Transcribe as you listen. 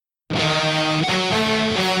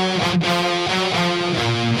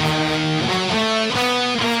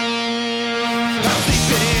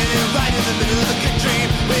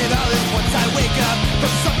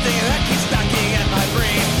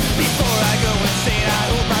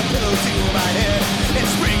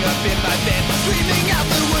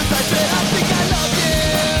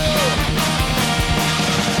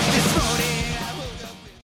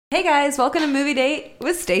Hey guys, welcome to Movie Date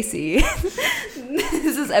with Stacy.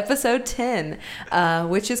 This is episode 10,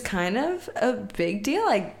 which is kind of a big deal,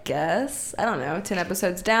 I guess. I don't know, 10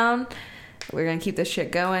 episodes down. We're going to keep this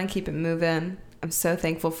shit going, keep it moving. I'm so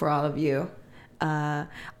thankful for all of you.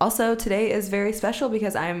 Also, today is very special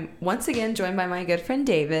because I'm once again joined by my good friend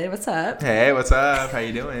David. What's up? Hey, what's up? How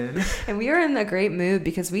you doing? And we are in a great mood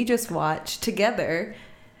because we just watched together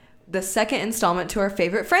the second installment to our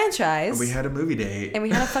favorite franchise. We had a movie date. And we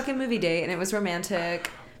had a fucking movie date, and it was romantic,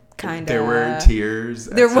 kind of. There were tears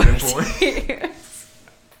at certain points.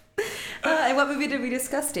 And what movie did we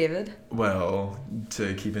discuss, David? Well,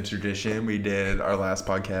 to keep in tradition, we did our last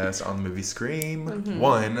podcast on the movie Scream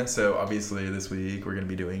 1. So obviously this week we're going to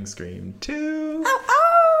be doing Scream 2.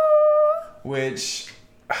 Which,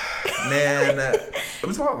 man, it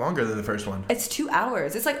was a lot longer than the first one. It's 2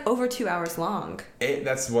 hours. It's like over 2 hours long.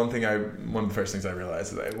 That's one of the first things I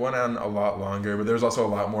realized is that it went on a lot longer, but there was also a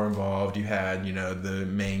lot more involved. You had, the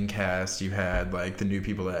main cast, you had like the new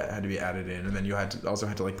people that had to be added in, and then you also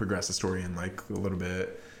had to like progress the story in like a little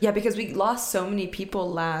bit. Yeah, because we lost so many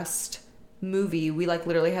people last movie, we like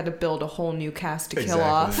literally had to build a whole new cast to kill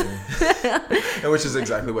off. And which is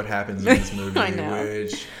exactly what happens in this movie. I know.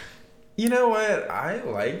 Which, you know what? I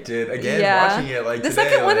liked it. Again, watching it like the today,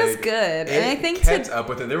 second one is good, and I think kept up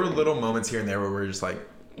with it. There were little moments here and there where we're just like,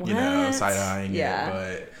 side-eyeing it,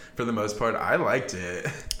 but for the most part, I liked it.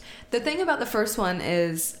 The thing about the first one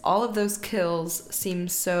is all of those kills seem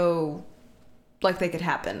so like they could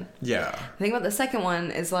happen. Yeah. The thing about the second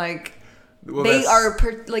one is like, they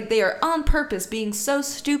are on purpose being so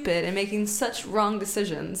stupid and making such wrong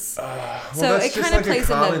decisions. So it kind of plays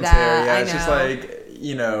into that. Yeah, it's just like,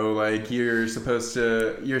 like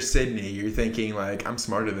you're Sydney, you're thinking like, I'm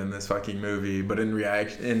smarter than this fucking movie, but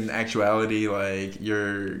in actuality, like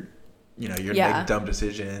you're making dumb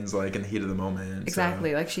decisions like in the heat of the moment.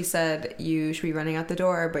 Exactly. So. Like she said, you should be running out the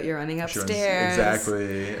door, but you're running upstairs.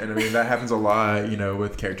 Exactly. And I mean, that happens a lot,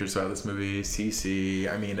 with characters throughout this movie.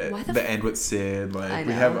 Cece, I mean, the end with Sid, like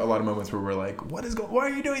we have a lot of moments where we're like, why are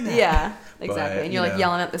you doing that? Yeah, exactly. But, and you're like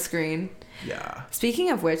yelling at the screen. Yeah. Speaking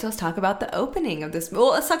of which, let's talk about the opening of this. Well,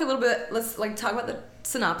 let's talk about the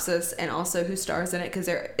synopsis and also who stars in it, because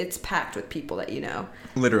it's packed with people that you know.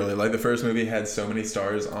 Literally, like the first movie had so many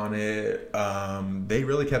stars on it. They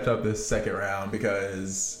really kept up this second round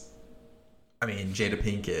because, I mean, Jada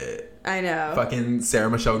Pinkett. I know. Fucking Sarah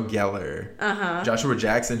Michelle Gellar. Joshua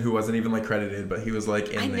Jackson, who wasn't even like credited, but he was like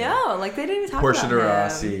in there. I know, like they didn't even talk Portia about de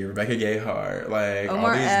Rossi, Rebecca Gayheart, like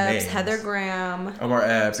Omar all these Epps, names. Heather Graham. Omar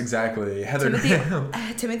Epps, exactly. Heather Graham.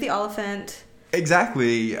 Timothy Oliphant.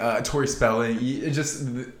 Exactly. Tori Spelling. It just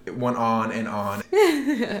went on and on.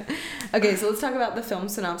 Okay, so let's talk about the film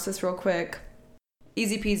synopsis real quick.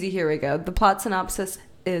 Easy peasy, here we go. The plot synopsis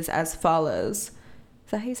is as follows.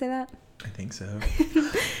 Is that how you say that? I think so.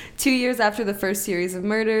 2 years after the first series of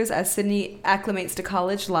murders, as Sydney acclimates to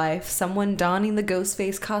college life, someone donning the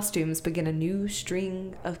Ghostface costumes begin a new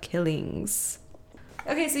string of killings.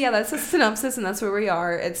 Okay, so yeah, that's the synopsis, and that's where we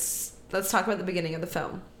are. Let's talk about the beginning of the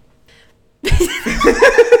film.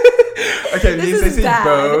 Okay, me and Stacy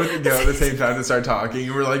both go at the same time to start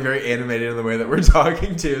talking. We're like very animated in the way that we're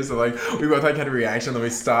talking too. So like we both like had a reaction, then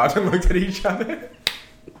we stopped and looked at each other.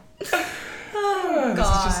 Oh, this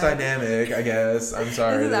is just dynamic, I guess. I'm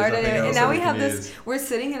sorry. This is our dynamic. And now we have this. We're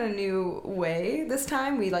sitting in a new way this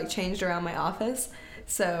time. We like changed around my office.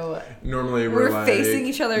 So normally we're like, facing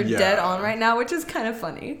each other dead on right now, which is kind of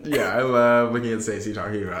funny. Yeah, I love looking at Stacy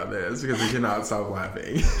talking about this because we cannot stop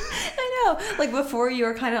laughing. I know. Like before you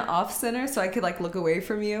were kind of off center, so I could like look away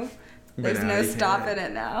from you. There's no stopping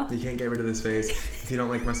it now. You can't get rid of this face. If you don't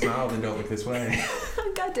like my smile, then don't look this way.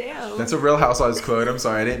 God damn. That's a Real Housewives quote. I'm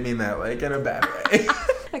sorry, I didn't mean that like in a bad way.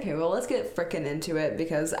 Okay, well, let's get frickin' into it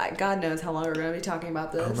because God knows how long we're going to be talking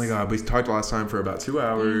about this. Oh my God, we talked last time for about 2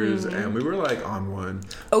 hours and we were like on one.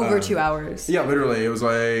 Over 2 hours. Yeah, literally. It was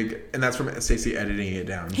like, and that's from Stacy editing it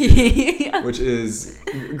down. Yeah. Which is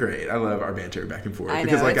great. I love our banter back and forth. I know,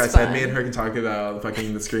 because like I fun. said, me and her can talk about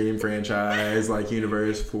fucking the Scream franchise, like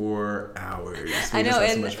universe for hours. I know,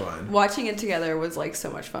 and so much fun. Watching it together was like so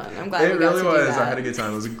much fun. I'm glad it we got really to was. do that. I had a good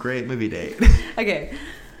time. It was a great movie date. Okay,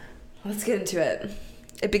 let's get into it.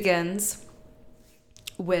 It begins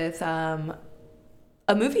with a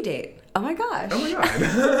movie date. Oh my gosh. Oh my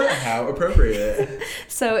God. How appropriate.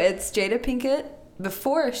 So it's Jada Pinkett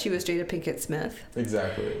before she was Jada Pinkett Smith.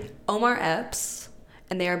 Exactly. Omar Epps,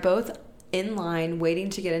 and they are both in line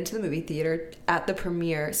waiting to get into the movie theater at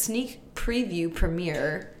the sneak preview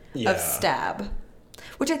premiere of Stab,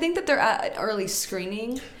 which I think that they're at an early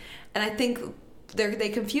screening, and I think they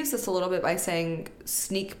confuse us a little bit by saying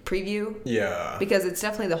sneak preview. Yeah. Because it's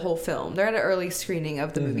definitely the whole film. They're at an early screening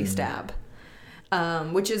of the movie Stab.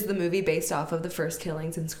 Which is the movie based off of the first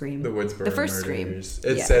killings in Scream. The Woodsboro The first Murders.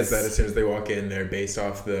 Scream. It says that as soon as they walk in, they're based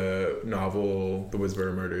off the novel The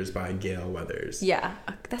Woodsboro Murders by Gail Weathers. Yeah.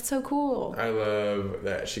 That's so cool. I love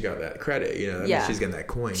that she got that credit. You know, that means she's getting that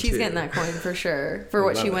coin, She's getting that coin for sure. For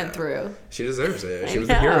what she went through. She deserves it. She was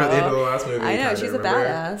the hero at the end of the last movie. I know. She's a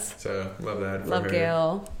badass. So, love that for love her.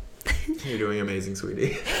 Gail. You're doing amazing,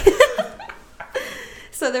 sweetie.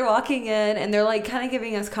 So they're walking in, and they're like kind of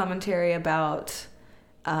giving us commentary about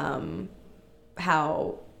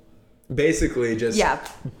how basically just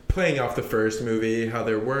playing off the first movie, how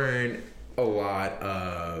there weren't a lot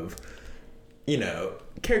of, you know,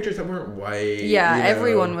 characters that weren't white. Yeah, you know,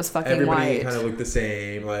 everyone was fucking everybody white. Kind of looked the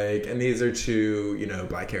same. Like, and these are two, you know,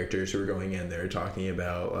 black characters who were going in there talking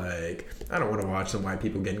about, like, I don't want to watch some white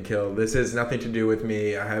people getting killed. This has nothing to do with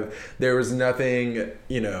me. There was nothing,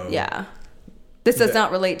 you know. Yeah. This does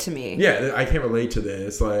not relate to me. Yeah, I can't relate to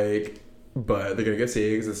this. Like, but they're going to go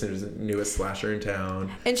see it because it's the newest slasher in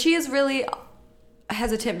town. And she is really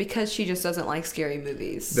hesitant because she just doesn't like scary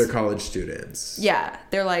movies. They're college students. Yeah.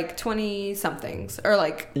 They're like 20-somethings. Or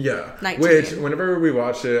like 19. Which, whenever we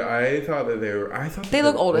watched it, I thought that they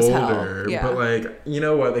look old as hell. Yeah. But like, you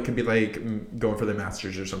know what? They could be like going for their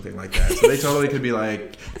masters or something like that. So they totally could be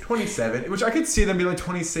like 27, which I could see them be like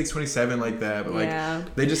 26, 27 like that. But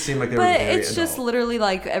like, they just seem like they were very But it's adult. just literally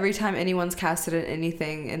like every time anyone's casted in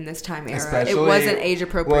anything in this time era, it wasn't age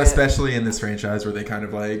appropriate. Well, especially in this franchise where they kind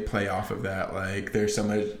of like play off of that. Like, there's so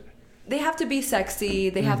much. They have to be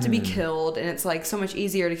sexy. They have to be killed, and it's like so much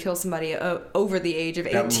easier to kill somebody over the age of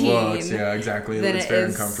 18. Yeah, exactly. Than it's it very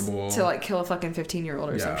is uncomfortable to like kill a fucking 15-year-old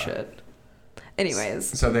or some shit.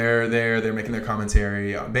 Anyways, so they're making their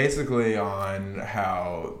commentary basically on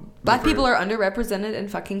how black people are underrepresented in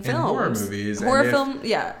fucking films, in horror movies,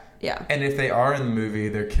 yeah. And if they are in the movie,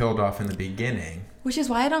 they're killed off in the beginning. Which is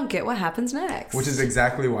why I don't get what happens next. Which is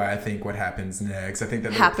exactly why I think what happens next. I think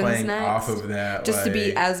that they're playing off of that. Just to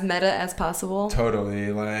be as meta as possible.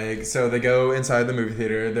 Totally. Like, so they go inside the movie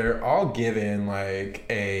theater. They're all given, like,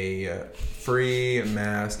 a free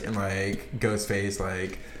mask and, like, ghost face,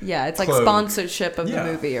 like... Yeah, it's cloak. like sponsorship of the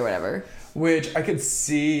movie or whatever. Which I could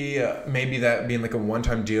see maybe that being like a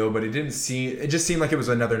one-time deal, but it just seemed like it was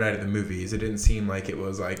another night at the movies. It didn't seem like it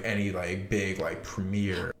was like any like big like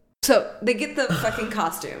premiere. So they get the fucking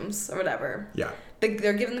costumes or whatever. Yeah.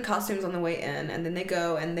 They're given the costumes on the way in, and then they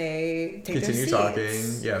go and they take their seats.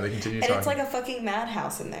 Talking. Yeah, they continue talking. And it's like a fucking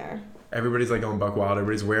madhouse in there. Everybody's like going buck wild.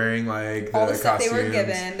 Everybody's wearing like all the stuff costumes. They were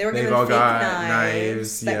given. They were given fake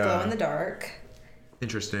knives that glow in the dark.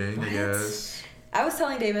 Interesting, I guess. I was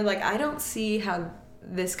telling David, like, I don't see how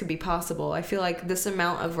this could be possible. I feel like this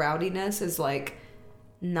amount of rowdiness is, like,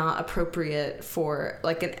 not appropriate for,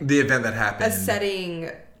 like, the event that happened. A setting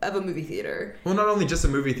of a movie theater. Well, not only just a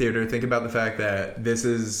movie theater. Think about the fact that this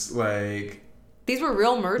is, like... These were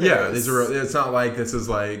real murders. Yeah, these were. It's not like this is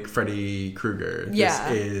like Freddy Krueger. Yeah.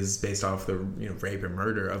 This is based off the rape and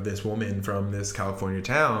murder of this woman from this California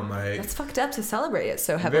town. Like, that's fucked up to celebrate it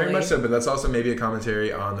so heavily. Very much so, but that's also maybe a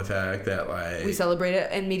commentary on the fact that like we celebrate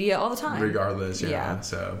it in media all the time, regardless. Yeah.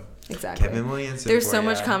 So exactly. Kevin Williamson. There's so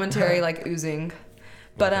much commentary like oozing,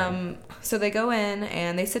 but so they go in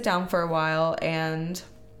and they sit down for a while, and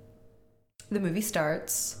the movie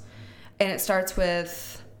starts, and it starts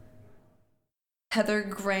with Heather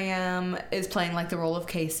Graham is playing like the role of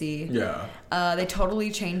Casey. Yeah. They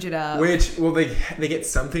totally change it up. Which, well, they get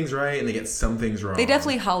some things right and they get some things wrong. They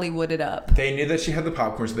definitely Hollywooded up. They knew that she had the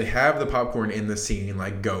popcorn, so they have the popcorn in the scene,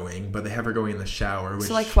 like going, but they have her going in the shower. Which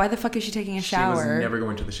so, like, why the fuck is she taking a shower? She was never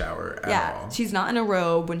going to the shower at all. She's not in a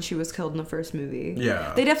robe when she was killed in the first movie.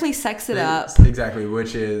 Yeah. They definitely sex it up. Exactly,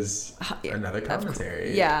 which is another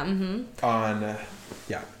commentary. Yeah. Mm-hmm. On,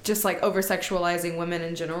 just like over-sexualizing women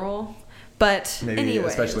in general. But maybe anyways,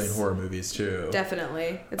 especially in horror movies too.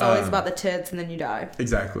 Definitely. It's always about the tits and then you die.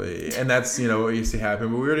 Exactly. And that's, what used to happen.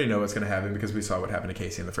 But we already know what's going to happen because we saw what happened to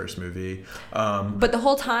Casey in the first movie. But the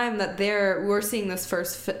whole time that we're seeing this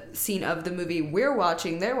first scene of the movie they're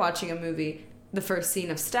watching a movie, the first scene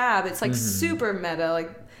of Stab, it's like super meta, like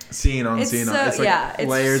scene on scene on. It's like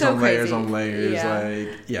layers on layers on layers.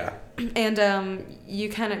 Yeah. And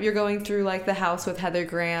you're going through like the house with Heather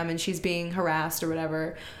Graham and she's being harassed or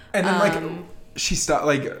whatever. And then she stopped,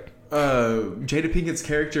 like Jada Pinkett's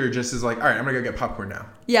character just is like, all right, I'm gonna go get popcorn now.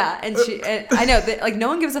 Yeah, and I know that like no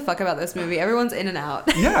one gives a fuck about this movie. Everyone's in and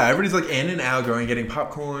out. Yeah, everybody's like in and out, going getting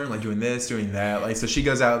popcorn, like doing this, doing that. Like, so she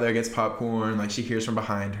goes out there, gets popcorn. Like, she hears from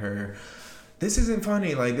behind her this isn't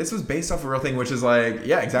funny. Like, this was based off a real thing, which is like,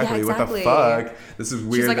 yeah, exactly. What the fuck? This is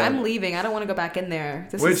weird. She's like, I'm leaving. I don't want to go back in there.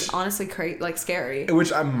 This is honestly scary.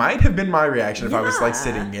 Which might have been my reaction if I was like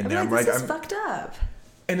sitting in there. I'm like, this is fucked up.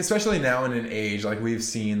 And especially now in an age, like, we've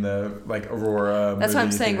seen the, like, Aurora. That's what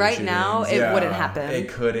I'm saying. Right now, it wouldn't happen. It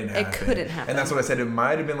couldn't happen. And that's what I said. It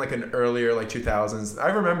might have been, like, an earlier, like, 2000s. I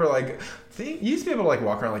remember, like, you used to be able to, like,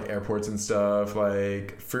 walk around, like, airports and stuff,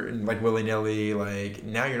 like, willy-nilly. Like,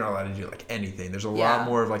 now you're not allowed to do, like, anything. There's a lot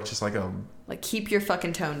more of, like, just, like, a... Like, keep your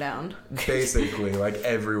fucking tone down. Basically, like,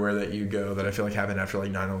 everywhere that you go that I feel like happened after,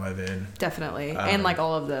 like, 9/11. Definitely. And, like,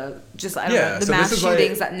 all of the, just, I don't know, the mass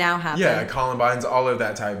shootings that now happen. Yeah, Columbine's, all of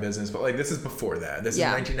that type of business. But, like, this is before that. This is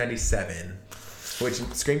 1997. Which,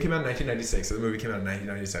 Scream came out in 1996, so the movie came out in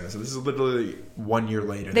 1997. So this is literally 1 year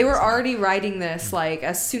later. They were already writing this, like,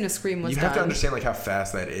 as soon as Scream was done. You have to understand, like, how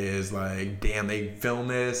fast that is. Like, damn, they filmed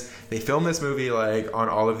this movie, like, on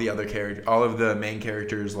all of the main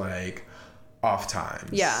characters, like... off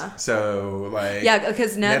times. Yeah. So, like... Yeah,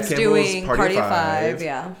 because Nev's doing Party of Five.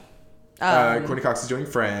 Yeah. Courtney Cox is doing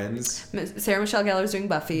Friends. Sarah Michelle Gellar is doing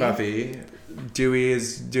Buffy. Dewey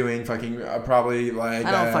is doing fucking... probably, like...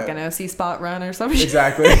 I don't fucking know. C-Spot Run or something.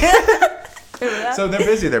 Exactly. So they're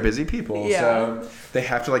busy. They're busy people. Yeah. So they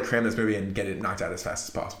have to, like, cram this movie and get it knocked out as fast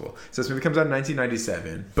as possible. So this movie comes out in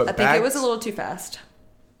 1997. But I think it was a little too fast.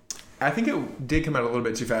 I think it did come out a little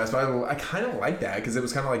bit too fast, but I kind of like that because it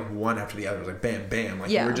was kind of like one after the other. It was like bam, bam. Like,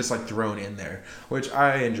 we were just like thrown in there, which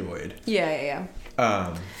I enjoyed. Yeah.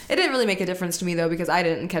 It didn't really make a difference to me, though, because I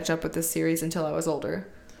didn't catch up with this series until I was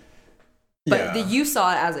older. But you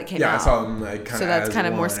saw it as it came out. Yeah, I saw them like kind of. So that's kind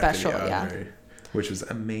of more special, which was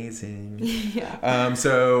amazing. Yeah.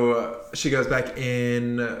 So she goes back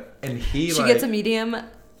in, and she gets a medium.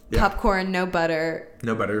 Popcorn, no butter,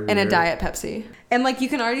 and a Diet Pepsi. And, like, you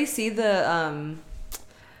can already see the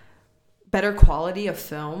better quality of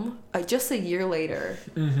film just a year later.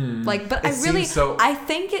 Mm-hmm. Like, but I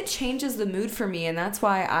think it changes the mood for me, and that's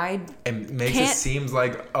why it makes it seems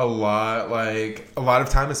like a lot of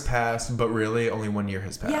time has passed, but really only 1 year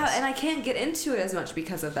has passed. Yeah, and I can't get into it as much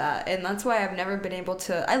because of that, and that's why I've never been able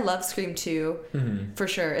to. I love Scream 2 for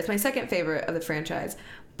sure. It's my second favorite of the franchise,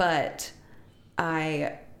 but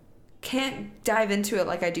I can't dive into it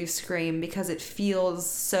like I do Scream because it feels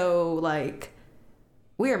so like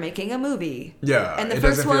we are making a movie. Yeah, and the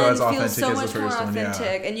first one feels so much more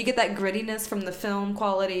authentic, and you get that grittiness from the film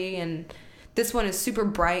quality, and this one is super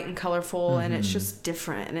bright and colorful, and it's just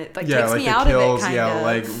different, and it takes me out of it kind of.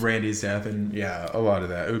 Like Randy's death, and a lot of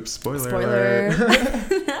that. Oops, spoiler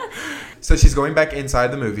alert. So she's going back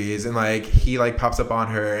inside the movies, and like he like pops up on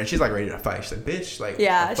her, and she's like ready to fight. She's like, "Bitch!"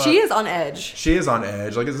 Like, she is on edge. She is on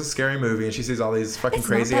edge. Like, it's a scary movie, and she sees all these fucking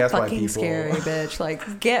crazy ass white people. Scary bitch.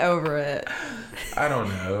 Like, get over it. I don't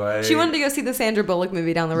know. Like, she wanted to go see the Sandra Bullock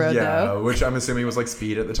movie down the road, though. Which I'm assuming was like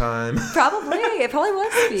Speed at the time. Probably. It probably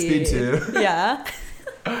was Speed. Speed 2. Yeah.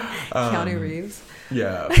 Keanu Reeves.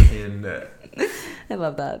 Yeah. And I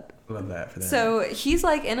love that. Love that for that. So he's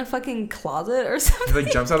like in a fucking closet or something. He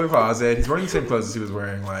like jumps out of the closet. He's wearing the same clothes as he was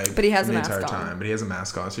wearing like but he has the entire time. But he has a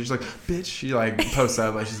mask on. So she's like, bitch. She like posts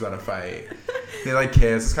up like she's about to fight. They like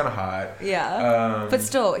kiss. It's kind of hot. Yeah. But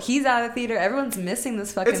still, he's out of the theater. Everyone's missing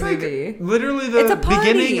this fucking movie. Literally the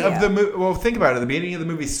beginning of the movie. Well, think about it. The beginning of the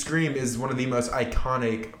movie Scream is one of the most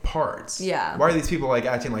iconic parts. Yeah. Why are these people like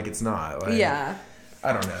acting like it's not? Like, yeah.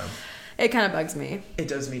 I don't know. It kind of bugs me. It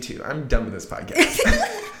does me too. I'm done with this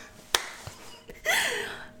podcast.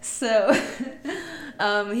 So,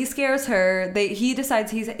 he scares her. He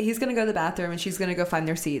decides he's gonna go to the bathroom, and she's gonna go find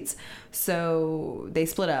their seats. So they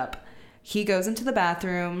split up. He goes into the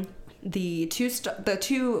bathroom. The two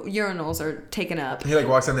urinals are taken up. He like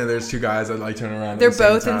walks in there. There's two guys that like turn around. They're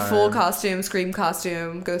both in full costume, Scream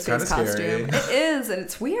costume, Ghostface costume. It is, and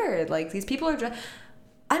it's weird. Like, these people are.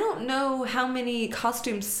 I don't know how many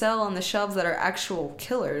costumes sell on the shelves that are actual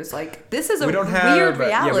killers. Like, this is weird reality.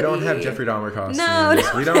 Yeah, we don't have Jeffrey Dahmer costumes. No,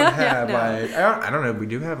 we don't have like I don't know. We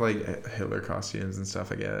do have like Hitler costumes and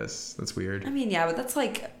stuff. I guess that's weird. I mean, yeah, but that's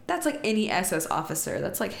like any SS officer.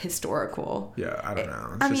 That's like historical. Yeah, I don't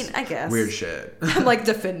know. I guess weird shit. I'm like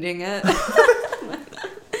defending it.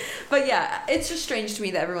 But yeah, it's just strange to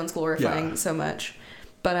me that everyone's glorifying so much.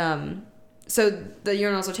 But so the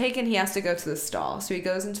urinals are taken. He has to go to the stall. So he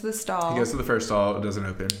goes into the stall. He goes to the first stall. It doesn't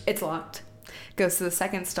open. It's locked. Goes to the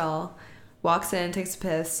second stall. Walks in, takes a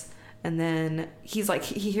piss. And then he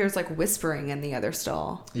hears like whispering in the other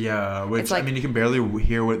stall. Yeah, which like, I mean, you can barely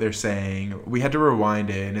hear what they're saying. We had to rewind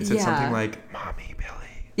it, and it said something like, "Mommy,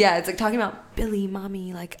 Billy." Yeah, it's like talking about Billy,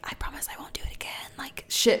 Mommy. Like, I promise I won't do it again. Like,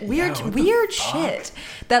 shit, weird shit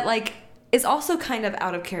that like is also kind of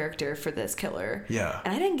out of character for this killer. Yeah.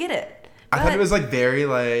 And I didn't get it. I thought it was like very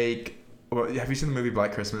like... Well, have you seen the movie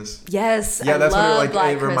Black Christmas? Yes. Yeah, that's what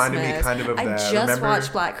it reminded me kind of that. I just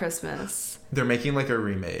watched Black Christmas. They're making like a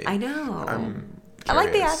remake. I know. I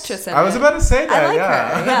like the actress in it. I was about to say that. I like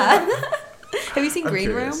her. Yeah. Have you seen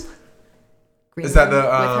Green Room? Is that the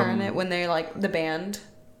with her in it when they're like the band?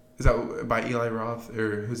 Is that by Eli Roth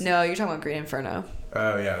or who's? No, you're talking about Green Inferno.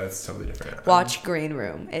 Oh yeah, that's totally different. Watch Green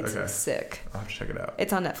Room. It's sick. I'll have to check it out.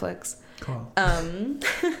 It's on Netflix. Cool.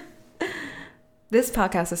 This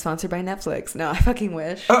podcast is sponsored by Netflix. No, I fucking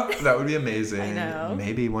wish. Oh, that would be amazing. I know.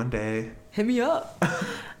 Maybe one day. Hit me up.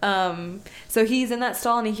 So he's in that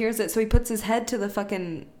stall and he hears it. So he puts his head to the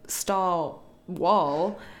fucking stall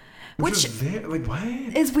wall. Which like what?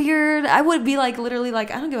 Is weird. I would be like literally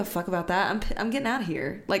like, I don't give a fuck about that. I'm getting out of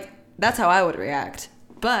here. Like that's how I would react.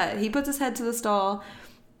 But he puts his head to the stall.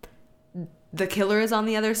 The killer is on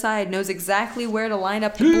the other side, knows exactly where to line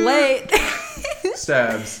up the blade.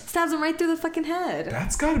 Stabs him right through the fucking head.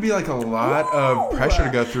 That's got to be like a lot of pressure to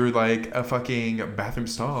go through like a fucking bathroom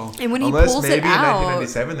stall. And when he pulls it out, in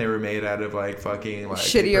 1997 they were made out of like fucking like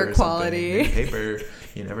shittier quality paper.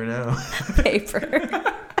 You never know. Paper.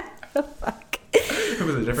 The fuck. It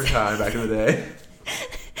was a different time back in the day.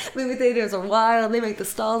 Movie theaters are wild. They make the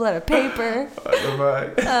stalls out of paper.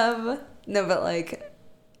 What the fuck? No, but like.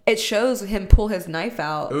 It shows him pull his knife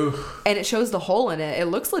out. Oof. And it shows the hole in it. It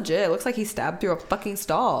looks legit. It looks like he stabbed through a fucking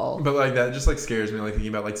stall. But like that just like scares me, like thinking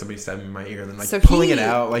about like somebody stabbing in my ear and then like so pulling it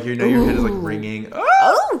out, like your head is like ringing.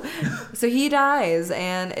 Oh! So he dies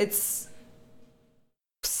and it's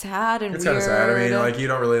sad and it's weird. It's kind of sad. I mean, like you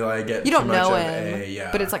don't really like get you don't too know much him,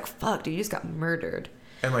 but it's like fuck, dude, you just got murdered.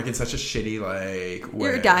 And like in such a shitty like way.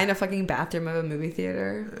 You're dying in a fucking bathroom of a movie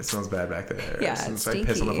theater. It smells bad back there. Yeah, it's like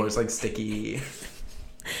piss on the floor. It's like sticky.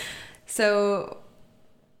 So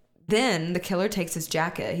then the killer takes his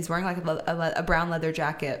jacket. He's wearing like a brown leather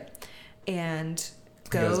jacket and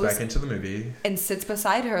goes back into the movie and sits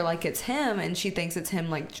beside her like it's him. And she thinks it's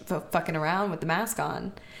him like fucking around with the mask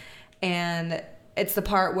on. And it's the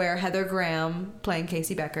part where Heather Graham playing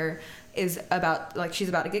Casey Becker is about like she's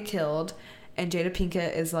about to get killed. And Jada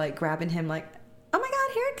Pinkett is like grabbing him like, oh my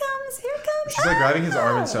God, here it comes. She's like grabbing his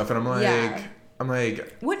arm and stuff. And I'm like... Yeah.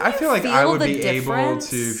 I feel like I would be able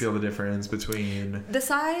to feel the difference between the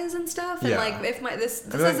size and stuff, and like if this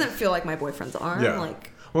doesn't feel like my boyfriend's arm, like.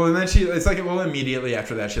 Well, and then it's like immediately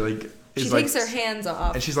after that she takes her hands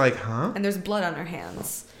off, and she's like, huh? And there's blood on her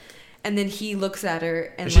hands, and then he looks at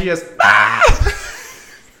her and she just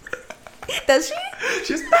does she?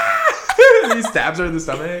 She's and he stabs her in the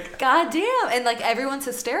stomach. God damn! And like everyone's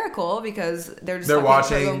hysterical because they're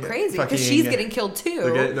watching going crazy because she's getting killed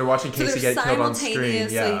too. They're watching Casey get killed on screen.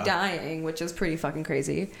 Simultaneously dying, which is pretty fucking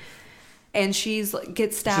crazy. And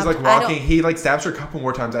gets stabbed. She's like walking. He like stabs her a couple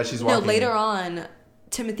more times as she's walking. No, later on,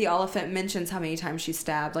 Timothy Oliphant mentions how many times she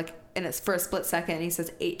stabbed, like in its first split second, and he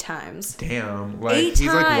says 8 times. Damn. Like 8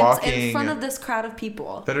 times like walking in front of this crowd of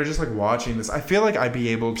people. That are just like watching this. I feel like I'd be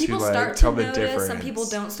able to like tell the difference. Some people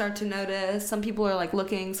don't start to notice. Some people are like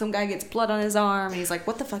looking. Some guy gets blood on his arm and he's like,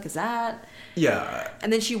 what the fuck is that? Yeah.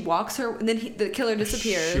 And then she walks her, and then the killer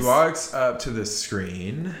disappears. She walks up to the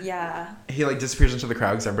screen. Yeah. He like disappears into the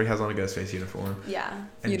crowd because everybody has on a Ghostface uniform. Yeah.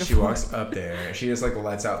 And she walks up there and she just like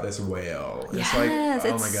lets out this wail. Yes, it's like, oh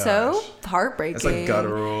my gosh. It's so heartbreaking. It's like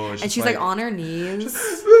guttural. And she's like on her knees.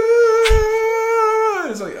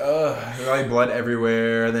 It's like, ugh. Like blood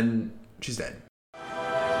everywhere. And then she's dead.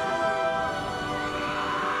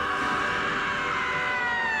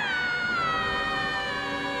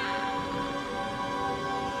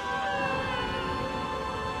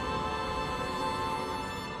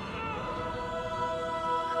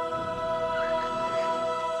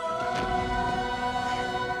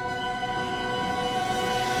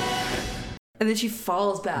 And then she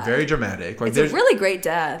falls back. Very dramatic. Like, it's a really great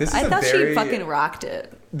death. I thought she fucking rocked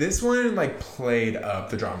it. This one like played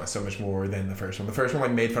up the drama so much more than the first one. The first one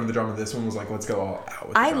like made fun of the drama. This one was like, let's go all out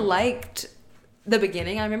with the drama. Liked the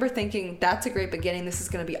beginning. I remember thinking, that's a great beginning. This is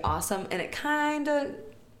going to be awesome. And it kind of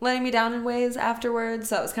letting me down in ways afterwards.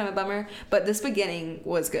 So that was kind of a bummer. But this beginning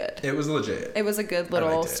was good. It was legit. It was a good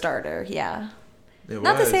little starter. Yeah. It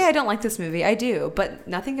Not to say I don't like this movie. I do. But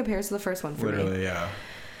nothing compares to the first one for me. Literally, yeah.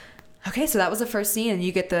 Okay, so that was the first scene, and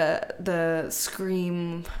you get the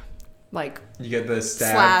Scream, like you get the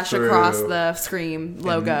stab slash through, across the Scream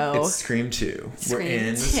logo. It's Scream 2. We're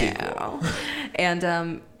in the sequel. And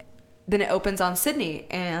then it opens on Sydney,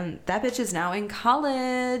 and that bitch is now in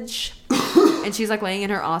college, and she's like laying in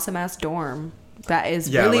her awesome ass dorm that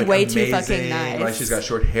is really way amazing. Too fucking nice. Like, she's got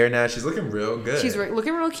short hair now. She's looking real good. She's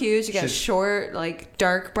looking real cute. She got short, like,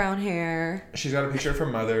 dark brown hair. She's got a picture of her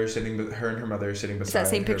mother her and her mother sitting beside her. It's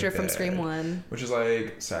that same picture bed, from Scream 1. Which is,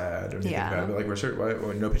 like, sad when you think about it. But, like, where's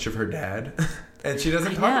her, no picture of her dad? And she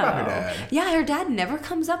doesn't talk about her dad. Yeah, her dad never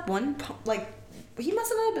comes up he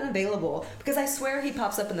must have not been available. Because I swear he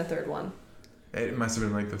pops up in the third one. It must have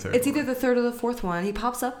been like the third It's either the third or the fourth one. He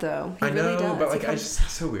pops up, though. He really does. But like, it's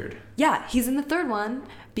so weird. Yeah, he's in the third one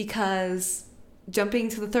because jumping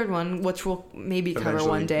to the third one, which we'll maybe cover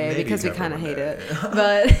one day because we kind of hate it.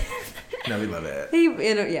 But no, we love it. We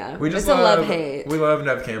just it's a love-hate. We love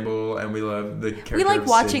Neve Campbell and we love the character. We like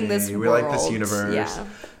watching Sydney. this world. We like this universe. Yeah.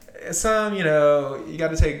 Some, you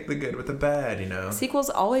got to take the good with the bad, Sequels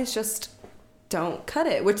always just don't cut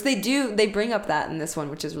it, which they do. They bring up that in this one,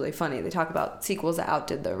 which is really funny. They talk about sequels that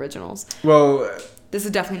outdid the originals. Well, this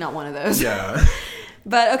is definitely not one of those. Yeah.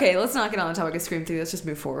 But okay, let's not get on the topic of Scream 3. Let's just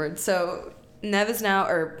move forward. So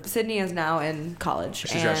Sydney is now in college.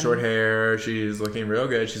 She's got short hair. She's looking real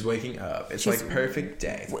good. She's waking up. It's like perfect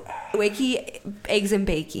day. Wakey, eggs and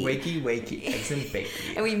bakey. Wakey, eggs and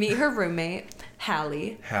bakey. And we meet her roommate,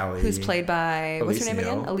 Hallie. Who's played by, what's her name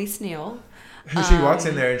again? Elise Neal. She walks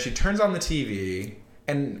in there and she turns on the TV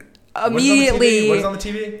and immediately what is on the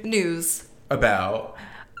TV? News about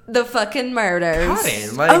the fucking murders.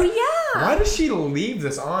 Cotton. Like, oh yeah. Why does she leave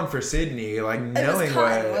this on for Sydney? Like, knowing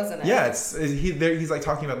wasn't it? Yeah, he's like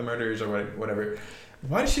talking about the murders or whatever.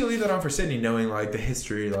 Why does she leave that on for Sydney, knowing like the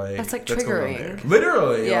history, like that's like triggering.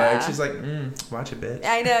 Literally, like she's like, watch it, bitch.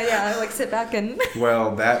 I know, yeah. Like sit back and.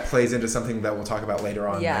 Well, that plays into something that we'll talk about later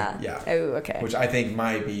on. Yeah. Like, yeah. Oh, okay. Which I think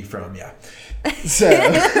might be from So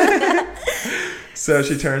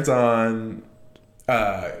she turns on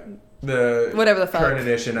the whatever the fuck current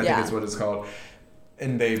edition. I think is what it's called.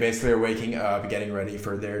 And they basically are waking up, getting ready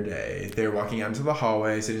for their day. They're walking out into the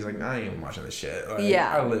hallway. Sydney's like, I ain't even watching this shit. Like,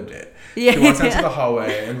 I lived it. Yeah. She walks out to the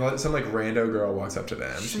hallway, and some like rando girl walks up to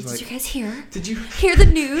them. She's like, did you guys hear? Did you hear the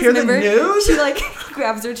news? Hear the news? She like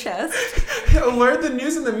grabs her chest. Alert the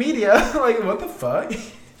news in the media. Like, what the fuck?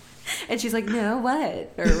 And she's like, no,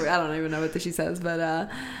 what? Or I don't even know what she says, but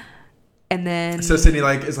and then so Sydney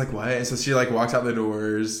is like, what? And so she like walks out the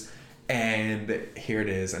doors. And here it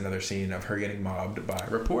is, another scene of her getting mobbed by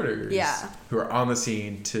reporters who are on the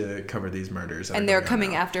scene to cover these murders. And they're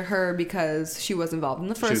coming after her because she was involved in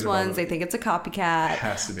the first ones. They think it's a copycat.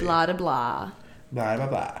 Has to be. Blah, blah, blah. Blah, blah,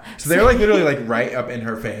 blah. So they're like literally like right up in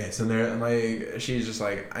her face. And they're like, she's just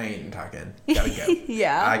like, I ain't talking. Gotta go.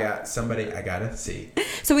 Yeah. I got somebody I gotta see.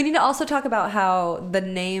 So we need to also talk about how the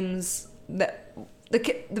names, the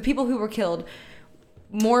people who were killed...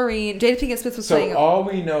 Maureen, Jada Pinkett Smith was playing. So all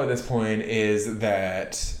we know at this point is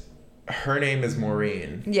that her name is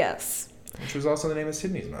Maureen. Yes. Which was also the name of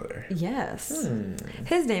Sydney's mother. Yes.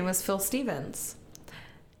 His name was Phil Stevens.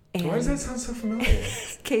 And why does that sound so familiar?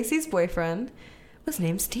 Casey's boyfriend was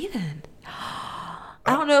named Steven. I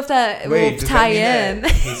don't know if that will tie in.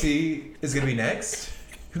 Casey is going to be next?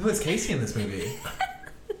 Who plays Casey in this movie?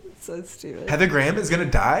 So stupid. Heather Graham is going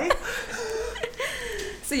to die?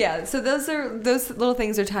 So yeah, so those little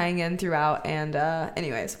things are tying in throughout, and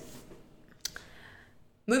anyways,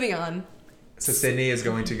 moving on. So Sydney is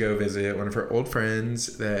going to go visit one of her old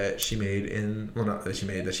friends that she made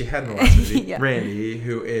that she had in the last movie, Randy,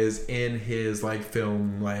 who is in his like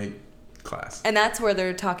film like class, and that's where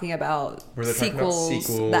they're talking about sequels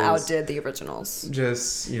that outdid the originals.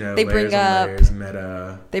 Just they layers bring up layers,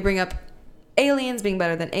 meta. They bring up. Aliens being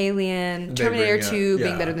better than Alien, Terminator 2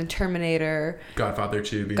 being better than Terminator, Godfather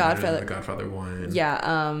 2 being better than Godfather 1.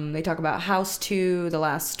 Yeah, they talk about House 2, The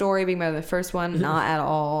Last Story being better than the first one, not at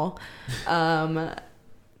all.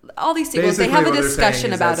 All these sequels, they have a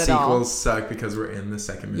discussion about it all. Sequels suck because we're in the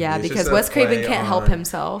second movie. Yeah, because Wes Craven can't help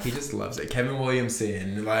himself. He just loves it. Kevin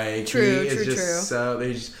Williamson, like true.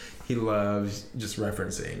 He loves just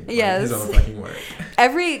referencing his own fucking work.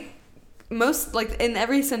 In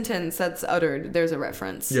every sentence that's uttered, there's a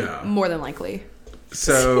reference. Yeah. More than likely.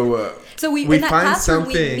 So we in that find classroom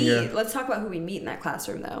something. We meet. Let's talk about who we meet in that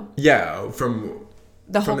classroom, though. Yeah, from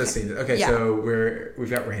the scene. Okay, yeah. So we've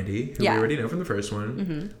got Randy, who we already know from the first one.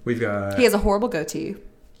 Mm-hmm. We've got. He has a horrible goatee.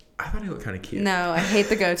 I thought he looked kind of cute. No, I hate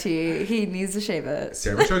the goatee. He needs to shave it.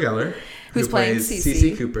 Sarah Michelle Gellar, who plays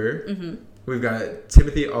Cece Cooper. Mm-hmm. We've got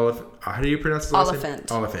Timothy Oliphant. How do you pronounce his last name?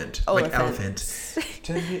 Oliphant. Like elephant.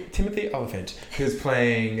 Timothy Oliphant, who's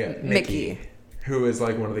playing Mickey, who is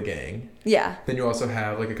like one of the gang. Yeah. Then you also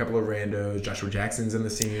have like a couple of randos. Joshua Jackson's in the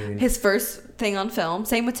scene. His first thing on film.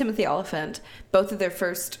 Same with Timothy Oliphant. Both of their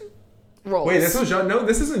first roles. Wait, this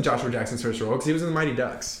isn't Joshua Jackson's first role because he was in the Mighty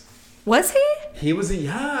Ducks. Was he? He was he's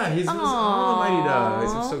Mighty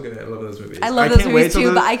Ducks. I'm so good. I love those movies. I love those movies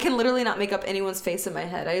too, but I can literally not make up anyone's face in my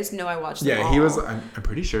head. I just know I watched them all. He was. I'm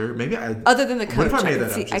pretty sure. Maybe I. Other than the coach, what if I made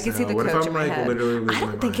I can see the coach in my head. I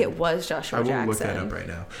don't think it was Joshua Jackson. I will look that up right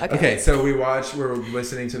now. Okay, so we're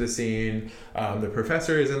listening to the scene. The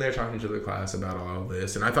professor is in there talking to the class about all of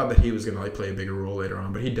this, and I thought that he was going to like play a bigger role later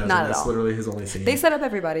on, but he doesn't. Not at That's all. literally his only scene. They set up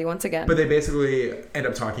everybody once again. But they basically end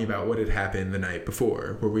up talking about what had happened the night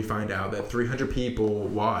before, where we find out that 300 people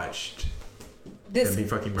watched them be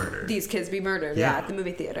fucking murdered. These kids be murdered, at the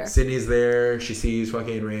movie theater. Sydney's there, she sees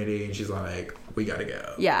fucking Randy, and she's like, we gotta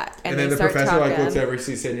go. Yeah, and then the professor like looks over,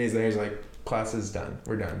 sees Sydney's there, he's like, class is done.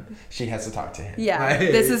 We're done. She has to talk to him. Yeah, like,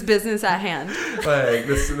 this is business at hand. Like,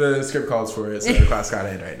 the script calls for it, so the class got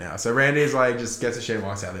in right now. So Randy's like, just gets a shit and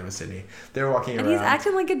walks out there with Sydney. They're walking around. And he's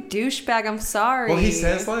acting like a douchebag. I'm sorry. Well, he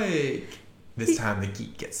says like, this time the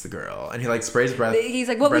geek gets the girl. And he like sprays breath. He's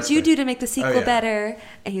like, what would you do to make the sequel better?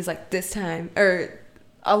 And he's like, this time, or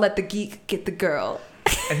I'll let the geek get the girl.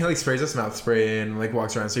 And he like sprays his mouth spray and like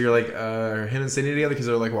walks around. So you're like, are him and Sydney together? Because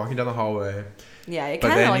they're like walking down the hallway. Yeah, it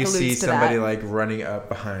kind of like alludes to that. But then you see somebody like running up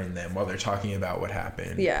behind them while they're talking about what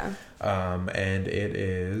happened. Yeah. And it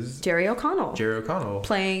is Jerry O'Connell.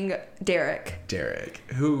 Playing Derek,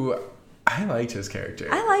 who I liked his character.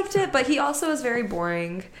 I liked it, but he also is very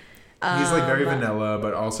boring. He's like very vanilla,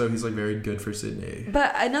 but also he's like very good for Sydney.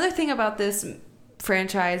 But another thing about this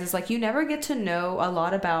franchise is like you never get to know a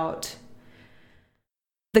lot about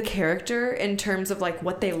the character in terms of like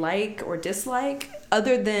what they like or dislike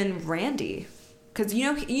other than Randy. Because you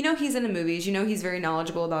know he's in the movies. You know he's very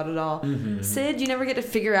knowledgeable about it all. Mm-hmm. Sid, you never get to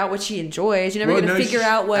figure out what she enjoys. You never get to figure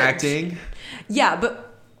out what... Acting. Yeah,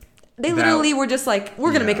 but they literally were just like, we're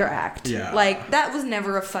going to make her act. Yeah. Like, that was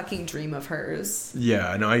never a fucking dream of hers.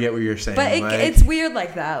 Yeah, no, I get what you're saying. But it's weird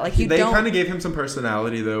like that. Like, they kind of gave him some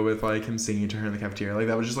personality, though, with like him singing to her in the cafeteria. Like,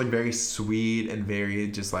 that was just like very sweet and very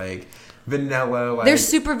just like... vanilla. Like, they're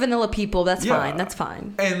super vanilla people. That's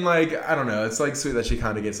fine. And like, I don't know, it's like sweet that she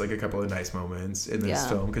kind of gets like a couple of nice moments in this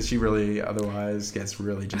film, because she really otherwise gets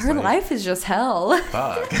really just her life is just hell.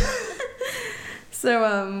 Fuck.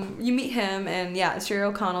 So you meet him, and it's Jerry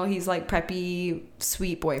O'Connell. He's like preppy,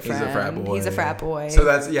 sweet boyfriend. He's a frat boy. So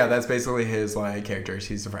that's basically his like character.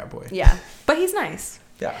 He's a frat boy. Yeah, but he's nice.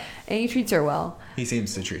 Yeah. And he treats her well. He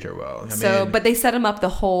seems to treat her well. But they set him up the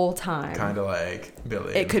whole time. Kind of like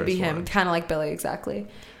Billy. It could be him. Kind of like Billy, exactly.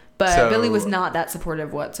 But Billy was not that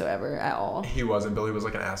supportive whatsoever at all. He wasn't. Billy was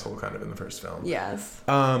like an asshole kind of in the first film. Yes.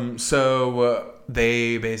 So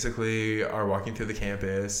they basically are walking through the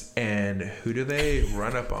campus, and who do they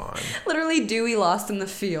run up on? Literally Dewey lost in the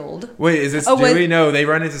field. Wait, is this Dewey? No, they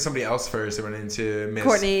run into somebody else first. They run into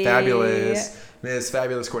Miss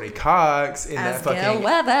Fabulous Courtney Cox in that fucking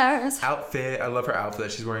outfit. I love her outfit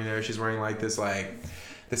that she's wearing there. She's wearing like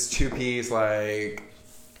this two-piece like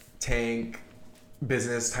tank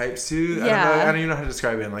business type suit. I don't even know how to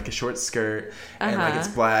describe it. In like a short skirt and like it's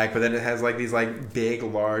black, but then it has like these like big,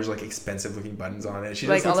 large, like expensive looking buttons on it. She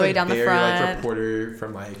like just all looks the way like down the front. Like reporter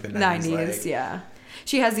from like the 90s. Like,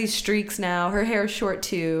 she has these streaks now. Her hair is short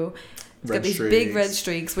too. It's got these big red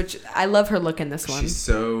streaks, which I love her look in this one.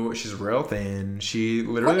 She's real thin. She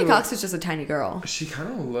literally... Courtney Cox is just a tiny girl. She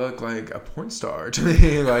kind of looked like a porn star to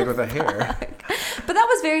me, like with the hair. But that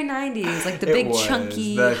was very 90s, like the big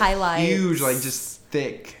chunky highlights. Huge, like just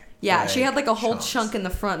thick. Yeah, she had like a whole chunk in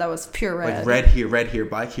the front that was pure red. Like red here,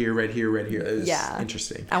 black here, red here, red here. It was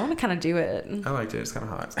interesting. I want to kind of do it. I liked it. It's kind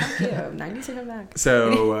of hot. Yeah, 90s are coming back.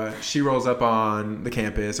 So she rolls up on the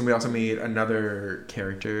campus, and we also meet another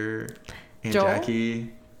character, Aunt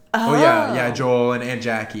Jackie. Oh yeah, Joel and Aunt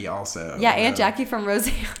Jackie also. Yeah, Aunt Jackie from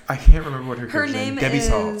Roseanne. I can't remember what her name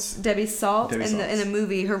is. Debbie Salt. In the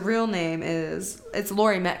movie, her real name it's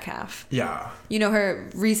Laurie Metcalf. Yeah. You know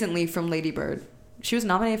her recently from Lady Bird. She was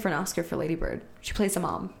nominated for an Oscar for Lady Bird. She plays the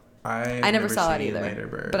mom. I never saw it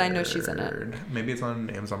either, but I know she's in it. Maybe it's on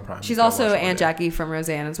Amazon Prime. She's also Aunt Jackie from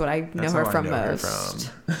Roseanne is what I know her from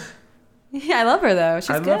most. Yeah, I love her though.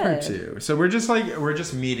 She's good. I love her too. So we're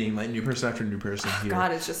just meeting like new person after new person here.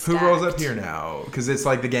 God, it's just who rolls up here now? Because it's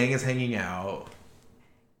like the gang is hanging out.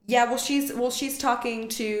 Yeah, well she's talking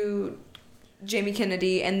to Jamie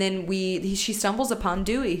Kennedy, and then she stumbles upon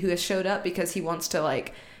Dewey, who has showed up because he wants to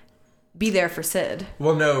like be there for Sid.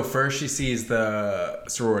 Well, no. First, she sees the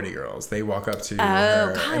sorority girls. They walk up to her.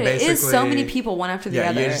 Oh, God. It is so many people, one after the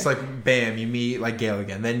other. Yeah, you just like, bam, you meet like Gail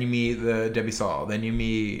again. Then you meet the Debbie Salt. Then you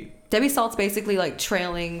meet... Debbie Salt's basically like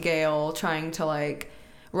trailing Gail, trying to like...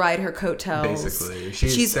 ride her coattails. Basically,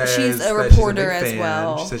 she's a reporter as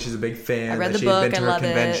well. She says she's a big fan. I read that the book. Been to I her love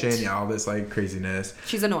convention. it. Yeah, all this like craziness.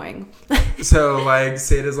 She's annoying. So like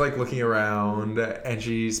Sid is like looking around and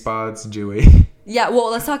she spots Dewey. Yeah, well,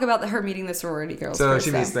 let's talk about her meeting the sorority girls. So first,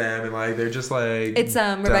 she meets them and like they're just like it's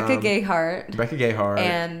Rebecca Gayheart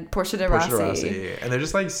and Portia de Rossi, and they're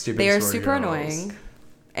just like stupid. They are super annoying,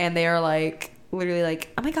 and they are like literally like,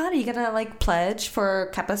 oh my god, are you gonna like pledge for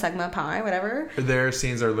Kappa Sigma Pi, whatever? Their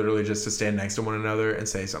scenes are literally just to stand next to one another and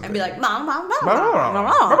say something and be like, mom, and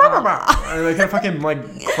like I fucking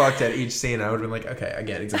like clucked at each scene. I would have been like, okay, I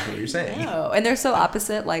get exactly what you're saying. No. And they're so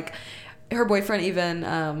opposite. Like her boyfriend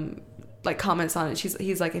even like comments on it.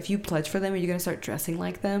 He's like, if you pledge for them, are you gonna start dressing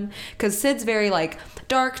like them? Because Sid's very like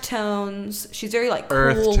dark tones. She's very like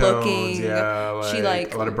cool looking. Yeah, like, she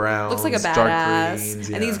like a lot of browns. Looks like a badass. Dark greens,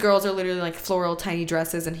 yeah. And these girls are literally like floral tiny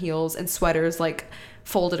dresses and heels and sweaters like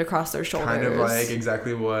folded across their shoulders. Kind of like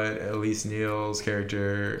exactly what Elise Neal's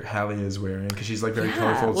character Hallie is wearing, because she's like very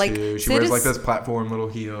colorful like, too. She Sid wears like those platform little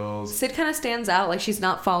heels. Sid kind of stands out. Like she's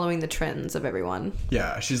not following the trends of everyone.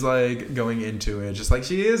 Yeah, she's like going into it just like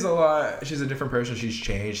she is a lot. She's a different person. She's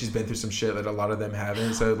changed. She's been through some shit that a lot of them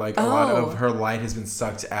haven't. So like a lot of her light has been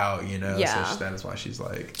sucked out, you know. Yeah. So that is why she's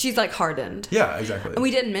like hardened. Yeah, exactly. And we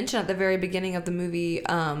didn't mention at the very beginning of the movie,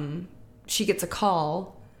 she gets a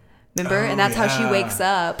call. Remember? And that's how she wakes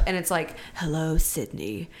up, and it's like, hello,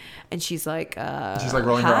 Sydney. And she's like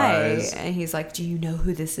rolling her eyes. And he's like, do you know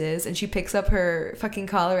who this is? And she picks up her fucking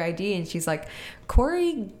caller ID, and she's like,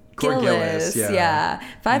 Corey Gillis. Yeah.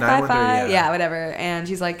 555. Yeah, whatever. And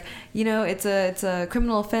she's like, you know, it's a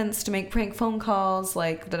criminal offense to make prank phone calls.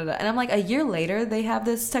 Like, da, da, da. And I'm like, a year later, they have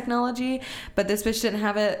this technology, but this bitch didn't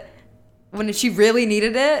have it when she really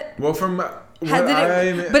needed it. Well,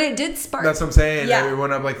 but it did spark. That's what I'm saying. Yeah. It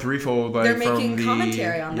went up like threefold. Like, they're making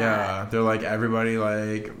commentary on that. Yeah, they're like, everybody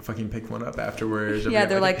like fucking picked one up afterwards. Yeah,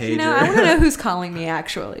 they're like, you know, I want to know who's calling me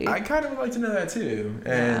actually. I kind of would like to know that too.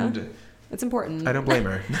 And yeah, it's important. I don't blame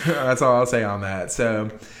her. That's all I'll say on that.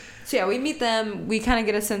 So yeah, we meet them. We kind of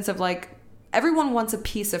get a sense of like, everyone wants a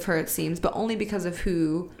piece of her, it seems, but only because of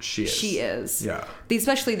who she is. Yeah.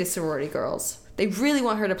 Especially the sorority girls. They really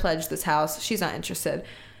want her to pledge this house. She's not interested.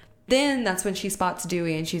 Then that's when she spots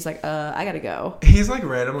Dewey and she's like, I gotta go. He's like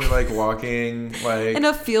randomly like walking like in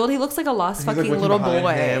a field. He looks like a lost fucking little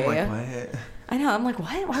boy. Him, like, what? I know. I'm like,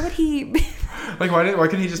 what? Why would he? Like, why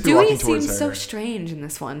couldn't he just be walking towards her? Dewey seems so strange in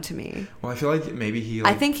this one to me. Well, I feel like maybe he.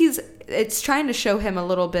 I think it's trying to show him a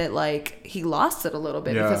little bit like he lost it a little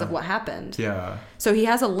bit because of what happened. Yeah. So he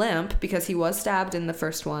has a limp because he was stabbed in the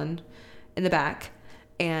first one, in the back.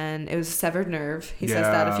 And it was a severed nerve. He says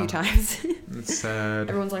that a few times. It's sad.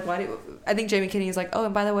 Everyone's like, I think Jamie Kinney is like, oh,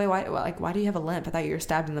 and by the way, why do you have a limp? I thought you were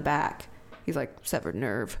stabbed in the back. He's like, severed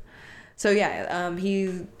nerve. So yeah,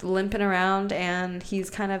 he's limping around and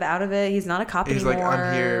he's kind of out of it. He's not a cop anymore. He's like,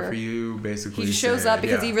 I'm here for you, basically. He shows up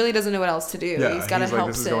because he really doesn't know what else to do. Yeah, he's got to help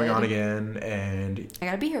this Sid. is going on again, and I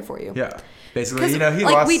got to be here for you. Yeah. Basically, you know, he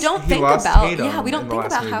like, lost. We don't think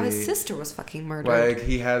about how his sister was fucking murdered. Like,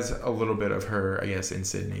 he has a little bit of her, I guess, in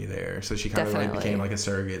Sydney there, so she kind of like became like a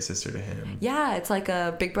surrogate sister to him. Yeah, it's like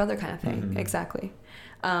a big brother kind of thing. Mm-hmm. Exactly.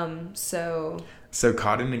 So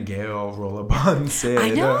Cotton and Gail roll up on Sid. I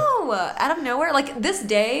know, out of nowhere. Like, this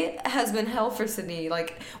day has been hell for Sydney.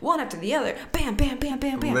 Like, one after the other. Bam, bam, bam,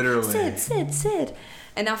 bam, bam. Literally. Sid.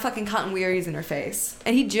 And now fucking Cotton Weary's in her face.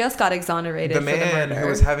 And he just got exonerated for the murder. The man who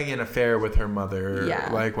was having an affair with her mother,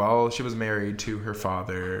 yeah. like, while she was married to her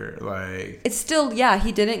father, like... It's still, yeah,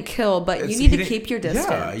 he didn't kill, but you need to keep your distance.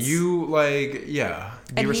 Yeah, you, like,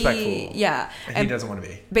 be respectful. Yeah. And he doesn't want to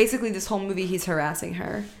be. Basically, this whole movie, he's harassing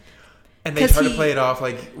her. And they try to play it off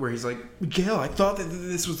like where he's like, Gail, I thought that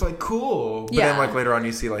this was like cool. But then like later on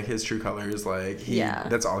you see like his true colors, like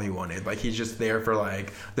that's all he wanted. Like he's just there for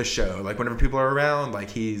like the show. Like whenever people are around,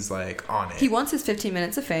 like he's like on it. He wants his 15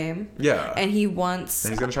 minutes of fame. Yeah. And he wants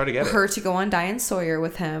he's gonna try to get her to go on Diane Sawyer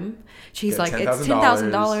with him. She's like, it's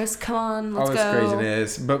 $10,000. Come on, let's go. All this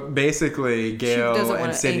craziness. But basically Gail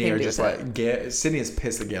and Sydney are just like Sydney is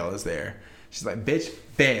pissed that Gail is there. She's like, bitch,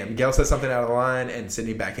 bam. Gail says something out of line, and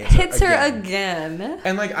Sydney hits her again.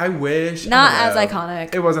 And, like, I wish... Not as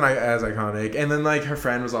iconic. It wasn't as iconic. And then, like, her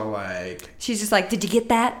friend was all like... She's just like, did you get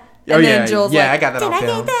that? And then Joel's I got that on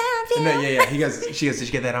film. She goes, did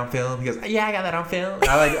you get that on film? He goes, yeah, I got that on film.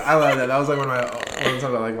 I love that. That was, like, one of the times I,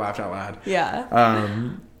 like, laughed out loud.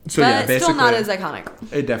 Yeah. So but basically, still not as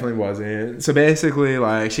iconic. It definitely wasn't. So basically,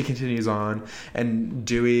 like, she continues on, and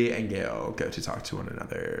Dewey and Gail go to talk to one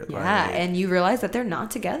another. Yeah, and you realize that they're not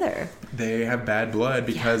together. They have bad blood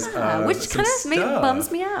because of which kind of bums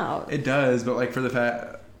me out. It does, but like for the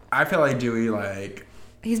fact, I feel like Dewey like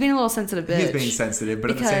He's being a little sensitive bitch. He's being sensitive,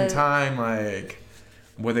 but at the same time, like,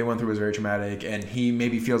 what they went through was very traumatic, and he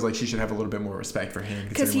maybe feels like she should have a little bit more respect for him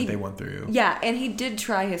considering what they went through. Yeah, and he did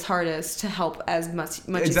try his hardest to help as much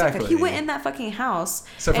exactly. as he could. He went in that fucking house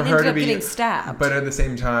so and ended up getting stabbed. But at the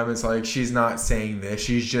same time, it's like she's not saying this.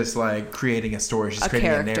 She's just like creating a story. She's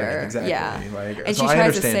creating a narrative. Exactly. Yeah. Like, and so she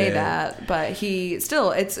tries to say that, but he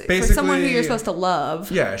still, it's basically, for someone who you're supposed to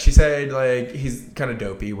love. Yeah, she said like he's kind of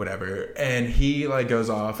dopey, whatever, and he like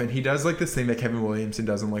goes off and he does like this thing that Kevin Williamson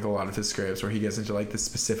does in like a lot of his scripts, where he gets into like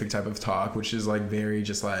this specific type of talk, which is like very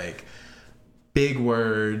just like big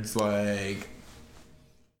words, like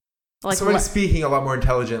sort of speaking a lot more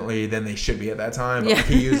intelligently than they should be at that time. But like,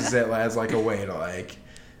 he uses it as like a way to like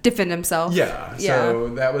defend himself. Yeah.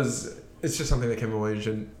 So it's just something that Kevin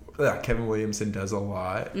Williamson does a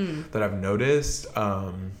lot that I've noticed.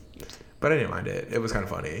 But I didn't mind it. It was kind of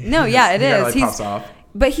funny. No, yeah, it is. Like, pops off.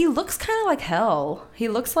 But he looks kind of like hell. He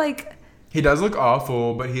looks like... He does look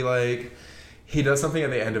awful, but he does something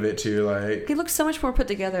at the end of it too. Like, he looks so much more put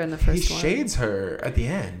together in the first one. He shades her at the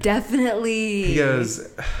end. Definitely. He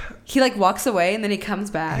goes... He like walks away and then he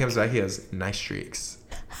comes back. He has nice streaks.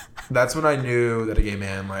 That's when I knew that a gay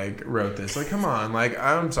man like wrote this. Like, come on, like,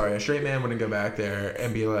 I'm sorry, a straight man wouldn't go back there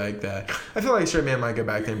and be like that. I feel like a straight man might go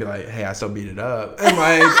back there and be like, hey, I still beat it up, and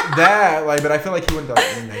like that. Like, but I feel like he wouldn't be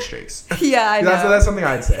like, nice streaks. Yeah, I know. That's something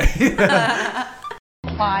I'd say.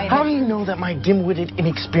 How do you know that my dim-witted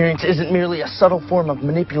inexperience isn't merely a subtle form of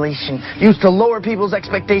manipulation used to lower people's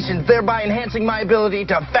expectations, thereby enhancing my ability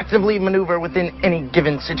to effectively maneuver within any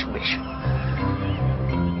given situation?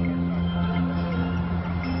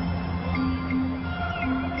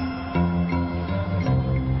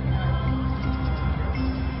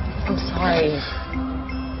 I'm sorry.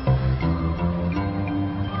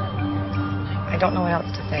 I don't know what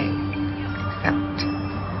else to say.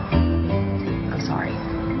 I'm sorry.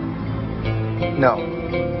 No.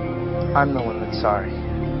 I'm the one that's sorry.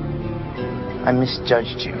 I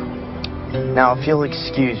misjudged you. Now, if you'll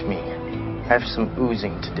excuse me, I have some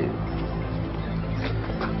oozing to do.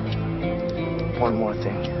 One more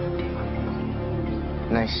thing.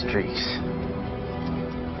 Nice streaks.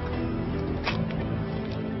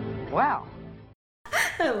 Wow.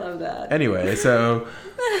 I love that. Anyway, so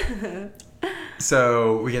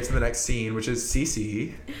we get to the next scene, which is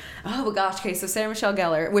Cece. Oh my gosh. Okay, so Sarah Michelle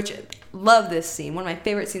Gellar, which love this scene. One of my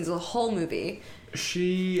favorite scenes of the whole movie.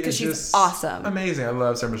 She's just awesome. Amazing. I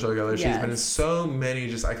love Sarah Michelle Gellar. She's been in so many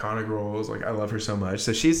just iconic roles. Like, I love her so much.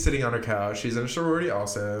 So she's sitting on her couch. She's in a sorority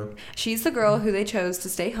also. She's the girl who they chose to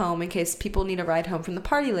stay home in case people need a ride home from the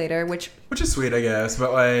party later, which is sweet, I guess.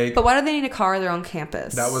 But like, but why do they need a car? They're on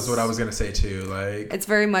campus. That was what I was gonna say too. Like, it's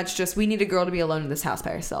very much just, we need a girl to be alone in this house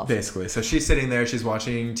by herself. Basically. So she's sitting there. She's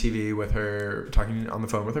watching TV with her, talking on the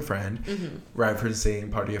phone with her friend.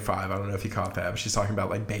 Referencing Party of Five. I don't know if you caught that, but she's talking about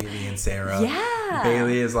like Bailey and Sarah. Yeah.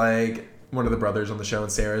 Bailey is like one of the brothers on the show,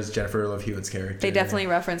 and Sarah's Jennifer Love Hewitt's character. They definitely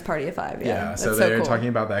reference Party of Five. Yeah, so they're cool. Talking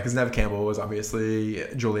about that because Neve Campbell was obviously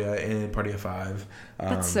Julia in Party of Five.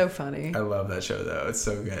 That's so funny. I love that show though. It's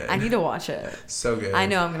so good. I need to watch it. So good. I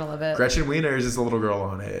know I'm gonna love it. Gretchen Wieners is a little girl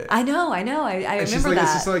on it. I know. I remember she's like, that.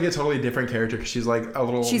 It's just like a totally different character because she's like a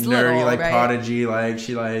little nerdy, like right? Prodigy. Like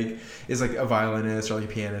she like is like a violinist or like a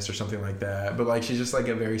pianist or something like that. But like she's just like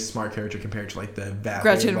a very smart character compared to like the vapid,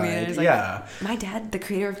 Gretchen Wieners. Like, yeah. My dad, the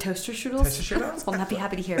creator of Toaster Strudels, will not be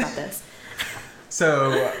happy to hear about this.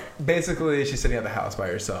 So basically, she's sitting at the house by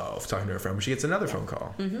herself talking to her friend when she gets another phone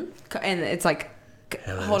call. And it's like,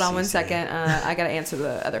 hello, hold on 1 second. I got to answer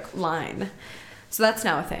the other line. So that's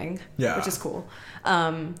now a thing. Yeah. Which is cool.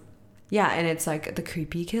 Yeah, and it's like the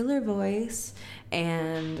creepy killer voice.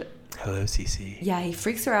 And hello, Cece. Yeah, he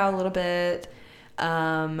freaks her out a little bit.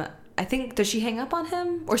 I think, does she hang up on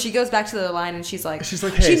him? Or she goes back to the line and she's like, hey,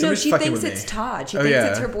 she thinks it's Todd. She thinks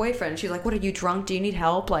it's her boyfriend. She's like, what, are you drunk? Do you need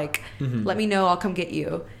help? Like, let me know. I'll come get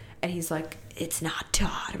you. And he's like, it's not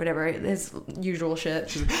Todd or whatever. His usual shit.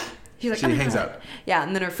 She's like, she hangs up. Yeah,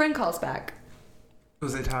 and then her friend calls back.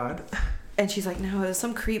 Was it Todd? And she's like, no, there's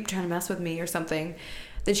some creep trying to mess with me or something.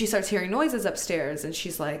 Then she starts hearing noises upstairs and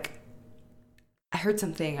she's like, I heard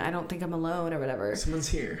something. I don't think I'm alone or whatever. Someone's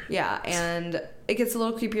here. Yeah, and it gets a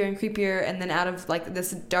little creepier and creepier, and then out of like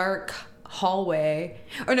this dark hallway,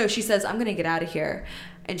 or no, she says, I'm gonna get out of here,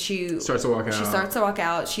 and she starts to walk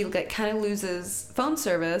out. She kind of loses phone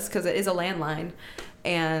service because it is a landline,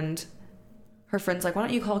 and her friend's like, why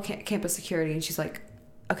don't you call campus security? And she's like,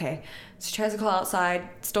 okay. So she tries to call outside,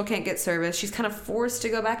 still can't get service. She's kind of forced to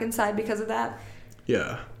go back inside because of that.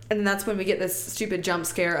 Yeah. And then that's when we get this stupid jump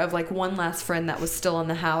scare of like one last friend that was still in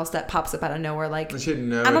the house that pops up out of nowhere, like,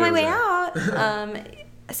 I'm on my way out.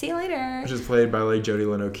 see you later. Which is played by like Jodie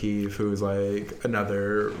Lynn O'Keefe, who is like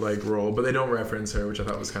another like role, but they don't reference her, which I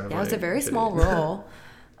thought was kind of it was a very small role.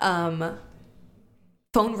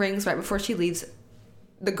 Phone rings right before she leaves.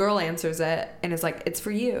 The girl answers it and is like, "It's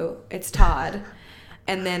for you. It's Todd."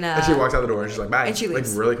 And then and she walks out the door and she's like, "Bye." And she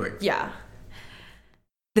leaves. Like really quick. Yeah.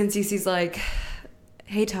 Then Cece's like,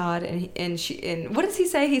 "Hey Todd," and what does he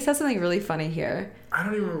say? He says something really funny here. I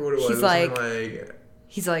don't even remember what it was.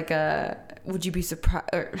 He's like, would you be surprised?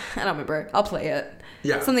 I don't remember. I'll play it.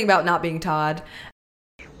 Yeah. Something about not being Todd.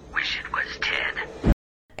 Wish it was Ted.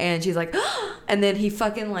 And she's like, and then he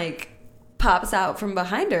fucking like pops out from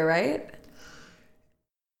behind her, right?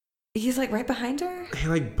 He's like right behind her. He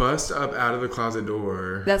like busts up out of the closet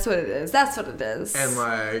door. That's what it is. And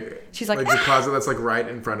like she's like the closet that's like right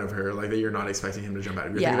in front of her, like that you're not expecting him to jump out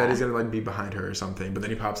of. You're thinking that he's gonna like be behind her or something, but then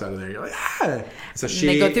he pops out of there and you're like, ah. So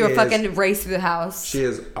they go through a fucking race through the house. She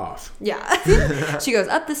is off. Yeah. She goes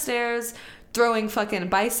up the stairs, throwing fucking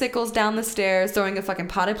bicycles down the stairs, throwing a fucking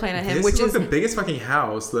potted plant at him, This which is like the biggest fucking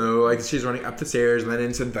house though. Like she's running up the stairs and then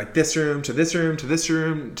into like this room to this room to this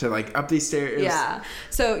room to like up these stairs. Yeah.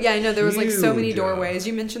 So yeah, I know there was like so many Huge. doorways.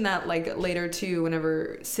 You mentioned that like later too.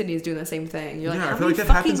 Whenever Sydney's doing the same thing, you're like, Yeah, I how feel many like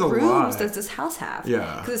that fucking happens a rooms lot. does this house have?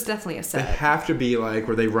 Yeah. Because it's definitely a They set. have to be like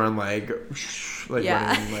where they run like Yeah.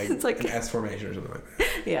 running like, It's like- an S formation or something like that.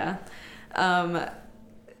 Yeah.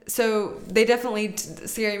 So they definitely,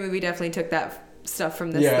 Scary Movie definitely took that stuff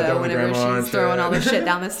from this Yeah, though. throwing Whenever grandma she's and throwing shit. all the shit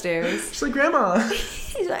down the stairs. She's like, Grandma.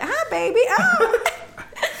 He's like, "Hi, baby."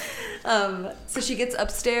 Oh. So she gets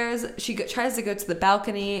upstairs. She tries to go to the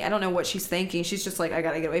balcony. I don't know what she's thinking. She's just like, I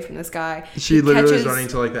gotta get away from this guy. She literally is running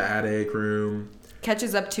to like the attic room.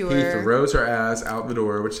 Catches up to He her. throws her ass out the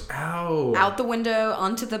door, which Out the window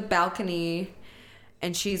onto the balcony,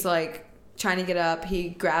 and she's like trying to get up. He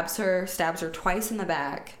grabs her, stabs her twice in the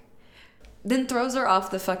back, then throws her off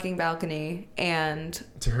the fucking balcony and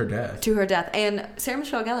to her death. And Sarah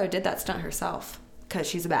Michelle Gellar did that stunt herself because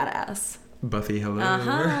she's a badass. Buffy, hello.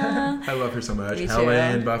 Uh-huh. I love her so much. Me too.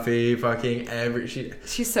 Helen, Buffy, fucking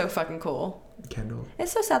She's so fucking cool. Kendall.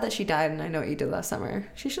 It's so sad that she died, and I know what you did last summer.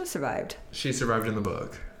 She should have survived. She survived in the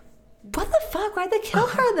book. What the fuck? Why'd they kill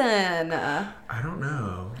her then? I don't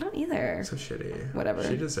know. I don't either. So shitty. Whatever.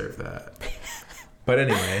 She deserved that. But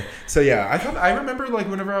anyway, so yeah, I remember like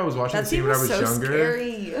whenever I was watching the scene when I was younger.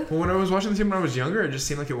 Scary. Well, when I was watching the scene when I was younger, it just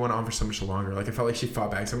seemed like it went on for so much longer. Like I felt like she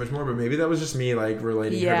fought back so much more, but maybe that was just me like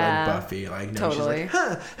relating her to like Buffy. Like no, totally. she's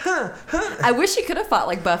like, huh. I wish she could have fought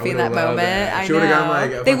like Buffy in that moment. That. I She know. would've gotten,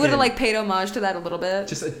 like, They would have like paid homage to that a little bit.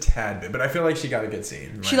 Just a tad bit, but I feel like she got a good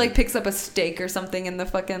scene. She like picks up a steak or something in the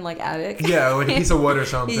fucking like attic. Yeah, like a piece of wood or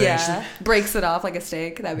something. Yeah, breaks it off like a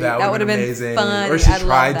steak. That would have been amazing. fun. Or she I love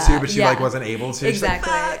tried that. to, but she like wasn't able to.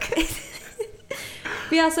 Exactly.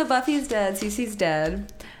 But yeah, so Buffy's dead. Cece's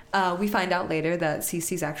dead. We find out later that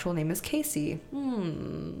Cece's actual name is Casey.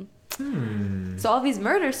 So all these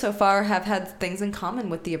murders so far have had things in common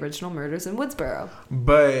with the original murders in Woodsboro.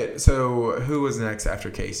 But so who was next after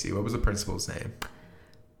Casey? What was the principal's name?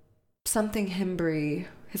 Something Hembry.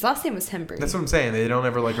 His last name was Hembry. That's what I'm saying. They don't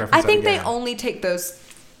ever like reference. I think that they again. only take those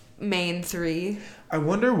main three. I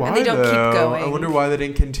wonder why. And they don't keep going. I wonder why they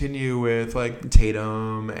didn't continue with like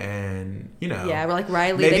Tatum and Yeah, we're like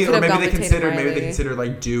Riley. Maybe they could have gone with Tatum, maybe Riley. they considered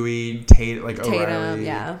like Dewey, Tatum, Tatum, O'Reilly.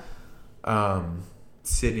 yeah.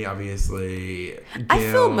 Sydney, obviously. I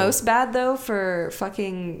feel most bad though for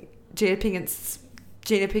fucking Jada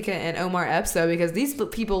Pinkett and Omar Epps though, because these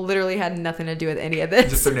people literally had nothing to do with any of this.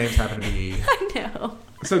 Just their names happen to be. I know.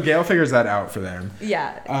 So Gail figures that out for them.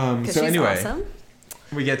 Yeah. So anyway, awesome.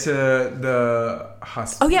 we get to the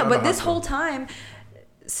hospital. Oh yeah, but this whole time,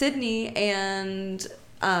 Sydney and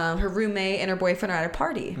her roommate and her boyfriend are at a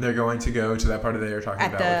party. They're going to go to that party they were talking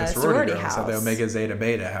At about with the the sorority sorority girls, at the house. Omega Zeta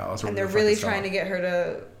Beta house. And they're really trying to get her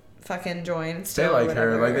to fucking join. They Still, like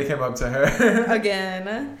whatever. her. Like they came up to her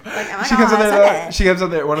Again. Like, oh my She comes up God, there. okay. She comes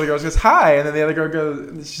up there. One of the girls goes hi, and then the other girl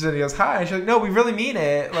goes. She said, "He goes hi." And she's like, "No, we really mean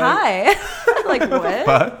it." Like, Hi. Like what?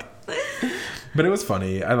 Fuck. But it was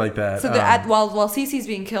funny. I like that. So while Cece's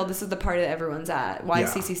being killed, this is the party that everyone's at. Why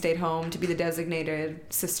Cece stayed home to be the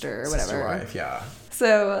designated sister or whatever. Sister wife, yeah.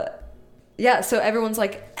 So, so everyone's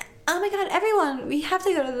like, oh my God, everyone, we have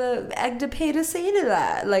to go to the MDP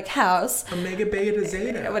Zeta like house. Omega Beta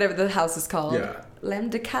Zeta. Whatever the house is called. Yeah.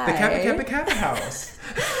 Lambda Chi. The Kappa Kappa house.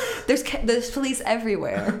 There's police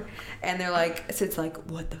everywhere. And they're like, so it's like,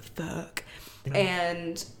 what the fuck?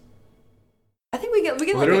 And I think we get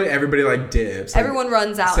literally everybody like dips. Everyone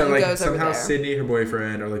runs out and like, goes over there. Somehow Sydney, her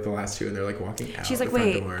boyfriend, are like the last two, and they're like walking out. She's like,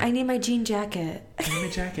 wait, I need my jean jacket. I need my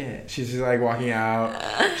jacket. She's just like walking out.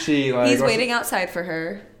 She like he's waiting outside for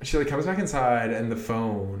her. She like comes back inside, and the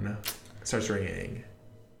phone starts ringing.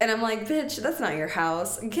 And I'm like, bitch, that's not your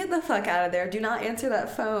house. Get the fuck out of there. Do not answer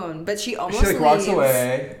that phone. But she almost leaves. Walks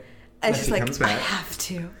away. And she's like, comes back. I have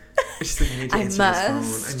to. She's like, I need to answer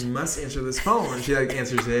this phone. I must answer this phone. And she like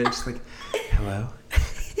answers it. And she's like, hello?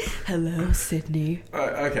 Hello, Sydney.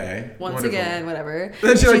 Okay. Once wonderful. Again, whatever.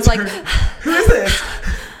 Then she's like, who is this?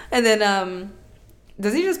 And then,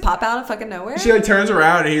 does he just pop out of fucking nowhere? She like turns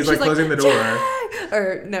around and he's like closing the door. Jack!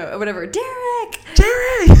 Or no, whatever. Derek!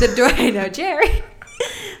 Jerry! The door, I know, Jerry.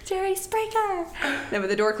 Jerry Springer. No, but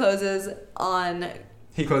the door closes on...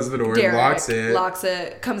 He closes the door, Derek, locks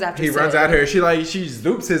it, comes after He Sid. runs at her. She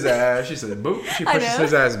zoops his ass. She said, boop. She pushes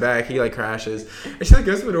his ass back. He like crashes. And she like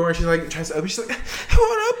goes to the door and she like tries to open. She's like, I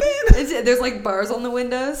won't open. There's like bars on the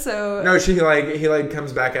window, so... No, he like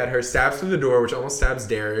comes back at her, stabs through the door, which almost stabs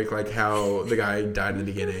Derek, like how the guy died in the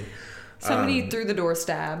beginning. Somebody through the door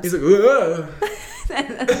stabs. He's like,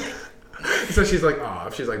 ugh. So she's like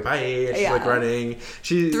off. She's like, bye. And she's like running.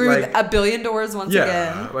 She through like, a billion doors once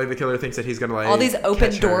again. Like the killer thinks that he's gonna like all these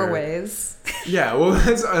open catch doorways. Yeah, well,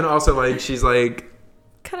 and also like she's like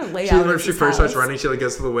kind of laid out. When she first starts running, she like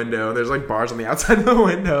goes to the window, and there's like bars on the outside of the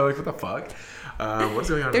window. Like, what the fuck? What's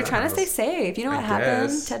going on? They're trying to stay safe. You know what happened?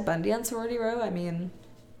 Guess. Ted Bundy on Sorority Row. I mean,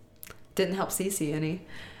 didn't help Cece any.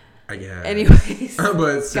 I guess. Anyways,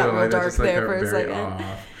 but still, got real like, dark just, like, there for a second.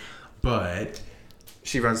 Off. But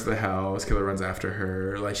she runs to the house. Killer runs after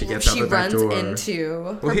her. Like she gets out the back door. She runs into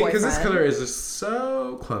her boyfriend. Because this killer is just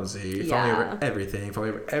so clumsy, falling over everything, falling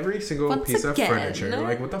over every single piece of furniture.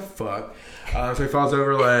 Like what the fuck? So he falls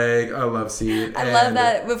over like a love seat. I love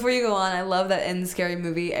that. Before you go on, I love that in Scary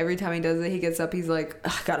Movie. Every time he does it, he gets up. He's like,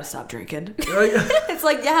 I gotta stop drinking. It's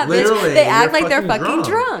like, yeah, bitch. They act like they're fucking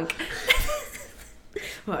drunk.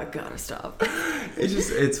 Well, I gotta stop.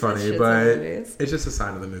 It's funny, but it's just a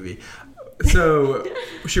sign of the movie. So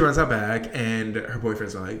she runs out back, and her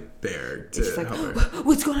boyfriend's like there to help her.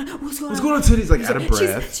 What's going on? What's going on? He's like out of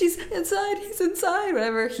breath. She's inside. He's inside.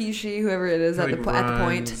 Whatever he, she, whoever it is at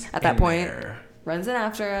that point, runs in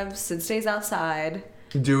after him. Sid stays outside.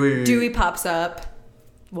 Dewey pops up.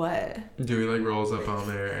 What? Dewey like rolls up on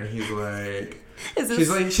there, and he's like.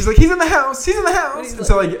 She's like he's in the house. And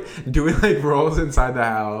so like Dewey like rolls inside the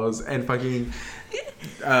house, and fucking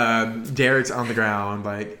Derek's on the ground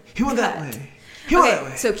like. He went that way. That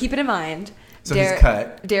way. So keep it in mind. So he's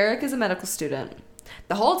cut. Derek is a medical student.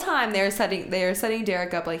 The whole time they're setting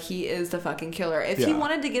Derek up like he is the fucking killer. If he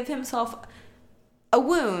wanted to give himself a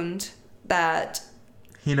wound that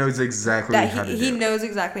he knows exactly how to do. He knows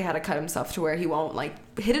exactly how to cut himself to where he won't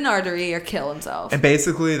like hit an artery or kill himself. And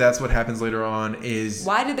basically that's what happens later on is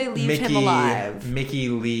why did they leave him alive? Mickey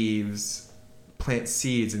leaves plant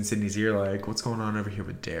seeds in Sydney's ear like, what's going on over here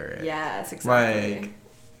with Derek? Yes, exactly. Like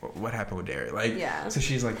what happened with Derek? Like, yeah. So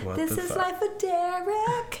she's like, what the fuck? This is life with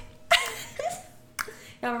Derek.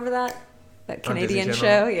 Y'all remember that Canadian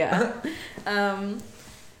show? Yeah.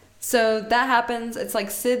 So that happens. It's like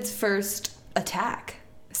Sid's first attack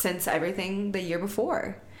since everything the year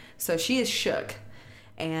before. So she is shook.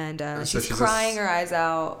 And she's crying her eyes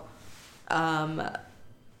out. The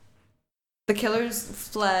killers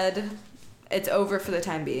fled. It's over for the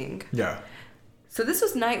time being. Yeah. So this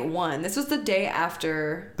was night one. This was the day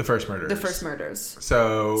after the first murders.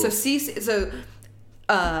 So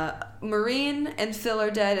Maureen and Phil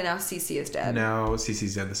are dead, and now Cece is dead. Now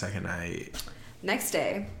Cece's dead the second night.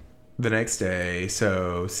 The next day,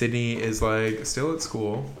 so Sydney is like still at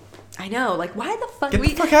school. I know, like why the fuck? Get the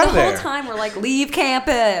fuck out of there. The whole time we're like, leave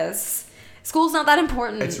campus. School's not that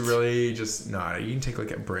important. It's really just you can take like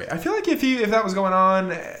a break. I feel like if that was going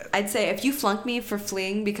on, I'd say if you flunk me for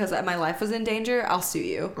fleeing because my life was in danger, I'll sue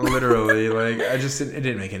you. Literally, like it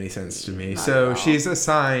didn't make any sense to me. So she's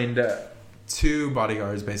assigned 2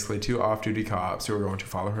 bodyguards, basically 2 off-duty cops who are going to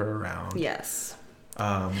follow her around. Yes.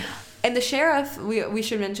 And the sheriff we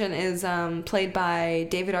should mention is played by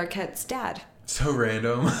David Arquette's dad. So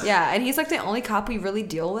random. Yeah, and he's like the only cop we really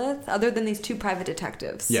deal with other than these 2 private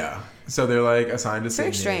detectives. Yeah. So they're like assigned to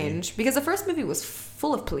Sydney. Very strange because the first movie was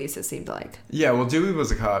full of police, it seemed like. Yeah, well Dewey was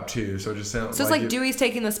a cop too, so just sounds so it's like Dewey's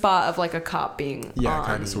taking the spot of like a cop being on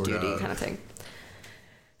kind of, sort duty of. kind of thing.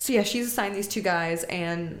 So yeah, she's assigned these 2 guys,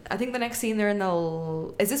 and I think the next scene they're in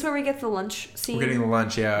the... Is this where we get the lunch scene? We're getting the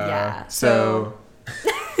lunch, yeah. Yeah. So...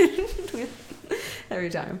 Every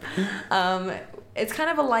time. It's kind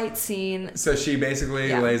of a light scene. So she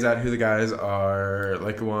basically lays out who the guys are,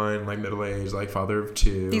 like one, like middle-aged, like father of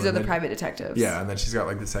two. These are the private detectives. Yeah, and then she's got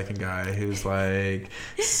like the second guy who's like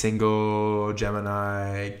single,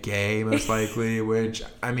 Gemini, gay most likely, which,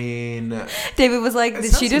 I mean... David was like,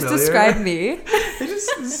 did she just describe me?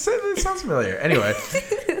 It sounds familiar. Anyway,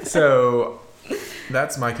 so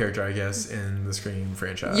that's my character, I guess, in the Scream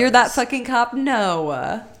franchise. You're that fucking cop?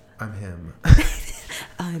 No. I'm him.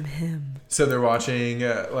 I'm him. So they're watching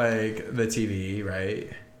like the TV, right?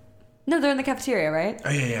 No, they're in the cafeteria, right? Oh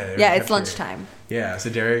yeah. Yeah, it's lunchtime. Yeah, so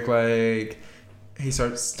Derek like he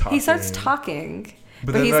starts talking.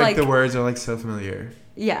 But then he's like the words are like so familiar.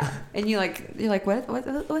 Yeah, and you're like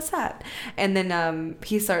what's that? And then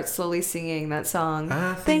he starts slowly singing that song.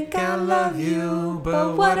 I think I love you,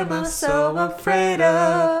 but what am I so afraid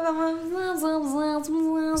of?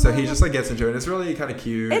 So he just like gets into it. It's really kind of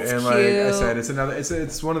cute. It's and cute. Like I said,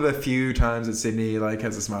 it's one of the few times that Sydney like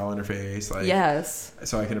has a smile on her face. Like yes.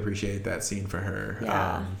 So I can appreciate that scene for her.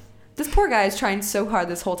 Yeah. This poor guy is trying so hard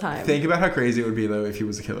this whole time. Think about how crazy it would be though if he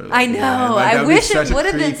was a killer. I know. Like, I wish it would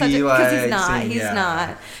have been such a because he's not. Scene, he's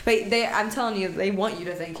not. But I'm telling you, they want you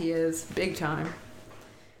to think he is big time.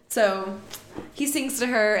 So he sings to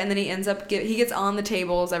her, and then he ends up he gets on the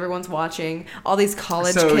tables. Everyone's watching. All these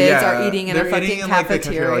college kids are eating in a fucking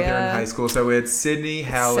cafeteria. Like they're in high school. So it's Sydney,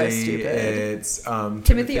 Hallie, it's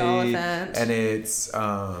Timothy Oliphant, and it's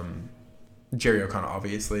Jerry O'Connell,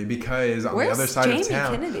 obviously, because on the other side Jamie of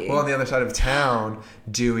town, Kennedy? Well, on the other side of town,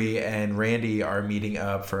 Dewey and Randy are meeting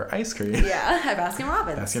up for ice cream. Yeah, at Baskin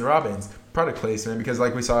Robbins. Product placement, because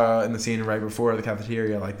like we saw in the scene right before the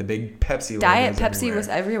cafeteria, like the big Pepsi. Diet Pepsi was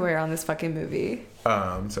everywhere on this fucking movie.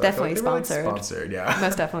 So definitely sponsored. Like sponsored, yeah,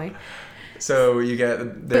 most definitely. So you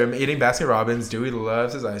get them eating Baskin Robbins. Dewey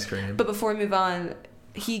loves his ice cream. But before we move on,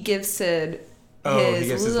 he gives Sid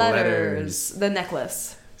his letters, the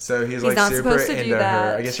necklace. So he's not super supposed to into do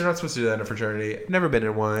that. her. I guess you're not supposed to do that in a fraternity. Never been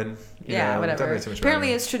in one. Whatever.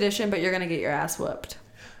 Apparently it's tradition, but you're gonna get your ass whooped.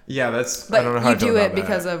 Yeah, that's. But I don't know how you to do it that.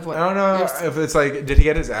 because of what. I don't know if it's like, did he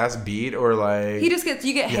get his ass beat or like? He just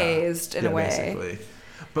you get hazed in a way. Basically.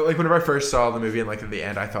 But like whenever I first saw the movie and like at the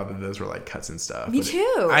end, I thought that those were like cuts and stuff. Me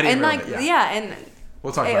too. I didn't and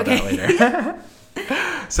we'll talk about that later.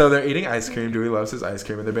 So they're eating ice cream. Dewey loves his ice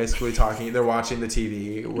cream, and they're basically talking. They're watching the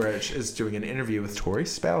TV, which is doing an interview with Tori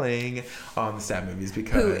Spelling on the Stab Movies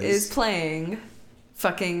because who is playing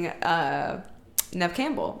fucking Neve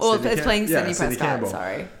Campbell. Well, it's playing Sidney Prescott. Campbell.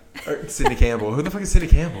 Sorry, Sidney Campbell. Who the fuck is Sidney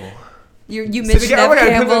Campbell? You mentioned Neve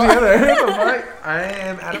Campbell. I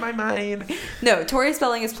am out of my mind. No, Tori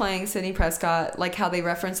Spelling is playing Sidney Prescott, like how they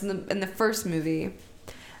referenced in the first movie.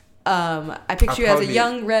 I picture you as a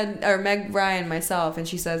young Meg Ryan myself, and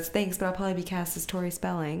she says, thanks, but I'll probably be cast as Tori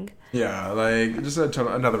Spelling. Yeah, like just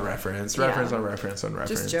another reference on reference.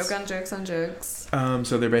 Just joke on jokes on jokes.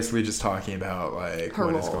 So they're basically just talking about like her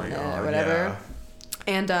what is role going in it on or whatever.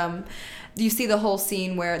 Yeah. And you see the whole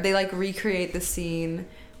scene where they like recreate the scene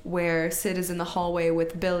where Sid is in the hallway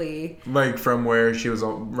with Billy, like from where she was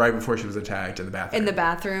right before she was attacked in the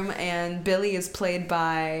bathroom. And Billy is played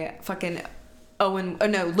by fucking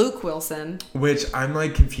Luke Wilson. Which I'm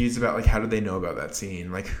like confused about, like how did they know about that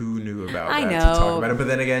scene? Like who knew about that to talk about it? But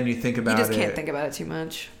then again, you think about it. You just can't think about it too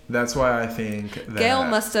much. That's why I think that Gail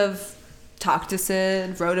must have talked to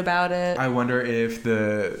Sid, wrote about it. I wonder if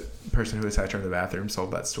the person who attacked her in the bathroom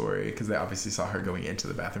sold that story, because they obviously saw her going into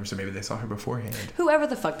the bathroom, so maybe they saw her beforehand. Whoever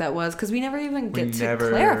the fuck that was, because we never even get to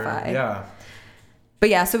clarify. Yeah. But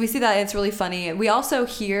yeah, so we see that, and it's really funny. We also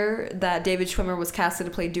hear that David Schwimmer was casted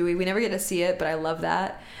to play Dewey. We never get to see it, but I love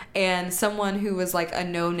that. And someone who was like a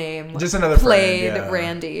no-name just another played friend, yeah.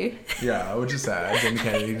 Randy. Yeah, which is sad. Jim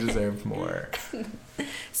Kennedy deserved more.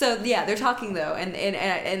 So yeah, they're talking though,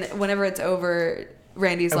 and whenever it's over,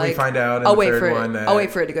 Randy's and like, we find out I'll wait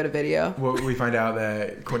for it to go to video. Well, we find out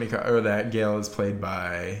that that Gail is played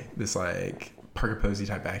by this like Parker Posey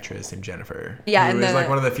type actress named Jennifer. Yeah, and it's like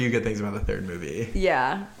one of the few good things about the third movie.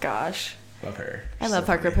 Yeah, gosh. Love her. I love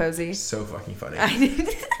Parker Posey. So fucking funny.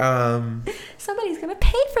 Somebody's gonna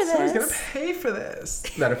pay for this. Somebody's gonna pay for this.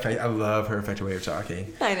 That effect. I love her effective way of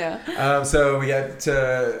talking. I know. So we get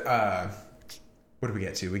to what do we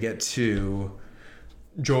get to? We get to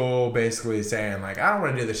Joel basically saying like, I don't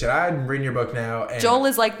want to do this shit. I'm reading your book now. And Joel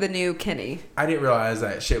is like the new Kenny. I didn't realize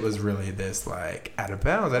that shit was really this like out of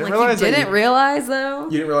bounds. I didn't realize though.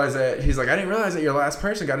 You didn't realize that he's like, I didn't realize that your last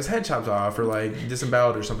person got his head chopped off or like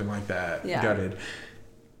disemboweled or something like that. Yeah. Gutted.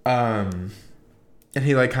 And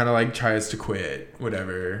he like kind of like tries to quit,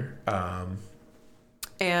 whatever.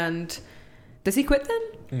 And does he quit then?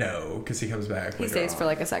 No, because he comes back. He stays for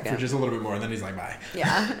like a second. For just a little bit more, and then he's like, bye.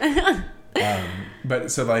 Yeah.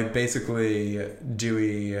 But so like basically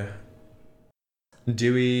Dewey,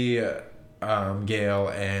 Gail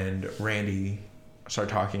and Randy start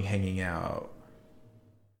talking, hanging out.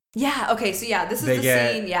 Yeah, okay, so yeah, this is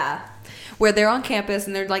scene, where they're on campus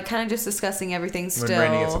and they're like kind of just discussing everything still.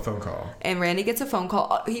 When Randy gets a phone call. And Randy gets a phone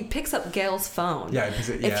call. He picks up Gail's phone. Yeah,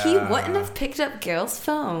 if he wouldn't have picked up Gail's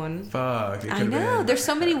phone. Fuck. I know. There's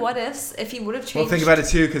so many what ifs. If he would have changed. Well, think about it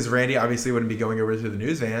too, because Randy obviously wouldn't be going over to the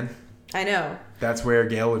news van. I know. That's where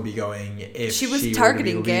Gail would be going if she was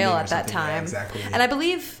targeting Gail at that time. Yeah, exactly. And I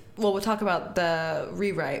believe, well, we'll talk about the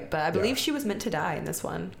rewrite, but I believe she was meant to die in this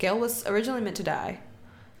one. Gail was originally meant to die.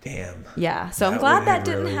 Damn. Yeah, so I'm glad that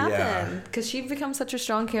didn't happen because she becomes such a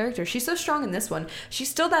strong character. She's so strong in this one. She's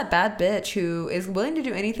still that bad bitch who is willing to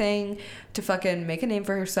do anything to fucking make a name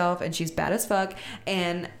for herself, and she's bad as fuck.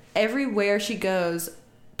 And everywhere she goes,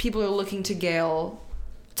 people are looking to Gail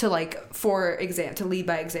to to lead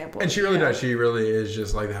by example. And she really does. She really is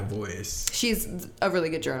just like that voice. She's a really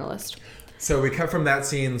good journalist. So we cut from that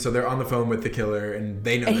scene. So they're on the phone with the killer, and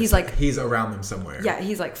they know. And he's like, he's around them somewhere. Yeah,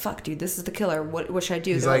 he's like, "Fuck, dude, this is the killer. What should I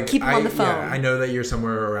do?" He's like, keep him on the phone. Yeah, I know that you're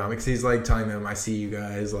somewhere around because he's like telling them, "I see you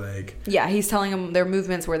guys." Like, yeah, he's telling them their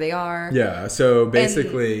movements, where they are. Yeah. So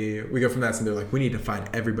basically, we go from that scene. They're like, "We need to find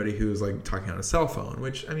everybody who's like talking on a cell phone,"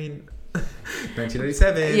 which I mean.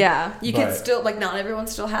 1997. Yeah, you can still not everyone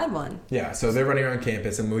still had one. Yeah, so they're running around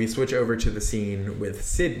campus, and we switch over to the scene with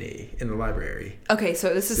Sydney in the library. Okay,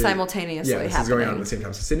 so this is simultaneously happening. Yeah, this is going on at the same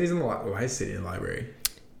time. So Sydney's in the why is Sydney in the library?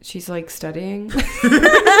 She's like studying.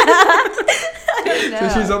 I don't know.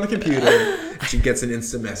 So she's on the computer, and she gets an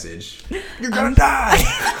instant message. You're gonna die.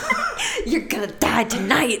 You're gonna die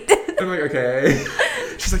tonight. I'm like, okay.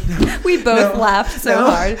 She's like, no. We both laughed so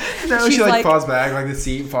hard. No, she like falls back, like the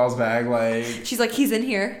seat falls back, like. She's like, he's in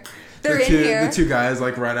here. They're in here. The two guys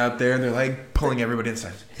like run up there and they're like pulling everybody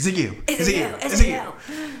inside. Is it you? Is it you? Is it you?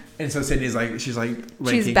 And so Sydney's like, she's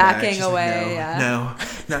backing back. away. Like, yeah. No,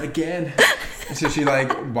 not again. And so she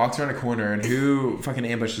like walks around a corner, and who fucking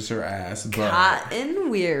ambushes her ass?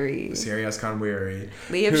 Cotton Weary. Serious Cotton Weary.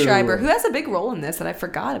 Liev Schreiber, who has a big role in this that I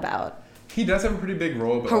forgot about. He does have a pretty big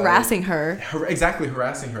role. But harassing her. Exactly,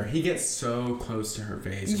 harassing her. He gets so close to her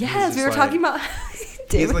face. Yes, we were talking about...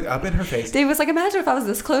 He's like up in her face. Dave was like, imagine if I was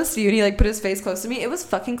this close to you, and he like put his face close to me. It was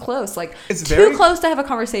fucking close. Like, it's too close to have a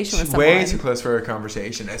conversation with someone. Way too close for a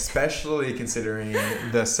conversation, especially considering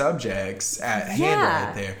the subjects at hand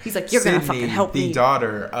right there. He's like, you're going to fucking help me. The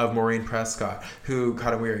daughter of Maureen Prescott, who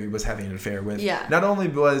Cotton Weary was having an affair with. Yeah. Not only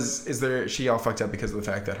she all fucked up because of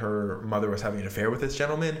the fact that her mother was having an affair with this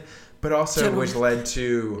gentleman, but also which led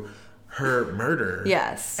to her murder.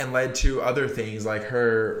 Yes. And led to other things like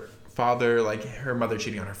her father, like her mother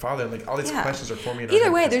cheating on her father, like all these questions are forming. Either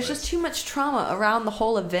way, there's just too much trauma around the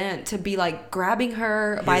whole event to be like grabbing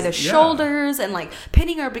her by the shoulders and like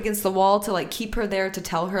pinning her up against the wall to like keep her there to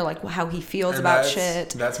tell her like how he feels about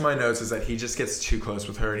shit. That's my notes, is that he just gets too close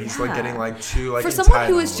with her, and he's like getting like too like for entitled. someone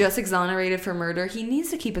who is just exonerated for murder, he needs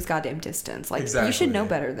to keep his goddamn distance. Like you should know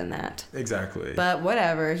better than that. Exactly. But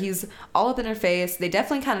whatever, he's all up in her face. They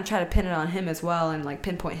definitely kind of try to pin it on him as well and like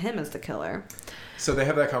pinpoint him as the killer. So they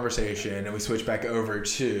have that conversation, and we switch back over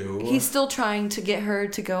to... He's still trying to get her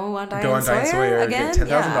to go on Diane Sawyer again? Get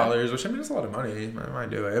 $10,000, which I mean, it's a lot of money. I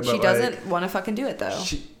might do it. But she doesn't want to fucking do it, though.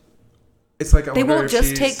 It's like, they won't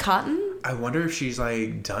just take Cotton? I wonder if she's,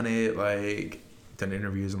 like, done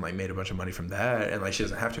interviews and, like, made a bunch of money from that, and, like, she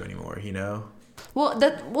doesn't have to anymore, you know? Well,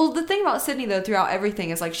 the thing about Sydney, though, throughout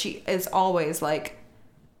everything is, like, she is always, like...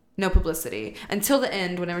 no publicity until the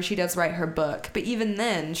end whenever she does write her book, but even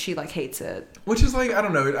then she like hates it, which is like, I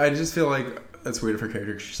don't know, I just feel like that's weird of her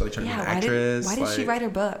character because she's like trying to be an actress. Why did she write her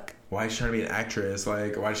book? Why is she trying to be an actress?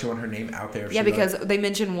 Like, why does she want her name out there? Yeah, because they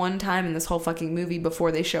mention one time in this whole fucking movie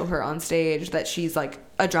before they show her on stage that she's like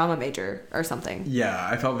a drama major or something. Yeah,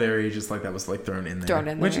 I felt very just like that was like thrown in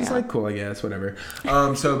there. Which is like cool, I guess, whatever.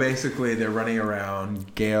 So basically they're running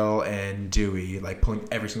around, Gail and Dewey, like pulling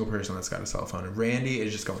every single person that's got a cell phone. And Randy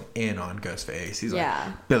is just going in on Ghostface. He's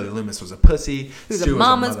like, Billy Loomis was a pussy. Who's a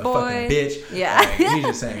mama's boy. Bitch. Yeah. Like, he's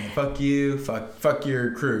just saying, fuck you, fuck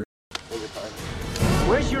your crew.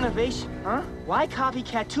 Where's your innovation, huh? Why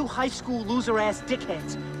copycat two high school loser-ass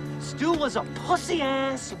dickheads? Stu was a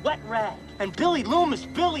pussy-ass wet rag. And Billy Loomis,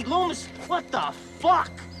 what the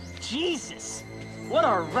fuck? Jesus. What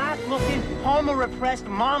a rat-looking, homo-repressed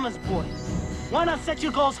mama's boy. Why not set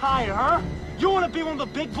your goals higher, huh? You want to be one of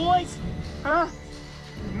the big boys? Huh?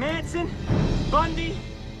 Manson? Bundy?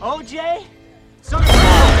 OJ?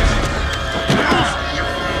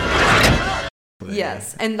 something.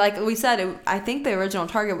 Yes. And like we said, I think the original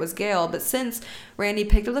target was Gale, but since Randy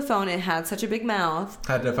picked up the phone and had such a big mouth.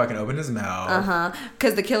 Had to fucking open his mouth.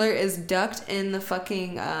 Because the killer is ducked in the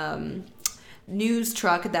fucking news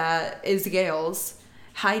truck that is Gale's,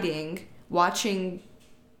 hiding, watching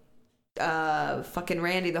fucking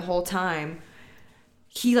Randy the whole time.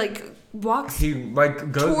 He like walks. He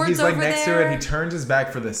like goes. He's like next there. to it. He turns his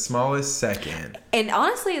back for the smallest second. And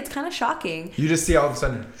honestly, it's kind of shocking. You just see all of a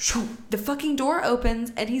sudden, shoo, the fucking door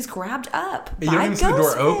opens and he's grabbed up. You don't even see the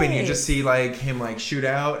door open. You just see like him like shoot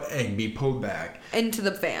out and be pulled back into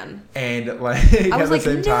the van. And like I was at like,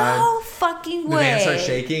 the same time, no fucking way. The van starts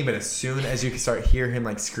shaking, but as soon as you can start hear him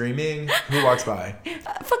like screaming, who walks by?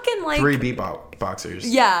 Fucking like 3 beatboxers.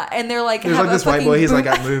 Yeah, and they're like, there's like this white boy. He's like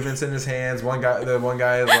got movements in his hands. The one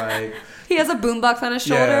guy is like. He has a boombox on his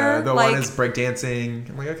shoulder. Yeah, the one is breakdancing.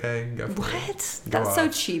 I'm like, okay, go for it. What? That's so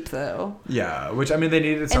cheap, though. Yeah, which I mean, they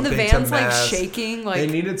needed something to mask. And the van's like shaking. Like they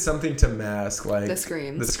needed something to mask like the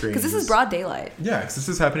screams. Because this is broad daylight. Yeah, because this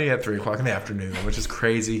is happening at 3:00 in the afternoon, which is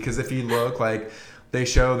crazy. Because if you look, like they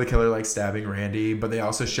show the killer like stabbing Randy, but they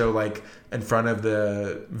also show like in front of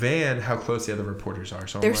the van how close the other reporters are.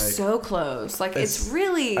 So they're like, so close. Like it's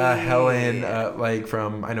really Helen, like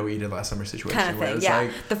from I Know What You Did Last Summer situation kind of thing. Yeah,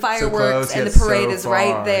 like, the fireworks and the parade is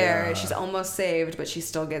right there. Yeah. She's almost saved, but she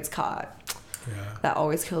still gets caught. Yeah, that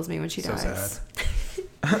always kills me when she dies.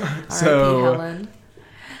 Sad. So Helen.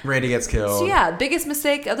 Randy gets killed. So yeah, biggest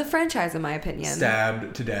mistake of the franchise in my opinion.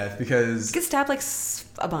 Stabbed to death because gets stabbed like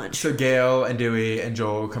a bunch. So Gale and Dewey and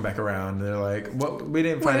Joel come back around. And they're like, "What? We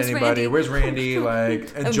didn't find anybody. Randy? Where's Randy?"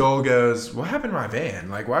 Like, and Joel goes, "What happened to my van?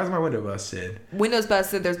 Like, why is my window busted?" Window's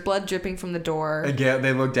busted. There's blood dripping from the door. And Gale,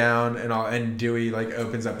 they look down and Dewey like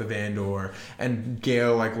opens up the van door and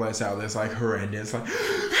Gale like lets out this like horrendous like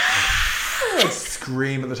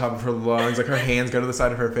scream at the top of her lungs. Like her hands go to the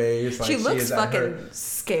side of her face. Like she looks fucking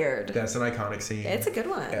scared. That's an iconic scene. It's a good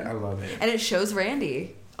one. Yeah, I love it. And it shows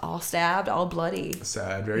Randy all stabbed, all bloody.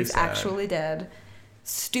 Sad, very He's sad. He's actually dead.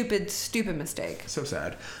 Stupid mistake. So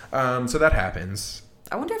sad. So that happens.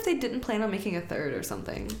 I wonder if they didn't plan on making a third or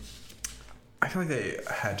something. I feel like they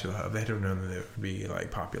had to have. They had to have known that it would be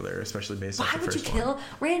like popular, especially based on the first one. Why would you kill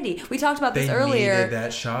Randy? We talked about this earlier. They needed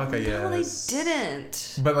that shock, I guess. No, they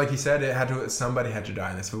didn't. But like you said, somebody had to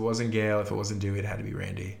die in this. If it wasn't Gale, if it wasn't Dewey, it had to be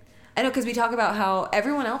Randy. I know, because we talk about how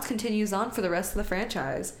everyone else continues on for the rest of the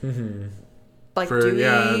franchise. Mm-hmm. Like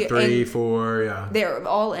Dewey, 3, 4, yeah. They're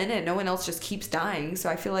all in it. No one else just keeps dying.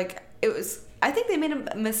 So I feel like it was. I think they made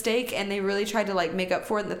a mistake and they really tried to like make up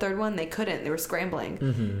for it in the third one. They couldn't. They were scrambling.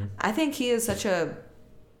 Mm-hmm. I think he is such a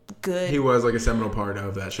good. He was like a seminal part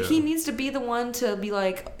of that show. He needs to be the one to be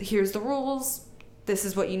like, here's the rules. This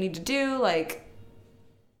is what you need to do. Like,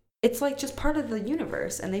 it's like just part of the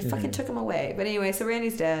universe, and they fucking took him away. But anyway, so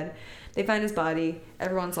Randy's dead. They find his body.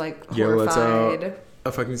 Everyone's like horrified.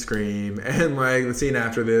 A fucking scream, and like the scene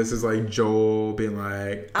after this is like Joel being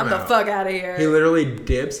like, I'm the fuck out of here. He literally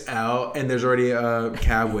dips out and there's already a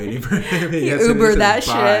cab waiting for him. He Ubered that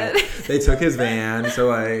shit. They took his van, so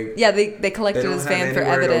like yeah, they collected his van for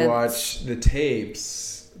evidence. To watch the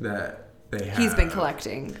tapes that they have. He's been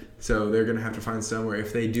collecting. So they're gonna have to find somewhere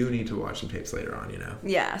if they do need to watch some tapes later on, you know.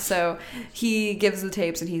 Yeah, so he gives the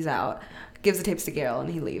tapes and he's out. Gives the tapes to Gale and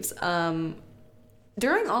he leaves.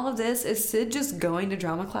 During all of this, is Sid just going to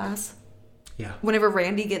drama class? Yeah. Whenever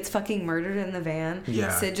Randy gets fucking murdered in the van, yeah.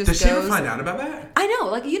 Sid just goes... Does she ever find out about that? I know.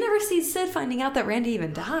 Like, you never see Sid finding out that Randy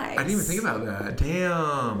even dies. I didn't even think about that.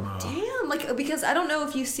 Damn. Like, because I don't know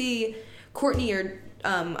if you see Courtney or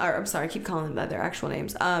I'm sorry, I keep calling them by their actual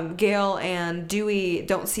names. Gale and Dewey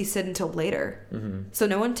don't see Sid until later. Mm-hmm. So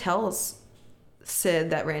no one tells Sid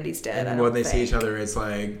that Randy's dead. And when they see each other, it's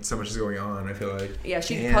like so much is going on. I feel like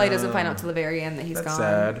she probably doesn't find out till the very end that he's gone.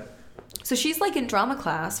 Sad. So she's like in drama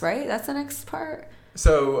class, right? That's the next part.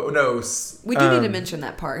 So no, we do need to mention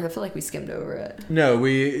that part. I feel like we skimmed over it. No,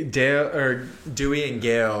 Dewey and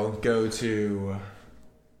Gale go to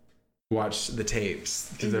watch the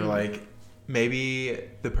tapes because they're like, maybe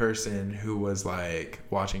the person who was like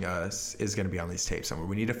watching us is going to be on these tapes somewhere.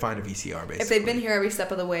 We need to find a VCR basically. If they've been here every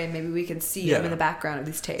step of the way, maybe we can see them in the background of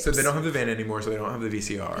these tapes. So they don't have the van anymore, so they don't have the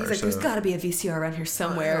VCR. He's like, there's got to be a VCR around here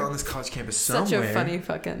somewhere. On this college campus somewhere. Such a funny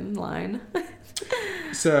fucking line.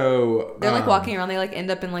 So they're like walking around. They like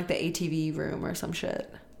end up in like the ATV room or some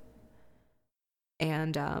shit.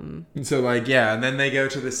 And so like and then they go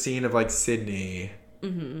to the scene of like Sydney.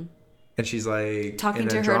 Mm-hmm. And she's like talking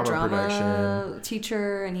to her drama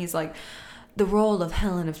teacher, and he's like, the role of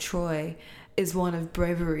Helen of Troy is one of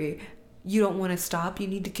bravery. You don't want to stop. You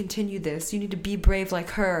need to continue this. You need to be brave like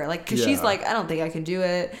her. Like, because she's like, I don't think I can do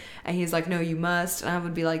it. And he's like, no, you must. And I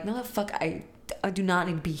would be like, no, the fuck, I do not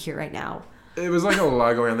need to be here right now. It was like a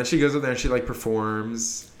lot going on. Then she goes up there and she like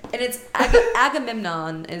performs. And it's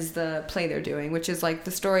Agamemnon is the play they're doing, which is like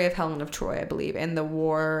the story of Helen of Troy, I believe, and the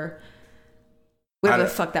war. Whatever the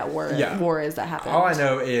fuck that war is that happened. All I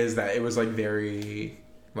know is that it was like very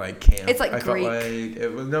like camp. It's like I Greek. felt like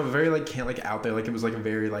it was very like camp, like out there. Like it was like a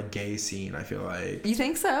very like gay scene. I feel like. You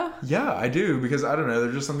think so? Yeah, I do, because I don't know.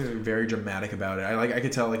 There's just something like very dramatic about it. I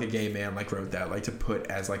could tell like a gay man like wrote that like to put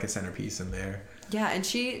as like a centerpiece in there. Yeah, and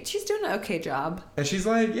she's doing an okay job. And she's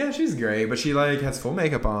like, yeah, she's great, but she like has full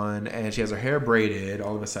makeup on and she has her hair braided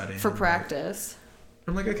all of a sudden For practice.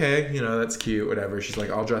 I'm like, okay, that's cute, whatever. She's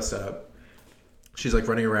like all dressed up. She's like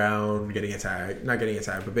running around, not getting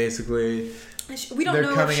attacked, but basically we don't know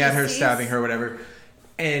they're coming at her, sees... stabbing her, whatever.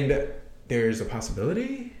 And there's a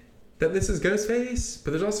possibility that this is Ghostface,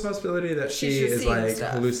 but there's also a possibility that she is like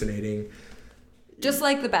hallucinating. Just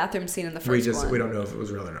like the bathroom scene in the first one. We don't know if it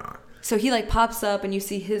was real or not. So he like pops up and you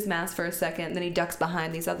see his mask for a second, and then he ducks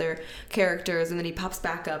behind these other characters, and then he pops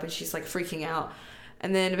back up and she's like freaking out.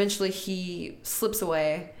 And then eventually he slips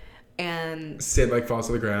away and Sid like falls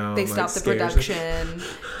to the ground. They stop the production.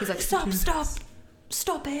 He's like, stop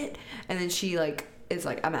it. And then she like is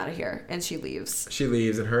like, I'm out of here, and she leaves.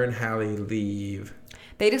 And her and Hallie leave.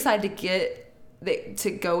 They decide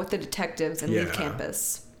to go with the detectives and leave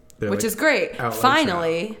campus. Which is great.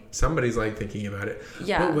 Finally. Somebody's like thinking about it.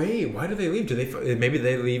 Yeah. But wait, why do they leave? Maybe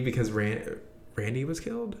they leave because Randy was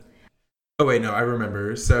killed? Oh wait, no, I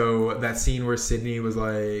remember. So that scene where Sydney was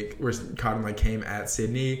like, where Cotton like came at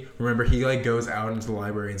Sydney. Remember, he like goes out into the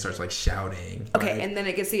library and starts like shouting. Okay, like, and then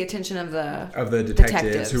it gets the attention of the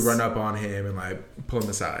detectives who run up on him and like pull him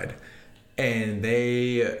aside, and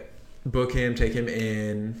they book him, take him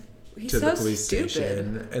in to the police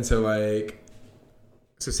station, and so like.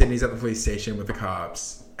 So Sydney's at the police station with the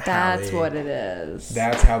cops. That's Hallie. what it is.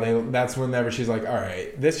 That's whenever she's like, all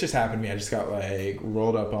right, this just happened to me. I just got like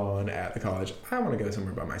rolled up on at the college. I want to go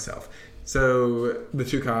somewhere by myself. So the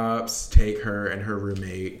two cops take her and her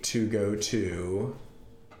roommate to go to,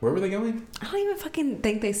 where were they going? I don't even fucking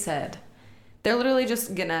think they said. They're literally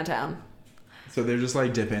just getting out of town. So they're just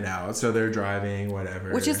like dipping out. So they're driving,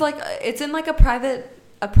 whatever. Which is like, it's in like a private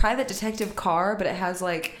detective car, but it has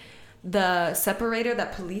like the separator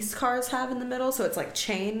that police cars have in the middle, so it's like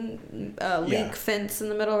chain link fence in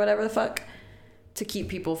the middle or whatever the fuck to keep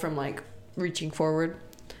people from like reaching forward.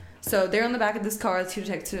 So they're in the back of this car.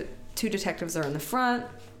 Two detectives are in the front.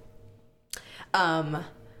 I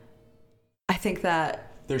think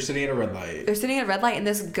that they're sitting at a red light. They're sitting at a red light in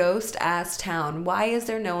this ghost ass town. Why is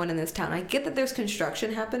there no one in this town? I get that there's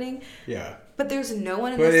construction happening. Yeah. But there's no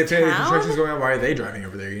one in this town. But if construction's going on, why are they driving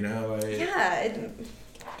over there? Like, yeah.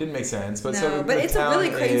 Didn't make sense, but but it's a really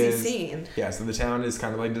crazy scene. Yeah, so the town is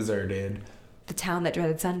kind of like deserted. The town that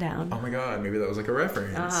dreaded sundown. Oh my god, maybe that was like a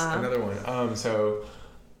reference. Another one. So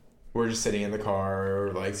we're just sitting in the car,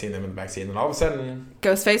 like seeing them in the backseat, and then all of a sudden,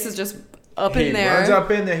 Ghostface is just up in there. He runs up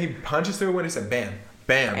in there. He punches through a window. He said, "Bam,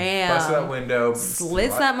 bam!" Busts that window,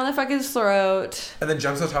 slits that motherfucker's throat, and then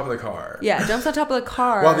jumps on top of the car. Yeah, jumps on top of the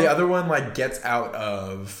car. While the other one like gets out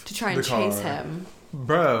of to try and chase him.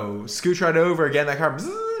 Bro, scooch right over, get in that car,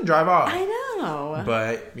 drive off. I know.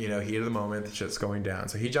 But, heat of the moment, the shit's going down.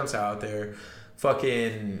 So he jumps out there,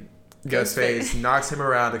 fucking Ghostface knocks him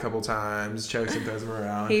around a couple times, chokes him, throws him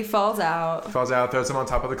around. He falls out, throws him on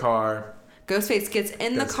top of the car. Ghostface gets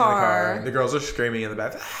in the car. The girls are screaming in the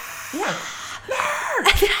back. Yeah.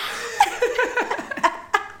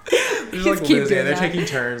 There's like Liz, they're taking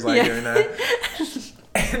turns doing that.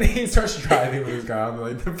 And he starts driving with his gun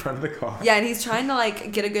on the front of the car. Yeah, and he's trying to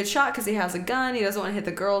like get a good shot because he has a gun. He doesn't want to hit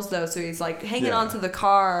the girls though, so he's like hanging onto the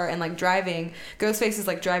car and like driving. Ghostface is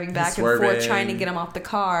like driving back and forth trying to get him off the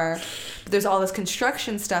car. But there's all this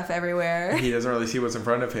construction stuff everywhere. He doesn't really see what's in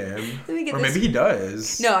front of him. Or maybe he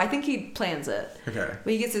does. No, I think he plans it. Okay.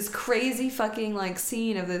 But he gets this crazy fucking like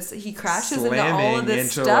scene of this. He crashes slamming into all of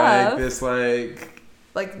this into stuff. Like this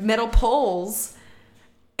like metal poles.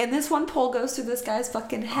 And this one pole goes through this guy's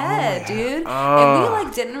fucking head, dude. And we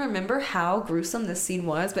like didn't remember how gruesome this scene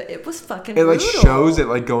was, but it was fucking brutal. It like shows it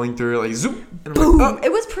like going through like zoom. And boom. Like,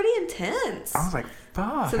 It was pretty intense. I was like,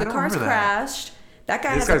 fuck. So the car's crashed. That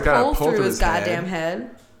guy has a pole through his goddamn head.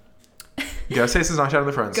 Ghostface is knocked out of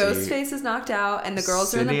the front seat. Ghostface is knocked out, and the girls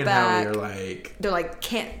Sydney are in the back. And Hallie are like, they're like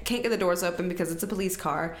can't get the doors open because it's a police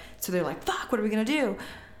car. So they're like, fuck, what are we gonna do?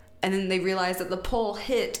 And then they realize that the pole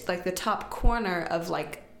hit like the top corner of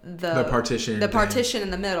like the partition in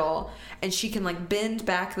the middle, and she can like bend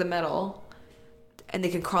back the metal, and they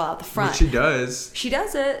can crawl out the front. Which she does. She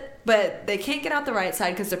does it, but they can't get out the right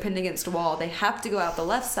side because they're pinned against a wall. They have to go out the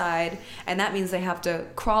left side, and that means they have to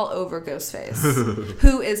crawl over Ghostface,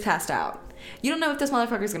 who is passed out. You don't know if this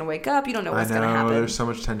motherfucker's going to wake up. You don't know what's going to happen. There's so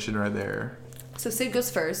much tension right there. So Sid goes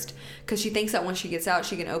first because she thinks that once she gets out,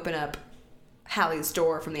 she can open up Hallie's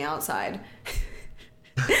door from the outside.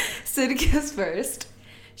 Sid goes first.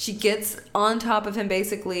 She gets on top of him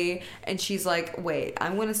basically, and she's like, wait,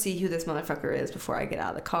 I'm going to see who this motherfucker is before I get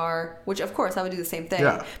out of the car. Which, of course, I would do the same thing.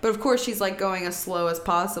 Yeah. But, of course, she's like going as slow as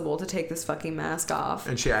possible to take this fucking mask off.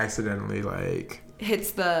 And she accidentally, like...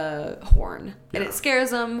 hits the horn. Yeah. And it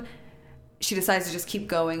scares him. She decides to just keep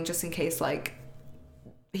going just in case, like,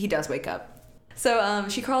 he does wake up. So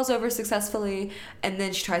she crawls over successfully, and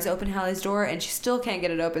then she tries to open Hallie's door, and she still can't get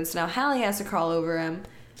it open. So now Hallie has to crawl over him.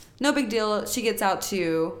 No big deal. She gets out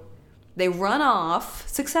too. They run off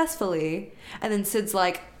successfully, and then Sid's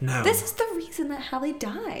like, "No, this is the reason that Hallie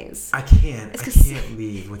dies. I can't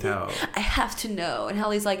leave without. I have to know." And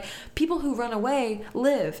Hallie's like, "People who run away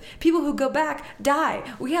live. People who go back die.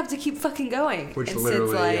 We have to keep fucking going." Which and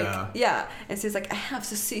literally, Sid's like, yeah. And Sid's like, "I have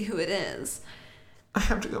to see who it is. I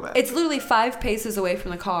have to go back." It's literally 5 paces away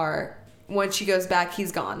from the car. When she goes back,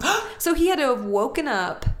 he's gone. So he had to have woken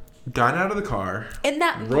up. Gotten out of the car. In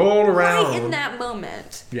that rolled around. Right in that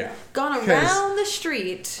moment. Yeah. Gone around the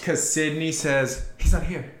street. Because Sydney says, he's not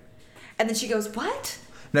here. And then she goes, what?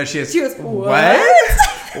 No, she goes, what?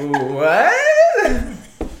 What?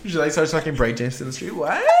 She like starts talking breakdance in the street.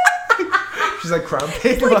 What? She's like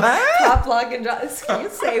crumping. Like, what? Pop, lock, and drop. Can you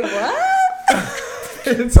say what?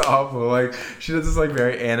 It's awful. Like, she does this like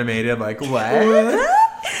very animated, like, what?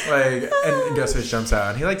 Like, and Ghostface jumps out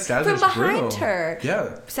and he like stabs her from behind her.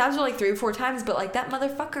 Yeah. Stabs her like 3 or 4 times, but like that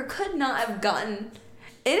motherfucker could not have gotten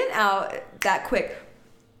in and out that quick.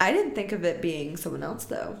 I didn't think of it being someone else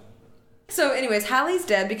though. So anyways, Hallie's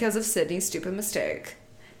dead because of Sydney's stupid mistake.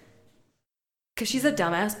 Because she's a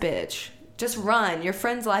dumbass bitch. Just run. Your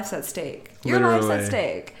friend's life's at stake. Your life's at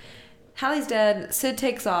stake. Hallie's dead. Sid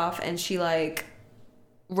takes off and she like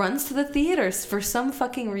runs to the theaters for some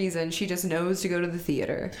fucking reason. She just knows to go to the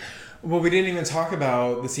theater. Well, we didn't even talk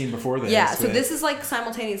about the scene before this. Yeah, so this is like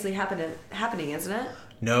simultaneously happening, isn't it?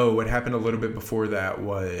 No, what happened a little bit before that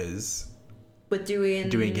was with Dewey and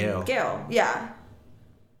Gale. Yeah.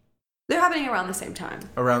 They're happening around the same time.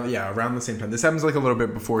 Around the same time. This happens like a little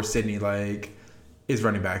bit before Sydney like is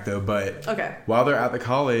running back though, but okay. While they're at the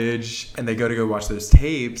college and they go watch those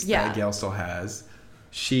tapes that Gale still has,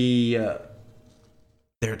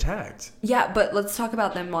 they're attacked. Yeah, but let's talk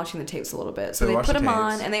about them watching the tapes a little bit. So they put them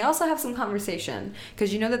on, and they also have some conversation.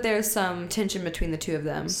 Because you know that there's some tension between the two of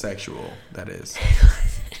them. Sexual, that is.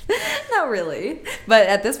 Not really. But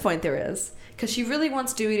at this point there is. Because she really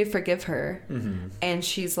wants Dewey to forgive her. Mm-hmm. And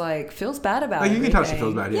she's like, feels bad about it. Like, you can tell she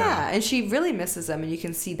feels bad, yeah. Yeah, and she really misses him, and you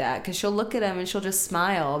can see that. Because she'll look at him, and she'll just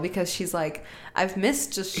smile. Because she's like, I've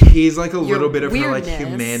missed just he's like a little bit of weirdness. Her, like,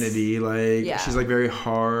 humanity. Like, she's, like, very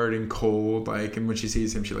hard and cold. Like, and when she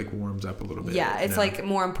sees him, she, like, warms up a little bit. Yeah, it's, like,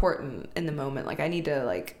 more important in the moment. Like, I need to,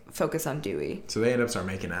 like, focus on Dewey. So they end up start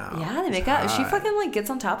making out. Yeah, they make out. She fucking, like,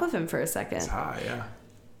 gets on top of him for a second. It's hot, yeah.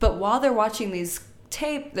 But while they're watching these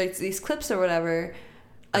these clips or whatever...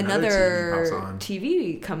 Another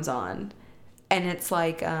TV comes on, and it's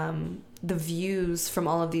like the views from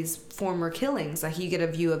all of these former killings. Like you get a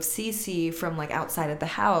view of Cece from like outside of the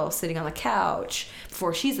house, sitting on the couch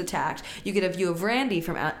before she's attacked. You get a view of Randy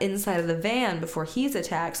from inside of the van before he's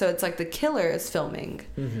attacked. So it's like the killer is filming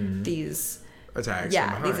these attacks.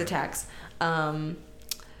 Yeah, these attacks.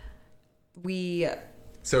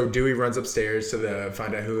 So Dewey runs upstairs to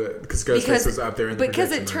find out who because Ghostface was up there in the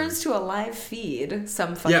because it turns to a live feed of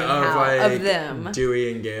them.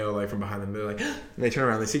 Dewey and Gale like from behind them. They're like and they turn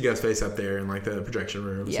around, they see Ghostface up there in like the projection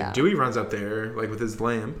room. Yeah. So Dewey runs up there like with his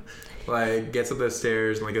lamp, like gets up those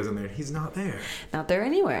stairs and like goes in there. He's not there. Not there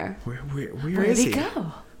anywhere. Where is he? Where'd he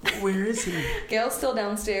go? Where is he? Gale's still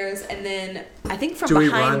downstairs, and then I think from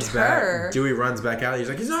behind her, Dewey runs back out. He's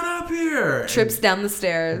like, he's not up here. Trips down the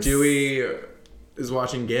stairs. Dewey is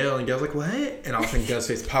watching Gale, and Gale's like, what? And all of a sudden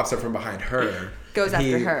Ghostface pops up from behind her. Goes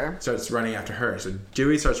after her. Starts running after her. So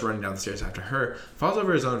Dewey starts running down the stairs after her, falls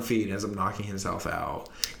over his own feet, and ends up knocking himself out.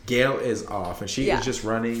 Gale is off, and she is just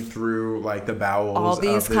running through like the bowels of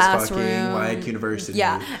this fucking like university.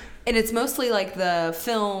 Yeah. And it's mostly like the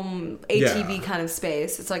film ATV kind of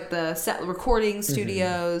space. It's like the set recording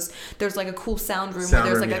studios. Mm-hmm. There's like a cool sound room where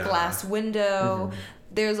there's like a glass window. Mm-hmm.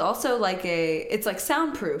 There's also like it's like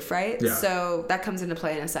soundproof, right? Yeah. So that comes into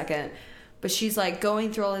play in a second. But she's like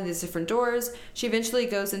going through all of these different doors. She eventually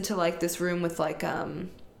goes into like this room with like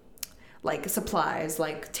like supplies,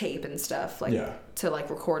 like tape and stuff, like to like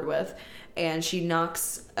record with. And she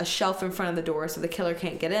knocks a shelf in front of the door so the killer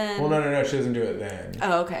can't get in. Well, no, she doesn't do it then.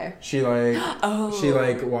 Oh, okay. She she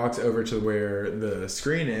like walks over to where the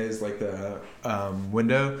screen is, like the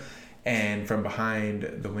window, and from behind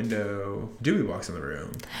the window, Dewey walks in the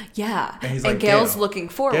room. Yeah, and he's like, Gail's looking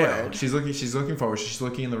forward. Gail. She's looking forward. She's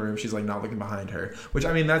looking in the room. She's like not looking behind her, which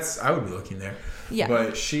I mean I would be looking there. Yeah.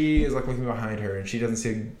 But she is like looking behind her, and she doesn't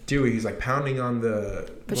see Dewey. He's like pounding on the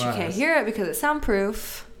But glass. she can't hear it because it's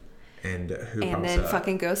soundproof. And and then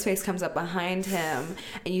fucking Ghostface comes up behind him,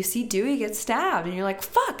 and you see Dewey get stabbed, and you're like,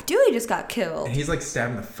 "Fuck, Dewey just got killed." And he's like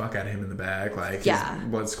stabbing the fuck out of him in the back, like his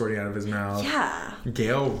blood squirting out of his mouth. Yeah.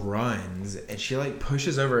 Gail runs, and she like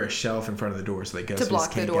pushes over a shelf in front of the door so that Ghostface to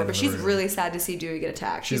block can't the door. get But in the she's room. really sad to see Dewey get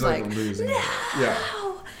attacked. She's like losing no! it. Yeah.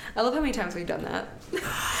 I love how many times we've done that.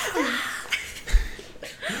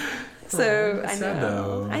 So I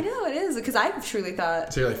know it is, because I truly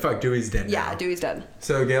thought. So you're like, fuck, Dewey's dead now. Yeah, Dewey's dead.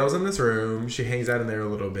 So Gail's in this room. She hangs out in there a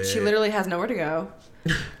little bit. She literally has nowhere to go.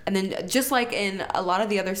 And then just like in a lot of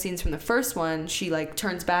the other scenes from the first one, she like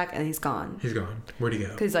turns back and he's gone. He's gone. Where'd he go?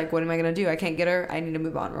 Because he's like, what am I gonna do? I can't get her. I need to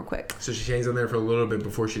move on real quick. So she hangs in there for a little bit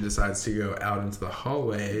before she decides to go out into the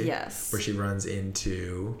hallway. Yes. Where she runs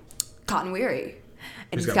into Cotton Weary,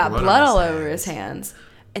 and He's he's got got blood blood on all his over hands. his hands.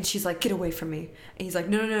 And she's like, get away from me. And he's like,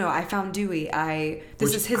 no, I found Dewey.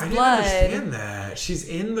 This is his I blood. didn't understand that. She's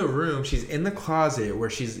in the room. She's in the closet where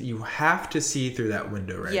you have to see through that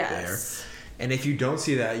window right there. And if you don't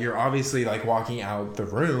see that, you're obviously like walking out the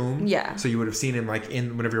room. Yeah. So you would have seen him like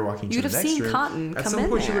whenever you're walking to the next room. You'd have seen Cotton At come some in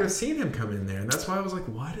point, there. you would have seen him come in there. And that's why I was like,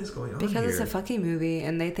 what is going on here? Because it's a fucking movie,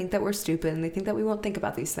 and they think that we're stupid, and they think that we won't think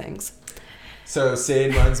about these things. So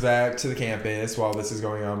Sid runs back to the campus while this is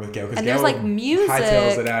going on with Gail. And there's like music.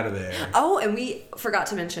 Hightails it out of there. Oh, and we forgot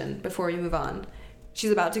to mention before we move on,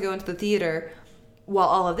 she's about to go into the theater. While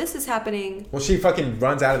all of this is happening, well, she fucking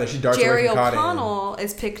runs out of there. She darts Jerry away from Cotton. O'Connell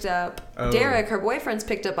is picked up. Oh. Derek, her boyfriend's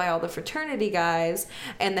picked up by all the fraternity guys,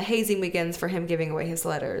 and the hazing begins for him giving away his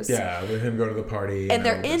letters. Yeah, with him going to the party. And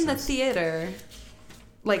they're in the theater,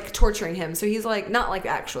 like torturing him. So he's like not like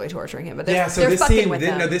actually torturing him, but they're fucking with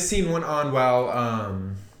him. No, this scene went on while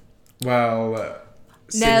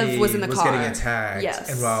Nev was in the car. getting attacked.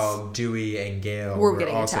 Yes. And while Dewey and Gail were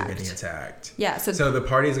also getting attacked. Yeah. So the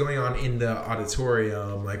party is going on in the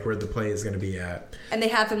auditorium, like where the play is going to be at. And they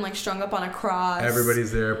have him like strung up on a cross.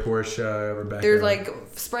 Everybody's there. Portia, Rebecca. They're like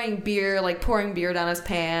spraying beer, like pouring beer down his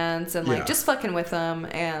pants, and like just fucking with him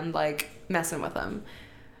and like messing with him.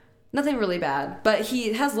 Nothing really bad, but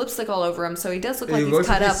he has lipstick all over him, so he does look like he's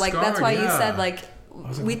cut up. Like that's why you said like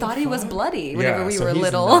we thought he was bloody whenever we were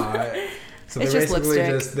little. So it's they're just basically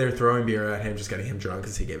lipstick. they're throwing beer at him, just getting him drunk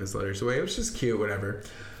because he gave his letters away. It was just cute, whatever.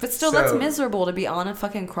 But still, that's miserable to be on a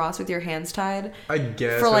fucking cross with your hands tied. I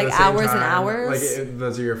guess for like hours and hours. Like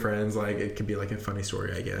those are your friends. Like it could be like a funny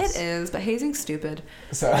story, I guess. It is, but hazing's stupid.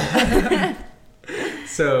 So,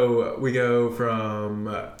 so we go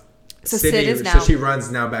from. So Sydney, Sid is now. So she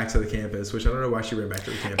runs now back to the campus, which I don't know why she ran back to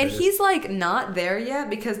the campus. And he's like not there yet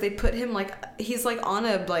because they put him like he's like on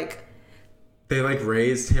a like. They like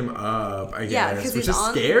raised him up, I guess, which is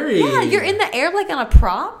scary. Yeah, you're in the air like on a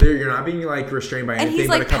prop. You're not being like restrained by anything, and he's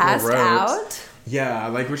like but a couple passed of ropes. out. Yeah,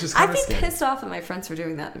 like which is kind of scary. I'd be pissed off at my friends for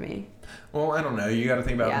doing that to me. Well, I don't know. You got to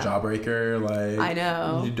think about Jawbreaker. Like I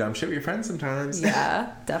know you do dumb shit with your friends sometimes.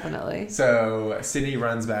 Yeah, definitely. So Sydney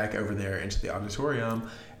runs back over there into the auditorium,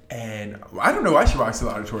 and I don't know why she walks to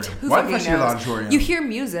the auditorium. Why does she go to the auditorium? You hear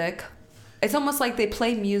music. It's almost like they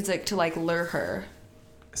play music to like lure her.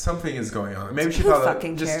 Something is going on. Maybe she thought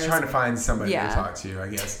that just cares? trying to find somebody to talk to, I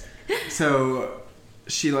guess. So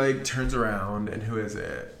she like turns around, and who is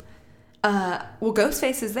it? Well,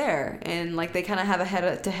 Ghostface do there, and like they kind of have a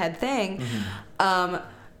head-to-head thing. Mm-hmm.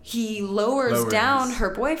 He lowers down her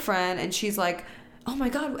boyfriend, and she's like, "Oh my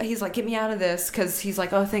god!" He's like, "Get me out of this," because he's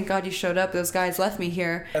like, "Oh, thank God you showed up. Those guys left me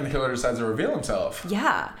here." And the killer decides to reveal himself.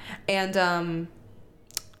 Yeah, and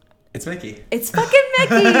it's Mickey. It's fucking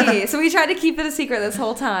Mickey. So we tried to keep it a secret this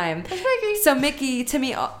whole time. It's Mickey. So Mickey,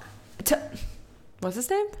 what's his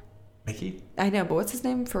name? Mickey? I know, but what's his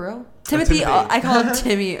name for real? Timothy. I call him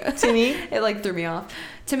Timmy. Timmy. It like threw me off.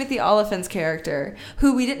 Timothy Oliphant's character,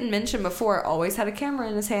 who we didn't mention before, always had a camera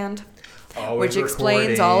in his hand. Always which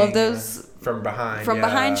explains all of those from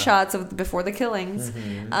behind shots of before the killings.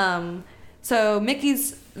 Mm-hmm. So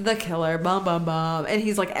Mickey's the killer, bum bum bum, and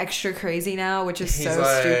he's like extra crazy now, which is so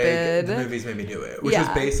stupid. The movies made me do it, which is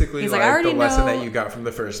basically like the lesson that you got from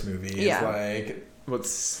the first movie. Yeah.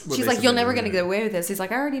 Is like she's like, you're never gonna get away with this. He's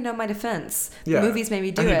like, I already know my defense. The movies made me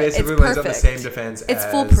do it. Basically It's perfect. The same defense. It's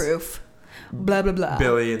foolproof. blah blah blah.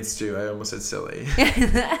 Billy and Stu. I almost said silly.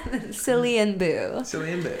 Silly and Boo.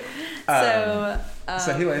 Silly and Boo.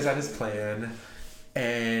 So he lays out his plan,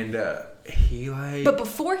 and he like. But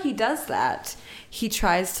before he does that, he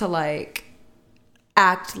tries to like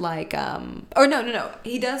act like or no.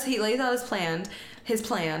 He lays out his plan,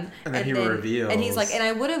 and then he reveals, and he's like, and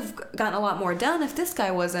I would have gotten a lot more done if this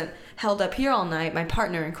guy wasn't held up here all night, my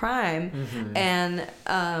partner in crime. Mm-hmm.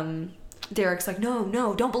 And Derek's like,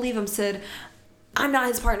 no, don't believe him, Sid. I'm not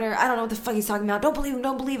his partner. I don't know what the fuck he's talking about. Don't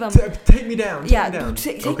believe him. Take me down.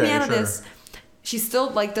 Take me out of this. She still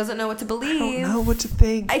like doesn't know what to believe. I don't know what to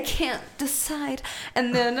think. I can't decide.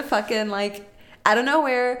 And then fucking like out of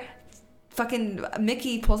nowhere, fucking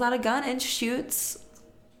Mickey pulls out a gun and shoots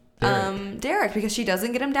Derek because she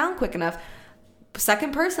doesn't get him down quick enough.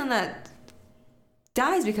 Second person that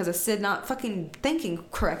dies because of Sid not fucking thinking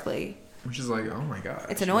correctly. Which is like, oh my god,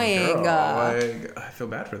 it's annoying. Like, I feel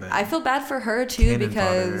bad for them. I feel bad for her too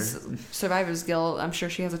because survivor's guilt. I'm sure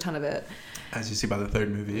she has a ton of it. As you see by the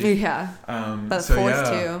third movie. Yeah. But the fourth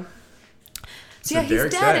too. So yeah,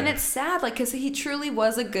 he's dead, and it's sad, like, because he truly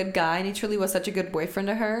was a good guy, and he truly was such a good boyfriend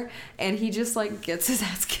to her, and he just, like, gets his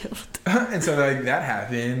ass killed. And so, like, that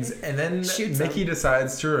happens, and then Mickey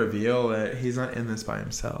decides to reveal that he's not in this by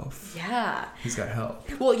himself. Yeah. He's got help.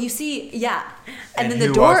 Well, you see, yeah. And then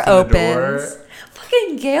the door opens.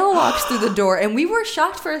 Fucking Gail walks through the door, and we were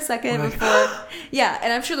shocked for a second before. Yeah,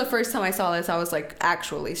 and I'm sure the first time I saw this, I was, like,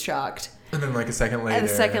 actually shocked. And then like a second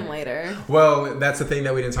later. Well, that's the thing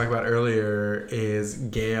that we didn't talk about earlier is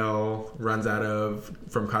Gail runs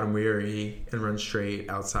from Cotton Weary and runs straight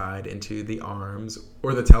outside into the arms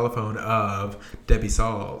or the telephone of Debbie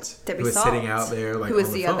Salt. Who was sitting out there like who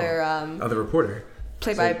was the other reporter.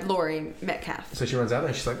 Played by Lori Metcalf. So she runs out there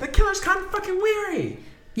and she's like, the killer's Cotton fucking Weary.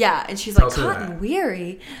 Yeah, and she's like, Cotton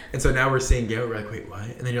Weary. And so now we're seeing Gail, we're like, wait, what?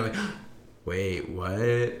 And then you're like, wait,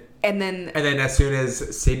 what? And then as soon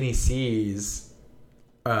as Sydney sees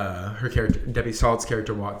her character, Debbie Salt's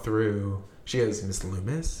character, walk through, she goes, Miss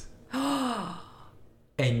Loomis?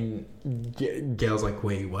 And Gail's like,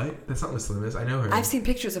 wait, what? That's not Miss Loomis. I know her. I've seen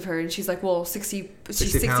pictures of her, and she's like, well, she's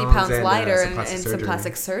 60 pounds lighter and some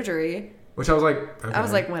plastic surgery. Which I was like, okay. I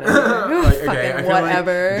was like, whatever. Like, okay, I feel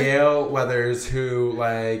whatever. Like Gail Weathers, who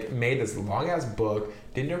like made this long ass book,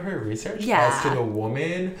 didn't do her research as to the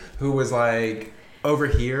woman who was like over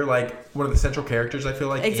here, like one of the central characters. I feel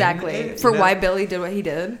like exactly for why Billy did what he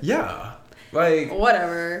did. Yeah, like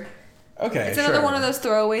whatever. Okay, it's another one of those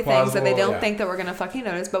throwaway things that they don't think that we're gonna fucking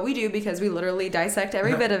notice, but we do because we literally dissect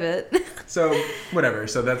every bit of it. So whatever.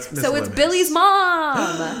 So that's Miss Loomis. It's Billy's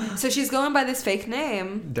mom. So she's going by this fake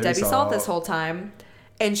name, Debbie Salt, this whole time.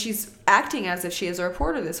 And she's acting as if she is a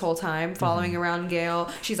reporter this whole time, following around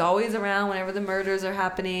Gail. She's always around whenever the murders are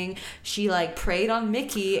happening. She, like, preyed on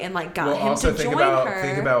Mickey and, like, got him to join her.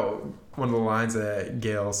 Think about one of the lines that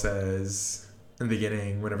Gail says in the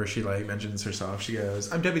beginning whenever she, like, mentions herself. She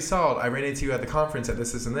goes, I'm Debbie Salt. I ran into you at the conference at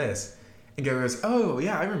this, and this. And Gail goes, oh,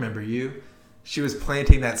 yeah, I remember you. She was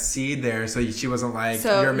planting that seed there, so she wasn't like,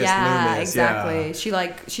 you're Miss Loomis. Exactly.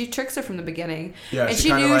 Yeah. She tricks her from the beginning. Yeah, and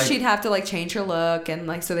she knew she'd have to like change her look and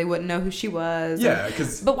like so they wouldn't know who she was. Yeah,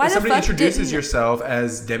 because if somebody introduces yourself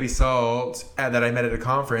as Debbie Salt that I met at a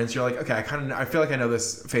conference, you're like, okay, I feel like I know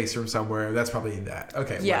this face from somewhere. That's probably that.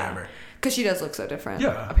 Okay, whatever. Because she does look so different.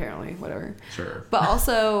 Yeah. Apparently, whatever. Sure. But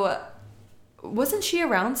also, wasn't she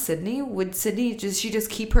around Sydney? Did she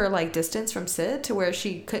just keep her like distance from Sid to where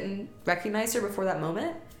she couldn't recognize her before that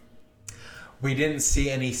moment? We didn't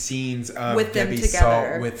see any scenes of with Debbie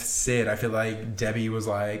Salt with Sid. I feel like Debbie was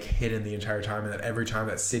like hidden the entire time, and that every time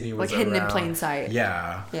that Sydney was like hidden in plain sight.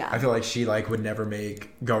 Yeah. I feel like she like would never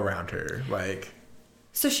go around her like.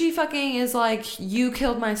 So she fucking is like, you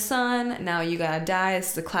killed my son, now you gotta die.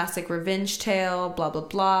 It's the classic revenge tale. Blah blah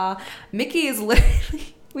blah. Mickey is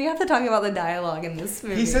literally. We have to talk about the dialogue in this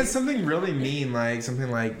movie. He says something really mean, like something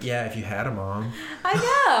like, yeah, if you had a mom. I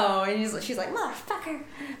know. And she's like, motherfucker.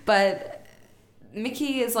 But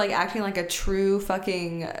Mickey is like acting like a true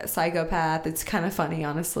fucking psychopath. It's kind of funny,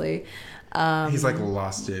 honestly. He's like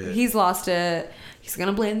lost it. He's lost it. He's going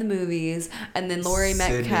to blame the movies. And then Lori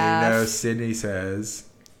Metcalf. Sydney says.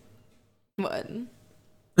 What?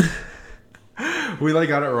 We like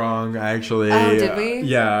got it wrong actually. Oh, did we?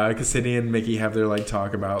 Yeah, because Sydney and Mickey have their like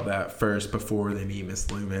talk about that first before they meet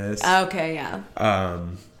Miss Loomis. Okay, yeah.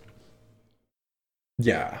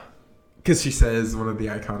 Yeah, because she says one of the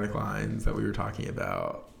iconic lines that we were talking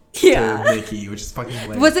about. Yeah. To Mickey, which is fucking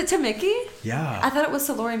lame. Was it to Mickey? Yeah. I thought it was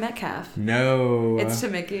to Lori Metcalf. No. It's to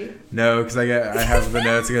Mickey. No, because I have the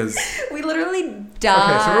notes because we literally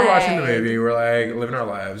die. Okay, so we're watching the movie. We're like living our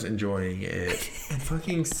lives, enjoying it. And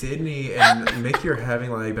fucking Sydney and Mickey are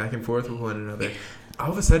having like back and forth with one another.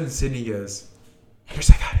 All of a sudden, Sydney goes, "You're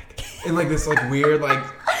psychotic," in like this like weird like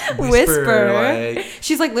whisper. Like,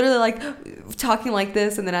 she's like literally like talking like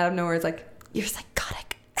this, and then out of nowhere, it's like, "You're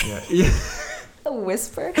psychotic." Yeah. A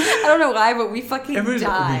whisper. I don't know why, but we fucking died. We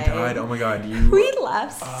died. Oh my god, we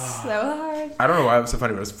laughed so hard. I don't know why it was so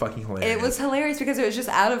funny, but it was fucking hilarious. It was hilarious because it was just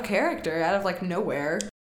out of character, out of like nowhere.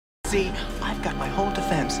 See, I've got my whole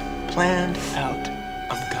defense planned out.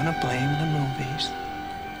 I'm gonna blame the movies.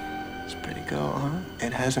 It's pretty cool, huh?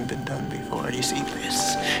 It hasn't been done before. You see,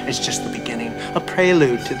 this is just the beginning, a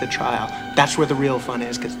prelude to the trial. That's where the real fun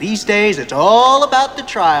is, because these days it's all about the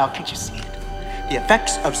trial. Can't you see it? The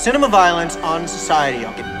effects of cinema violence on society.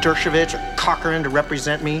 I'll get Dershowitz or Cochran to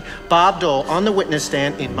represent me. Bob Dole on the witness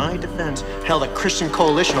stand in my defense. Hell, the Christian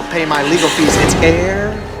Coalition will pay my legal fees. It's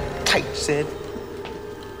airtight, Sid.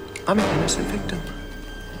 I'm an innocent victim.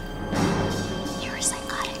 You're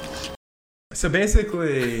psychotic. So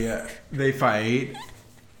basically, they fight.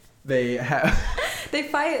 They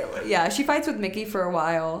fight. Yeah, she fights with Mickey for a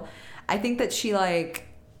while. I think that she like...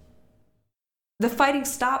 The fighting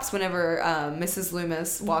stops whenever Mrs.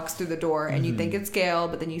 Loomis walks through the door, and you think it's Gail,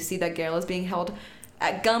 but then you see that Gail is being held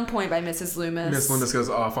at gunpoint by Mrs. Loomis. Miss Loomis goes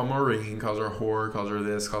off on Maureen, calls her a whore, calls her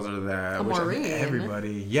this, calls her that. Maureen?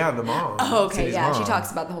 Everybody. Yeah, the mom. Oh, okay, Cindy's yeah. mom. She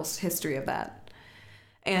talks about the whole history of that.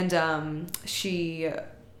 And she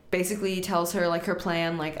basically tells her, like, her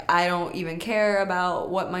plan, like, I don't even care about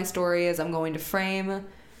what my story is. I'm going to frame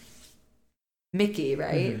Mickey,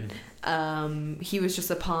 right? He was just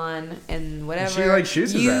a pawn and whatever. She like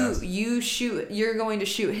shoots his ass. You're going to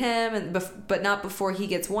shoot him, but not before he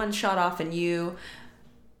gets one shot off, and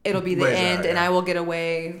it'll be the end, and I will get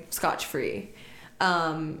away scotch-free.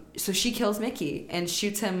 So she kills Mickey and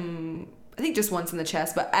shoots him, I think just once in the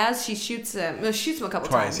chest, but as she shoots him a couple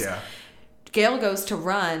times. Yeah. Gail goes to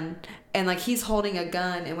run, and like he's holding a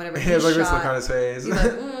gun, and whenever he has like shot, this look on his face.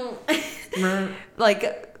 He's like,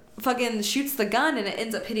 like fucking shoots the gun, and it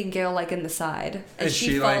ends up hitting Gail like in the side, and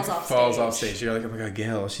she falls like off falls stage. off stage. You're like, oh my god,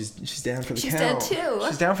 Gail, she's down for the count. She's dead too.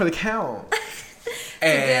 She's down for the count.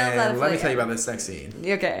 And let me tell you about this next scene.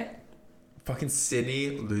 Okay. Fucking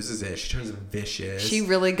Sydney loses it. She turns vicious. She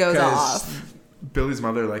really goes off. Billy's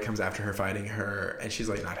mother like comes after her, fighting her, and she's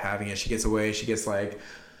like not having it. She gets away. She gets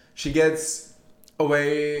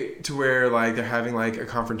away to where like they're having like a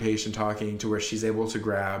confrontation, talking to where she's able to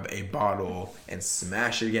grab a bottle and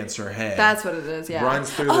smash it against her head. That's what it is. Yeah.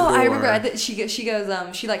 Runs through the door. I remember. She goes.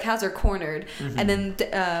 She like has her cornered, and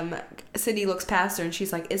then Sydney looks past her and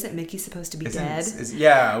she's like, "Isn't Mickey supposed to be dead?"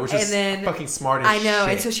 Which is then, fucking smart as I know. shit.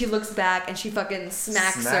 And so she looks back and she fucking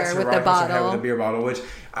smacks her with the bottle. With a beer bottle, which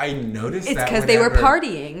I noticed. It's because they were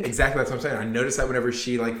partying. Exactly, that's what I'm saying. I noticed that whenever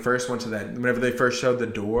she like first went to that, whenever they first showed the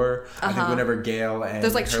door, I think whenever Gail and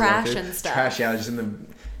there's like trash and stuff. Trash, yeah, just in the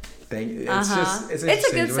thing. It's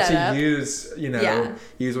a good setup. She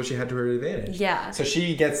use what she had to her advantage. Yeah. So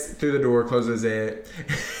she gets through the door, closes it,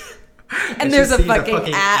 and there's a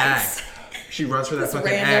fucking axe. She runs for that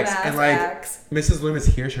fucking axe, and like Mrs. Loomis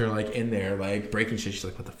hears her like in there like breaking shit. She's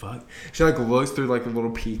like, "What the fuck?" She like looks through like the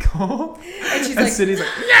little peephole, and she's like, Sydney's like,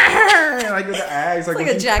 "Yeah!" Like with the axe, like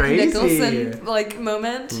a Jack crazy. Nicholson like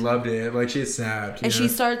moment. Loved it. Like she snapped, and she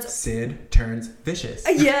starts. Sid turns vicious.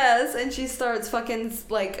 Yes, and she starts fucking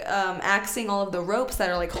like axing all of the ropes that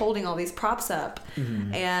are like holding all these props up,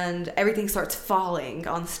 and everything starts falling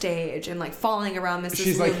on stage and like falling around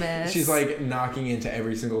Mrs. Loomis. She's like knocking into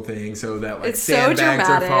every single thing, so that like it's sandbags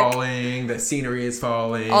so are falling, the scenery is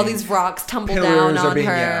falling, all these rocks tumble down on her.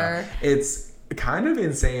 Yeah, it's kind of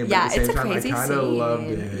insane, but at the same time, I kind of loved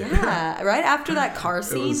it. Yeah, right after that car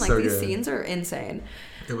scene, like these good. Scenes are insane.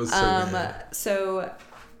 It was so good. So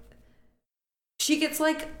she gets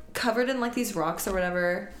like covered in like these rocks or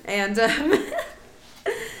whatever, and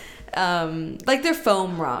like they're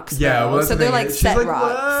foam rocks. Yeah, well, so they're like set like,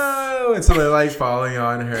 rocks. Whoa! And so they're like falling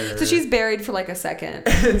on her. So she's buried for like a second.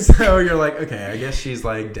 And so you're like, okay, I guess she's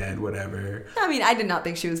like dead, whatever. I mean, I did not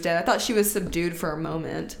think she was dead. I thought she was subdued for a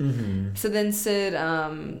moment. So then Sid,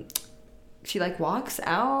 she like walks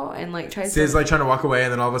out and like tries. Sid's like trying to walk away,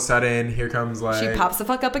 and then all of a sudden, here comes like she pops the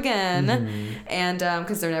fuck up again, and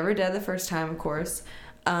because they're never dead the first time, of course.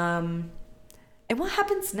 And what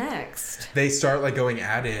happens next? They start like going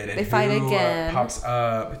at it, and they fight again. Pops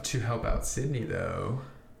up to help out Sydney though?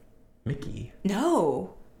 Mickey.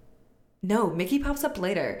 No, Mickey pops up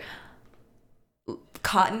later.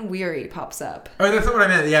 Cotton Weary pops up. Oh, that's not what I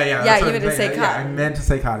meant. Yeah. Yeah, you meant to say Cotton. Yeah, I meant to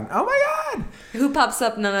say Cotton. Oh my god! Who pops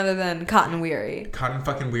up? None other than Cotton Weary. Cotton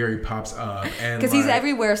fucking Weary pops up, and because he's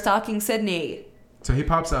everywhere stalking Sydney. So he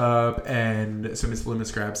pops up, and so Miss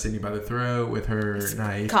Loomis grabs Sydney by the throat with her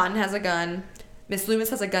knife. Cotton has a gun. Miss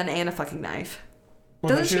Loomis has a gun and a fucking knife.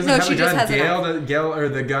 Well, Doesn't she she? doesn't No, have she a just gun. has a knife. Gail, or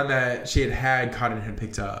the gun that she had Cotton had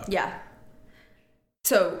picked up. Yeah.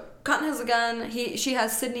 So Cotton has a gun. She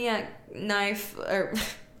has Sydney a knife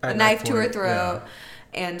to her throat. Yeah.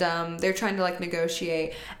 And they're trying to like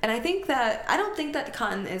negotiate. And I don't think that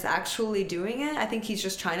Cotton is actually doing it. I think he's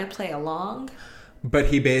just trying to play along. But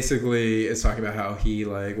he basically is talking about how he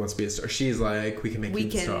like wants to be a star. She's like, we can make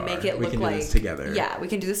you a star. Make it we look can like do this together. Yeah, we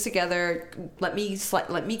can do this together. Let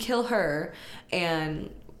me kill her,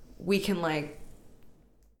 and we can like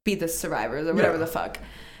be the survivors or whatever the fuck.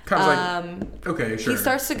 Like, okay, sure. He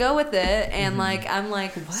starts to go with it, and like I'm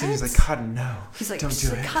like, what? So he's like, Cotton, no. He's like, don't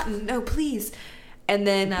do it. Cotton, no, please. And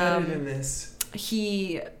then better than this.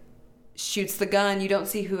 He shoots the gun. You don't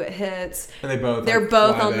see who it hits. And they're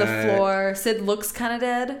both on the floor. Sid looks kind of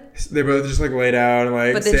dead. They're both just like laid out, and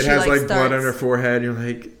like Sid has like blood on her forehead. And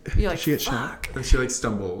you're like, she gets shot. And she like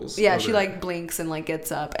stumbles. Yeah, she like blinks and like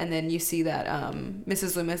gets up, and then you see that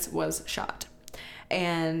Mrs. Loomis was shot,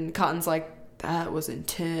 and Cotton's like, that was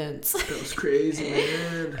intense. That was crazy,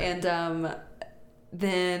 man. And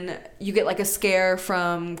then you get like a scare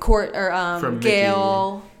from from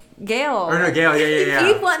Gail. Mickey. Gail. Or no, Gail, yeah.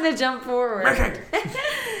 You keep wanting to jump forward.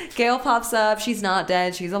 Gail pops up. She's not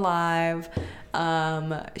dead. She's alive.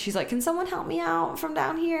 She's like, can someone help me out from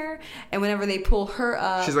down here? And whenever they pull her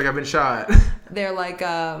up, she's like, I've been shot. They're like,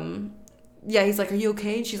 yeah, he's like, are you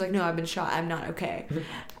okay? And she's like, no, I've been shot. I'm not okay.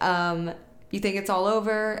 You think it's all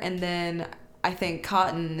over? And then I think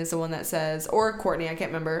Cotton is the one that says, or Courtney, I can't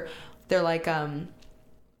remember. They're like,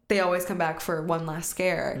 they always come back for one last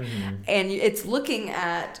scare. Mm-hmm. And it's looking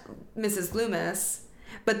at Mrs. Loomis,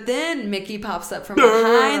 but then Mickey pops up from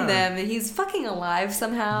behind them, and he's fucking alive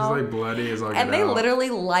somehow. He's like bloody as all and they literally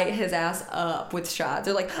light his ass up with shots.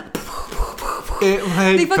 They're like, it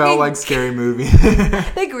like felt like Scary Movie.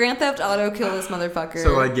 They Grand Theft Auto kill this motherfucker.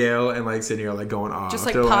 So like Gail and like Sydney are like going off. Just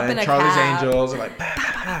like they're popping like, a Charlie's cab. Angels are like, bah,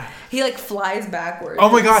 bah, bah. He like flies backwards. Oh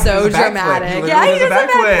my god, so dramatic. Yeah, he does a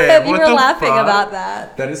backflip. You were laughing about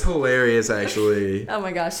that. That is hilarious, actually. Oh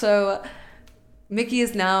my gosh. So Mickey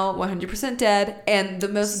is now 100% dead, and the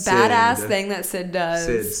most badass thing that Sid does.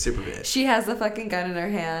 Sid's super bitch. She has the fucking gun in her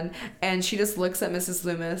hand, and she just looks at Mrs.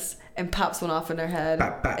 Loomis and pops one off in her head,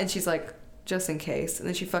 and she's like, just in case, and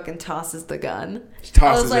then she fucking tosses the gun. She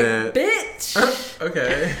tosses I was like, it. bitch.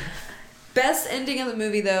 Okay. Best ending of the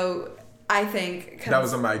movie though, I think. That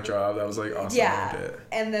was a mic drop. That was like awesome. Yeah.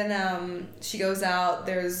 And then she goes out.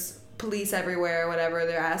 There's police everywhere, whatever.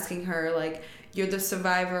 They're asking her like, "You're the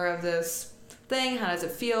survivor of this thing. How does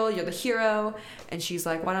it feel? You're the hero." And she's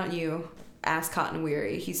like, "Why don't you ask Cotton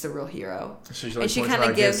Weary? He's the real hero." She's like, and she kind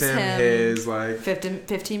of gives him his like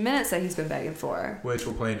 15 minutes that he's been begging for, which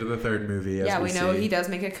will play into the third movie. As we know he does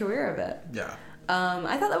make a career of it. Yeah.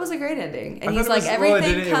 I thought that was a great ending, and he's like,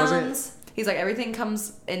 everything comes. He's like, everything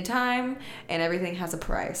comes in time, and everything has a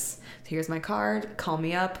price. So here's my card. Call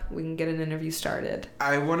me up. We can get an interview started.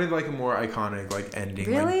 I wanted like a more iconic like ending,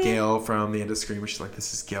 really? Like Gail from the end of Scream, where she's like,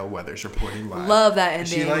 "This is Gail Weathers reporting live." Love that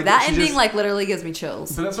ending. That ending like literally gives me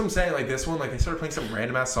chills. But that's what I'm saying. Like this one, like they started playing some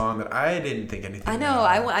random ass song that I didn't think anything. I know.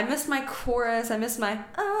 I missed my chorus. I missed my.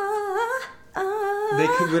 They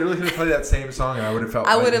could have played that same song, and I would have felt.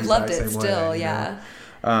 I would have loved it still. Yeah. Know?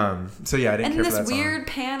 So yeah, I didn't care for that song. And this weird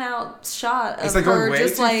pan out shot of it's like her way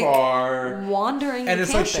just too like far, wandering and the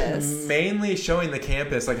it's campus. Like mainly showing the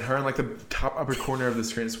campus, like her in like the top upper corner of the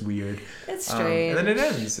screen. It's weird. It's strange. And then it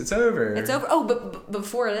ends. It's over. It's over. Oh, but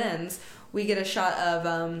before it ends, we get a shot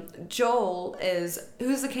of Joel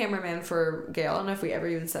who's the cameraman for Gail. I don't know if we ever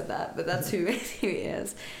even said that, but that's who he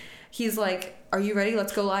is. He's like, "Are you ready?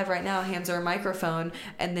 Let's go live right now." Hands her a microphone,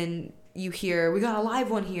 and then you hear, "We got a live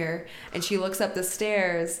one here," and she looks up the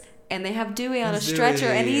stairs, and they have Dewey on a stretcher,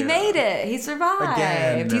 and he made it. He survived.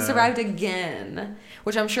 Again. He survived again,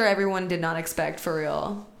 which I'm sure everyone did not expect for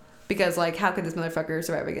real, because like, how could this motherfucker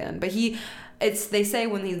survive again? But they say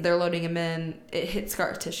when they're loading him in, it hit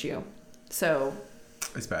scar tissue, so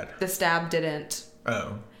it's bad. The stab didn't.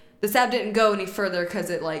 Oh. The stab didn't go any further because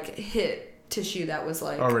it like hit tissue that was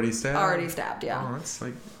like already stabbed. Yeah. Oh, that's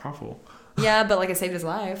like awful. Yeah, but like it saved his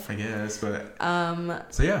life. I guess, but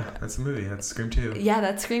so yeah, that's the movie. That's Scream 2. Yeah,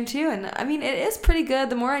 that's Scream 2, and I mean it is pretty good.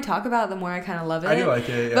 The more I talk about it, the more I kind of love it. I do like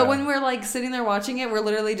it. Yeah. But when we're like sitting there watching it, we're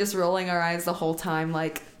literally just rolling our eyes the whole time,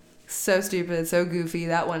 like so stupid, so goofy.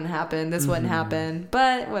 That wouldn't happen. This wouldn't happen.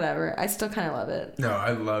 But whatever. I still kind of love it. No,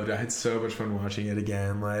 I loved it. I had so much fun watching it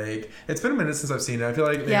again. Like it's been a minute since I've seen it. I feel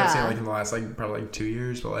like maybe I've seen it like in the last like probably like 2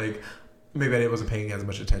 years, but like maybe I wasn't paying as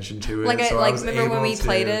much attention to it. Like, so I was remember when we able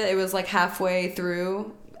played it was like halfway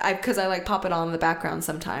through. Because I like pop it on in the background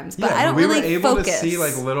sometimes, but yeah, I don't we really were able focus. to see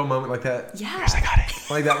like little moment like that. Yeah, you're psychotic.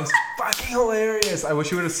 Like that was fucking hilarious. I wish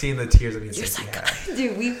you would have seen the tears of me. You're psychotic,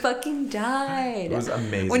 dude. We fucking died. It was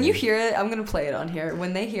amazing. When you hear it, I'm gonna play it on here.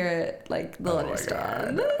 When they hear it, like they'll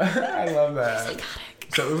understand. I love that.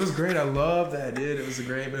 Psychotic. So it was great. I love that, dude. It was a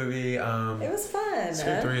great movie. It was fun.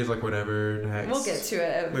 Scream 3 is like whatever next. We'll get to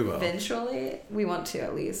it We will. eventually. We want to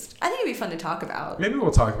at least. I think it'd be fun to talk about. Maybe we'll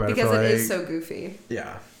talk about because it for it is so goofy.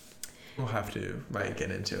 Yeah. We'll have to like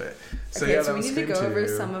get into it. So Okay, yeah, so that we was need to Scream go over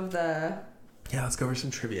 2. some of the Yeah, let's go over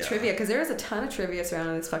some trivia. because there is a ton of trivia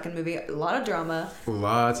surrounding this fucking movie. A lot of drama.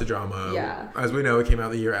 Lots of drama. Yeah. As we know, it came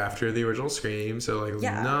out the year after the original Scream, so like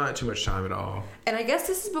not too much time at all. And I guess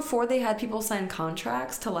this is before they had people sign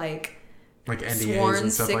contracts to like NDAs sworn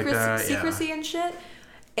and stuff like that. secrecy and shit.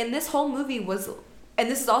 And this whole movie was, and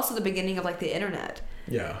this is also the beginning of like the internet.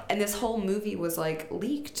 Yeah. And this whole movie was like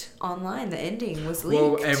leaked online. The ending was leaked.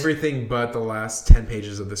 Well, everything but the last 10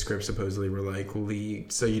 pages of the script supposedly were like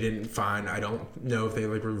leaked. So you didn't find, I don't know if they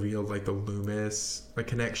like revealed like the Loomis like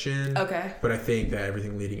connection. Okay. But I think that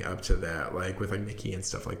everything leading up to that, like with like Nikki and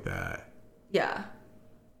stuff like that. Yeah.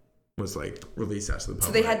 Was like released out to the public.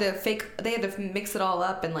 So they had to mix it all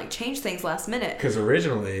up and like change things last minute. Because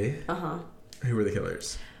originally, who were the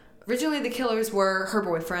killers? Originally, the killers were her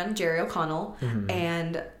boyfriend, Jerry O'Connell,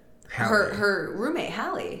 and her roommate,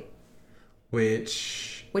 Hallie.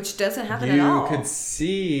 Which doesn't happen at all. You could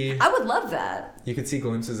see... I would love that. You could see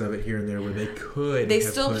glimpses of it here and there where they could They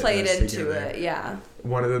still played into together. it, yeah.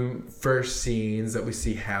 One of the first scenes that we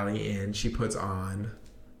see Hallie in, she puts on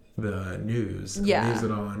the news. Yeah. Leaves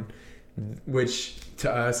it on. Which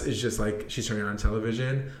to us is just like she's turning on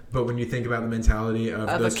television, but when you think about the mentality of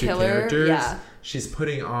those two characters, she's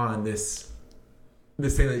putting on this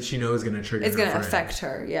thing that she knows is going to trigger. It's going to affect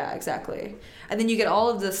her, yeah, exactly. And then you get all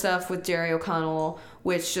of the stuff with Jerry O'Connell,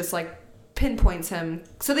 which just like pinpoints him.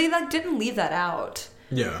 So they like didn't leave that out.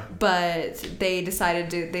 Yeah. But they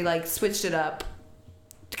decided they like switched it up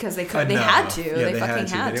because they could. They had to. Yeah, they fucking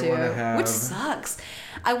had to. Which sucks.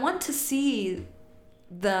 I want to see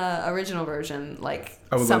the original version, like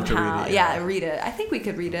I would somehow. love to read it. Read it. I think we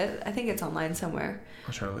could read it. I think it's online somewhere.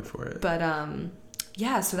 I'll try to look for it. But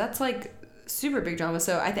yeah. So that's like super big drama.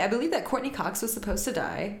 So I believe that Courtney Cox was supposed to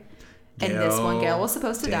die, and this one Gail was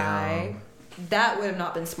supposed to die. That would have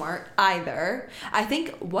not been smart either. I think,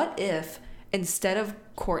 what if instead of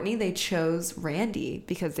Courtney they chose Randy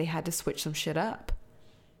because they had to switch some shit up?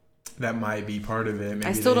 That might be part of it. Maybe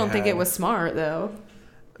I still don't think it was smart though.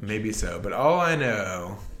 Maybe so, but all I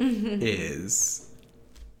know is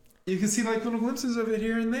you can see like little glimpses of it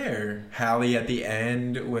here and there. Hallie at the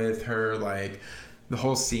end with her like the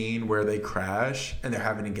whole scene where they crash and they're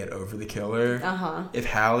having to get over the killer. If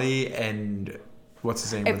Hallie and what's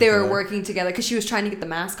his name? If they were working together, because she was trying to get the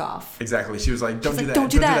mask off. Exactly. She was like, "Don't do that. Don't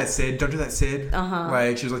do that, Sid. Don't do that, Sid."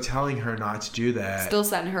 Like she was like telling her not to do that. Still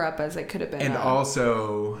setting her up as it could have been. And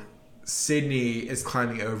also, Sydney is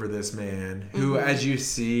climbing over this man who, as you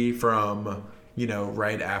see from,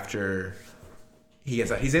 right after he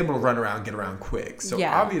gets out, he's able to run around, get around quick. So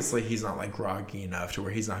obviously he's not like groggy enough to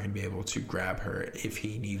where he's not going to be able to grab her if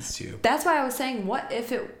he needs to. That's why I was saying, what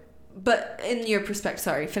if it... But in your perspective...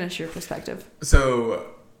 Sorry, finish your perspective. So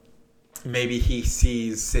maybe he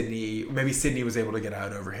sees Sydney... Maybe Sydney was able to get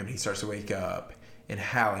out over him and he starts to wake up. And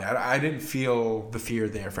Hallie... I didn't feel the fear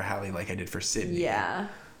there for Hallie like I did for Sydney. Yeah.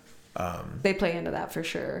 They play into that for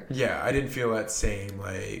sure. Yeah, I didn't feel that same,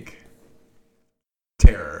 like,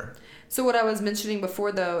 terror. So what I was mentioning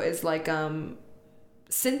before, though, is, like,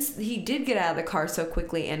 since he did get out of the car so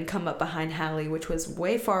quickly and come up behind Hallie, which was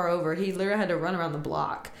way far over, he literally had to run around the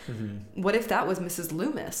block. What if that was Mrs.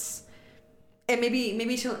 Loomis? And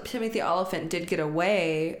maybe Timothy Oliphant did get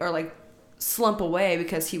away, or, like, slump away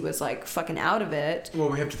because he was like fucking out of it. Well,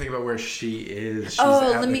 we have to think about where she is. She's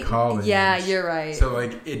at the college. Yeah, you're right. So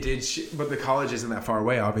like but the college isn't that far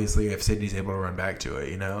away. Obviously, if Sydney's able to run back to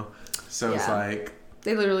it, So it's like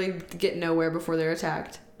they literally get nowhere before they're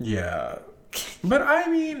attacked. Yeah, but I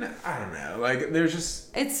mean, I don't know. Like there's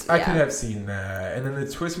just I could have seen that, and then the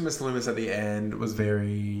twist with Miss Loomis at the end was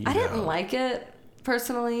very. I didn't like it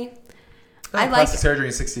personally. I like plastic surgery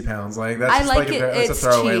and 60 pounds. Like that's just like that's a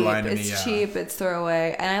throwaway line to me. It's cheap. It's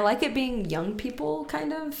throwaway, and I like it being young people,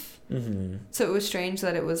 kind of. So it was strange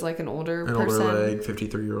that it was like an older person, older, like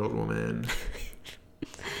 53-year-old woman.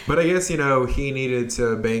 But I guess he needed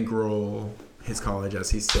to bankroll his college, as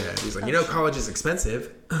he said. He's like, college is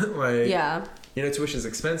expensive. Like, tuition's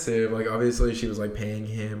expensive. Like, obviously, she was like paying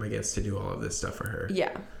him, I guess, to do all of this stuff for her.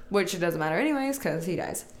 Yeah. Which it doesn't matter anyways, because he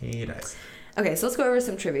dies. He dies. Okay, so let's go over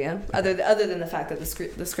some trivia. Other than the fact that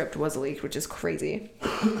the script was leaked, which is crazy.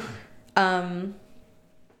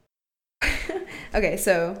 Okay,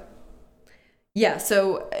 so... Yeah,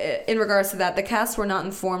 so in regards to that, the cast were not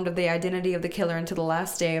informed of the identity of the killer until the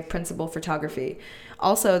last day of principal photography.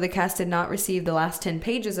 Also, the cast did not receive the last 10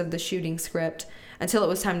 pages of the shooting script until it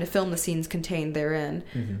was time to film the scenes contained therein.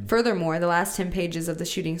 Mm-hmm. Furthermore, the last 10 pages of the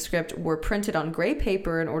shooting script were printed on gray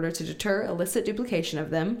paper in order to deter illicit duplication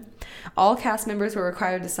of them. All cast members were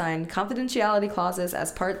required to sign confidentiality clauses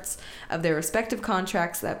as parts of their respective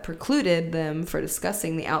contracts that precluded them from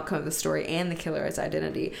discussing the outcome of the story and the killer's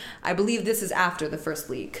identity. I believe this is after the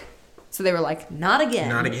first leak. So they were like, not again.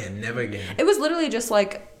 Not again. Never again. It was literally just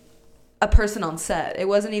like a person on set. It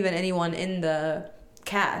wasn't even anyone in the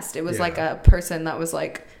cast. It was like a person that was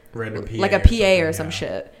like random PA, like a PA or some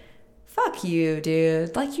shit. Fuck you,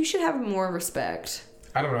 dude. Like, you should have more respect.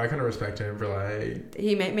 I don't know. I kind of respect him for like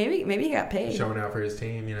maybe he got paid showing out for his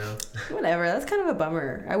team, you know. Whatever. That's kind of a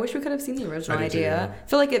bummer. I wish we could have seen the original idea. I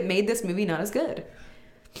feel like it made this movie not as good.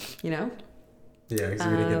 You know. Yeah, because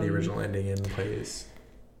we didn't get the original ending in place.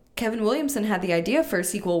 Kevin Williamson had the idea for a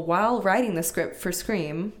sequel while writing the script for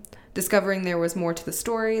Scream. Discovering there was more to the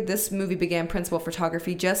story, this movie began principal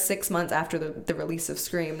photography just 6 months after the release of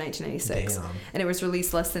Scream, 1996. Damn. And it was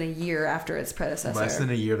released less than a year after its predecessor. Less than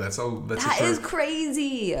a year? That is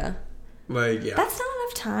crazy. Like, yeah. That's not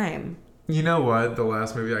enough time. You know what? The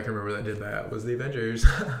last movie I can remember that did that was The Avengers.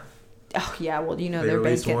 Oh, yeah. Well, you know, they're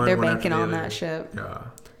banking on that shit. Yeah.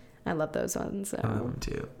 I love those ones. So. I love them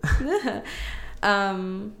too.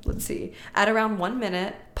 Let's see. At around 1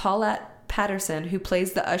 minute, Paulette Patterson, who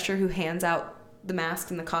plays the usher who hands out the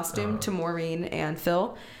mask and the costume to Maureen and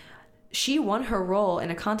Phil, she won her role in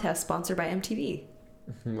a contest sponsored by MTV.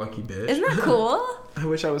 Lucky bitch. Isn't that cool? I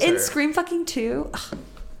wish I was in her. Scream fucking 2. Ugh,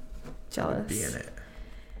 jealous. Be in it.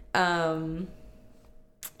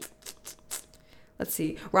 Let's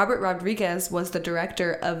see. Robert Rodriguez was the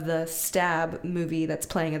director of the Stab movie that's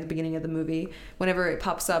playing at the beginning of the movie. Whenever it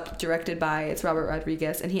pops up, directed by, it's Robert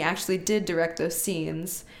Rodriguez. And he actually did direct those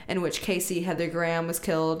scenes in which Casey Heather Graham was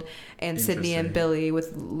killed and Sydney and Billy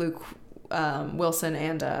with Luke Wilson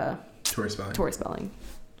and Tori Spelling.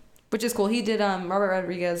 Which is cool. He did, Robert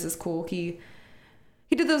Rodriguez is cool. He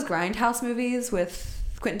did those Grindhouse movies with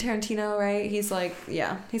Quentin Tarantino, right? He's like,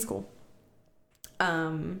 yeah, he's cool.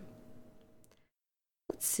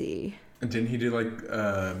 Let's see. And didn't he do like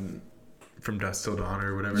From Dusk Till Dawn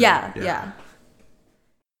or whatever? Yeah.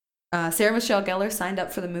 Sarah Michelle Gellar signed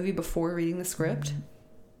up for the movie before reading the script.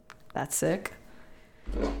 That's sick.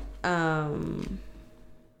 At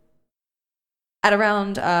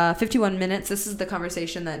around 51 minutes, this is the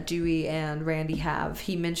conversation that Dewey and Randy have.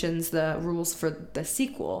 He mentions the rules for the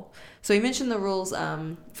sequel. So he mentioned the rules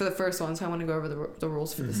for the first one, so I want to go over the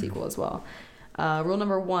rules for the sequel as well. Rule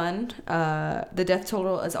number 1, the death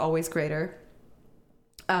total is always greater.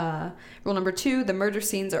 Rule number 2, the murder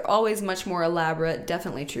scenes are always much more elaborate.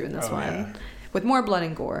 Definitely true in this one. Yeah. With more blood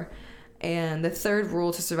and gore. And the third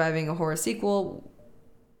rule to surviving a horror sequel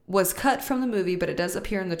was cut from the movie, but it does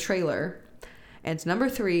appear in the trailer. And number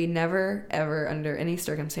 3, never, ever, under any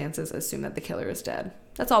circumstances, assume that the killer is dead.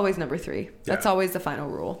 That's always number 3. That's always the final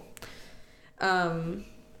rule.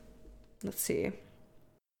 Let's see.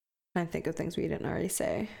 I think of things we didn't already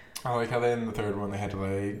say. I like how they in the third one they had to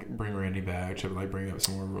like bring Randy back to like bring up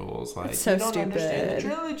some more rules. Like, it's so you don't stupid. Understand the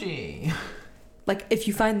trilogy. Like, if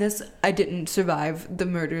you find this, I didn't survive the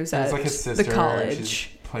murders at like his sister, the college.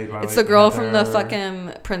 She's played by, it's the girl from the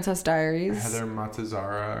fucking Princess Diaries. Heather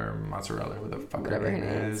Mozzarella, who the fuck whatever her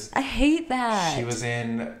name is. I hate that. She was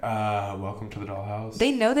in Welcome to the Dollhouse.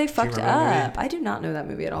 They know they fucked up. I do not know that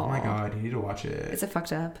movie at all. Oh my god, you need to watch it. Is it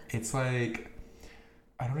fucked up? It's like,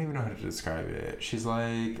 I don't even know how to describe it. She's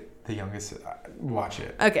like the youngest. Watch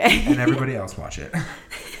it. Okay. And everybody else watch it.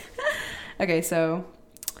 Okay, so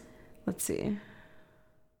let's see.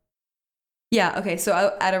 Yeah, okay,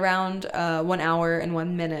 so at around 1 hour and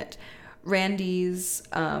 1 minute, Randy's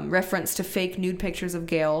reference to fake nude pictures of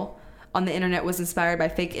Gail on the internet was inspired by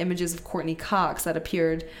fake images of Courtney Cox that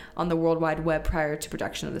appeared on the World Wide Web prior to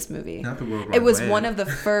production of this movie. Not the World Wide Web. It was one of the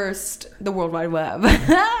first, the World Wide Web.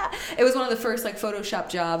 It was one of the first like Photoshop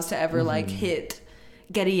jobs to ever like hit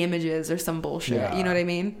Getty Images or some bullshit. Yeah. You know what I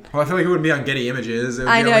mean? Well, I feel like it wouldn't be on Getty Images. It would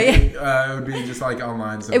I know. It would be just like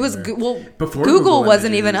online somewhere. It was before Google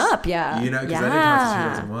wasn't even up. Yeah. You know, because I didn't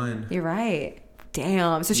have 2001. You're right.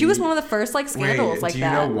 Damn. So she was one of the first like scandals like that. Do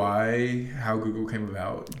you know why? How Google came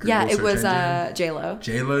about? Yeah, it was J-Lo.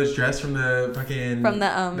 J-Lo's dress from the fucking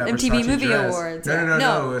MTV Movie Awards.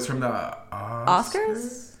 No. It was from the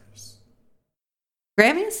Oscars.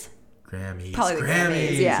 Grammys? Grammys. Probably the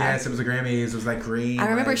Grammys, yeah. Yes, it was the Grammys. It was like green. I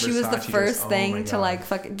remember like, she was the Versace first dress. thing to like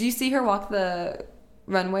fuck. Do you see her walk the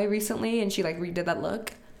runway recently and she like redid that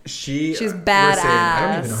look? She's badass. Listen, I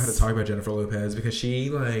don't even know how to talk about Jennifer Lopez because she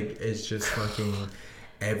like is just fucking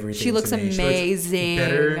everything. She looks amazing. She looks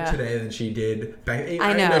better today than she did back.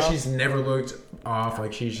 I know she's never looked off.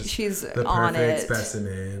 Like she's the on perfect it.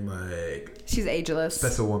 specimen. Like she's ageless.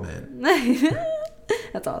 Special woman.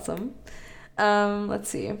 That's awesome. Let's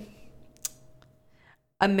see.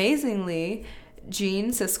 Amazingly, Gene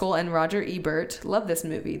Siskel and Roger Ebert love this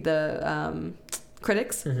movie. The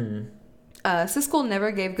critics. Mm-hmm. Siskel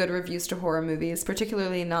never gave good reviews to horror movies,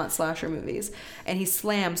 particularly not slasher movies, and he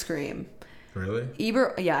slammed Scream. Really?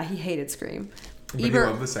 Ebert, yeah, he hated Scream. But Ebert,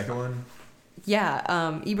 he loved the second one?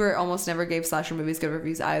 Yeah, Ebert almost never gave slasher movies good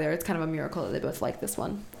reviews either. It's kind of a miracle that they both like this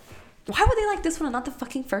one. Why would they like this one and not the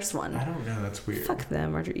fucking first one? I don't know, that's weird. Fuck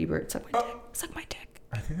them, Roger Ebert. Suck my dick. Suck my dick.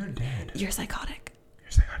 I think they're dead. You're psychotic. You're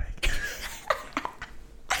psychotic.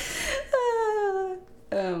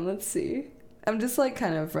 Let's see. I'm just like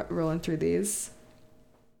kind of rolling through these.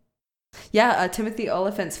 Yeah, Timothy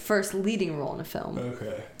Olyphant's first leading role in a film.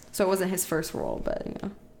 Okay. So it wasn't his first role, but you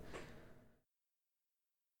know.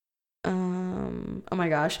 Oh my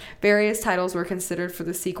gosh. Various titles were considered for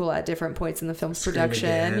the sequel at different points in the film's production.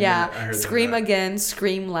 Again. Yeah. Scream Again,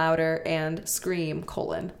 Scream Louder, and Scream,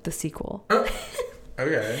 the sequel. Oh,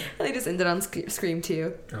 okay. And they just ended on Scream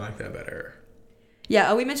 2. I like that better.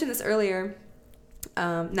 Yeah, we mentioned this earlier.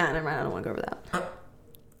 Never mind. I don't want to go over that.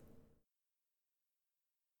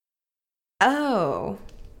 Oh.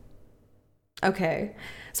 Okay.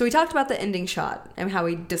 So we talked about the ending shot and how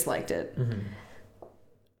we disliked it. Mm-hmm.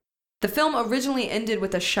 The film originally ended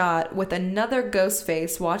with a shot with another ghost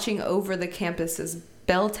face watching over the campus's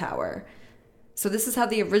bell tower. So this is how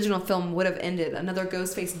the original film would have ended. Another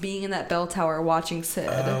ghost face being in that bell tower watching Sid.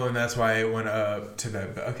 Oh, and that's why it went up to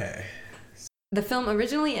the... Okay. The film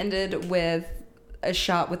originally ended with a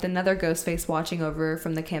shot with another ghost face watching over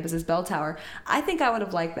from the campus's bell tower. I think I would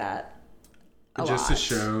have liked that a just lot. To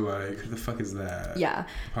show, like, who the fuck is that? Yeah.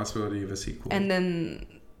 The possibility of a sequel. And then...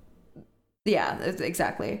 Yeah,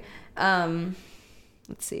 exactly. Let's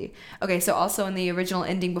see. Okay, so also in the original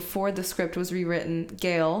ending before the script was rewritten,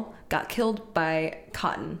 Gail got killed by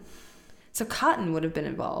Cotton. So Cotton would have been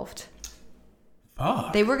involved.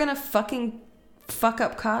 Fuck. They were going to fucking fuck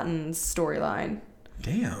up Cotton's storyline.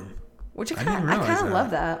 Damn. Which I kind of love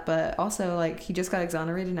that, but also like he just got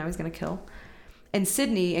exonerated, now he's going to kill. And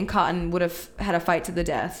Sydney and Cotton would have had a fight to the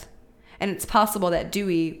death. And it's possible that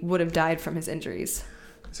Dewey would have died from his injuries.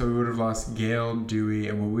 So we would have lost Gail, Dewey,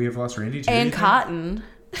 and would we have lost Randy too? And Cotton.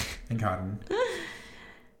 And Cotton.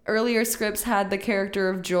 Earlier scripts had the character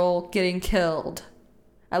of Joel getting killed.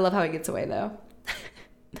 I love how he gets away though.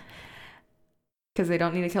 Because they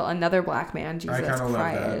don't need to kill another black man. Jesus Christ. I kind of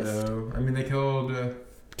love that though. I mean, they killed...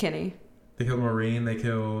 Kenny. They killed Maureen, they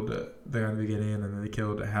killed the guy in the beginning, and then they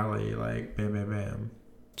killed Hallie, like, bam, bam, bam.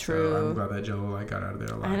 True. So I'm glad that Joel, like, got out of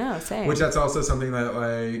there alive. I know, same. Which that's also something that,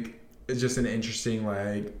 like... It's just an interesting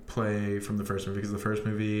like play from the first movie because the first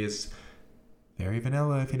movie is very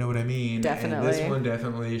vanilla, if you know what I mean. Definitely. And this one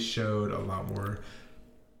definitely showed a lot more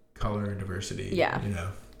color and diversity. Yeah. You know,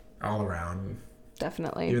 all around.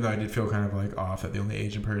 Definitely. Even though I did feel kind of like off that the only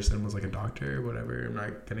Asian person was like a doctor or whatever. I'm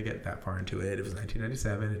not gonna get that far into it. It was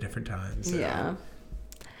 1997, a different time. So. Yeah.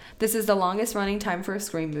 This is the longest running time for a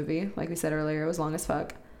Scream movie. Like we said earlier, it was long as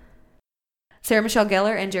fuck. Sarah Michelle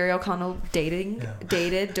Gellar and Jerry O'Connell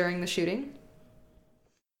dated during the shooting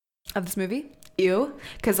of this movie. Ew.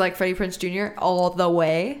 Because, like, Freddie Prinze Jr. all the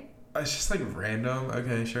way. It's just, like, random.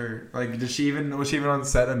 Okay, sure. Like, was she even on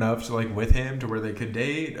set enough to, like, with him to where they could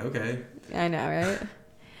date? Okay. I know, right?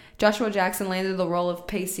 Joshua Jackson landed the role of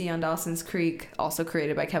Pacey on Dawson's Creek, also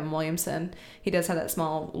created by Kevin Williamson. He does have that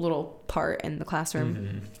small little part in the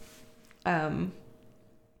classroom. Mm-hmm.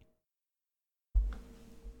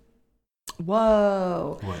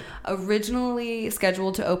 Whoa. What? Originally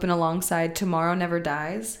scheduled to open alongside Tomorrow Never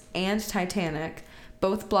Dies and Titanic,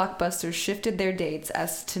 both blockbusters shifted their dates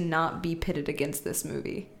as to not be pitted against this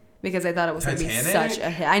movie. Because I thought it was going to be such a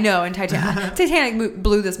hit. I know, and Titanic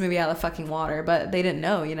blew this movie out of the fucking water, but they didn't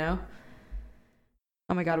know, you know?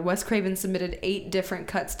 Oh my god, Wes Craven submitted 8 different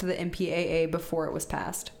cuts to the MPAA before it was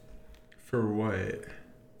passed. For what?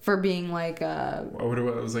 For being like what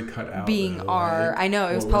was like cut out? Being though, R. Like, I know,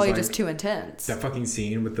 it was probably like, just too intense. That fucking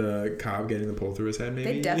scene with the cop getting the pole through his head,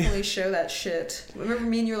 maybe? They definitely show that shit. Remember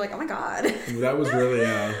me and you were like, oh my god. That was really,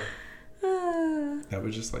 that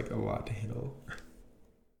was just like a lot to handle.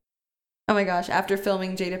 Oh my gosh, after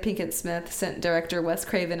filming, Jada Pinkett Smith sent director Wes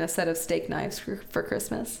Craven a set of steak knives for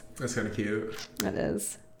Christmas. That's kind of cute. That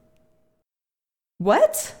is.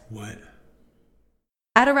 What?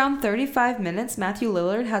 At around 35 minutes, Matthew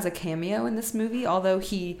Lillard has a cameo in this movie, although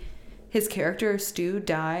his character, Stu,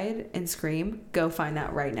 died in Scream. Go find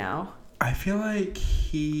that right now. I feel like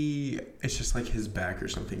it's just like his back or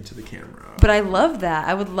something to the camera. But I love that.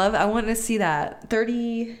 I want to see that.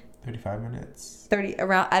 35 minutes.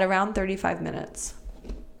 At around 35 minutes.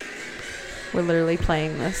 We're literally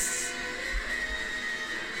playing this.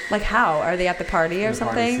 Like how? Are they at the party or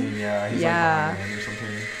something? Party scene, yeah. He's yeah. Like or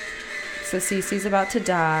something. So Cece's about to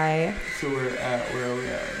die. So where are we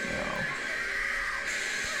at right now?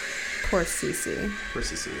 Poor Cece.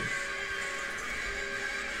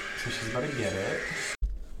 So she's about to get it.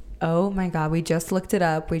 Oh my God, we just looked it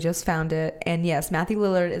up. We just found it. And yes, Matthew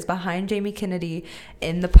Lillard is behind Jamie Kennedy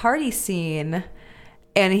in the party scene.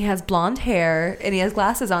 And he has blonde hair and he has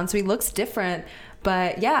glasses on, so he looks different.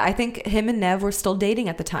 But yeah, I think him and Nev were still dating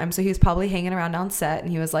at the time, so he was probably hanging around on set,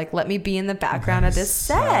 and he was like, let me be in the background of this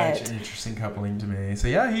set. Such an interesting coupling to me. So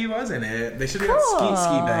yeah, he was in it. They should have got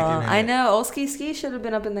Ski back in it. I know. Old Ski should have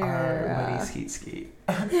been up in there. Our buddy Ski.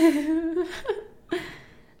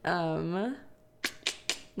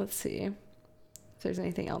 Let's see if there's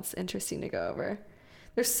anything else interesting to go over.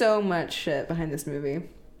 There's so much shit behind this movie.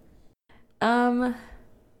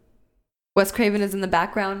 Wes Craven is in the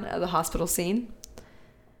background of the hospital scene.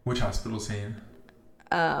 Which hospital scene?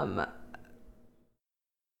 The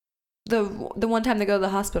one time they go to the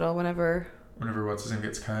hospital whenever what's his name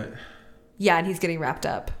gets cut. Yeah, and he's getting wrapped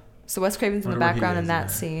up. So Wes Craven's in the background in that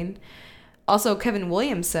scene. Also, Kevin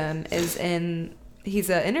Williamson he's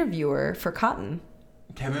an interviewer for Cotton.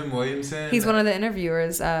 Kevin Williamson? He's one of the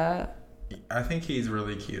interviewers. I think he's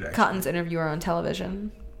really cute, actually. Cotton's interviewer on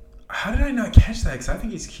television. How did I not catch that? Because I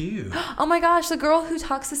think he's cute. Oh my gosh, the girl who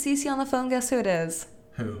talks to Cece on the phone, guess who it is?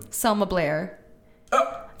 Who? Selma Blair.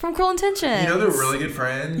 Oh! From Cruel Intentions. You know they're really good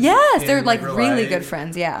friends? Yes, they're like really good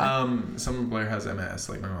friends, yeah. Selma Blair has MS,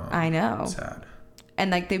 like my mom. I know. Sad. And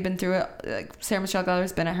like they've been through it. Like Sarah Michelle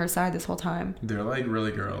Gellar's been at her side this whole time. They're like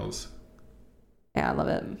really girls. Yeah, I love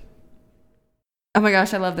it. Oh my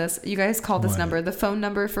gosh, I love this. You guys called this number. The phone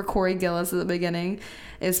number for Corey Gillis at the beginning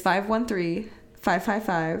is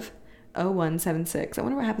 513-555-0176. I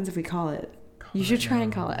wonder what happens if we call it. You should try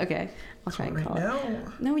and call it. Okay, I'll try and call it.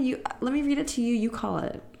 No, let me read it to you. You call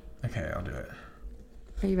it. Okay, I'll do it.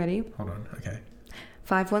 Are you ready? Hold on. Okay.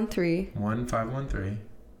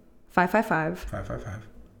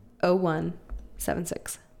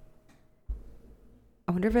 513-555-0176.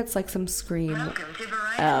 I wonder if it's like some scream.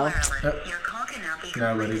 Oh.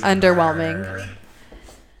 Underwhelming.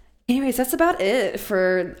 Anyways, that's about it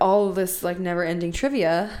for all of this like never-ending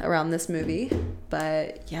trivia around this movie.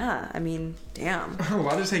 But yeah, I mean, damn. A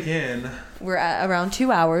lot to take in. We're at around 2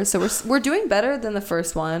 hours, so we're doing better than the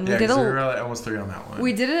first one. Yeah, we were like almost 3 on that one.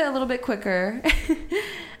 We did it a little bit quicker.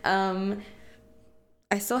 I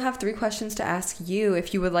still have 3 questions to ask you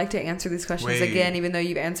if you would like to answer these questions again, even though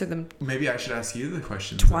you've answered them. Maybe I should ask you the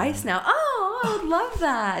questions twice now. Oh, I would love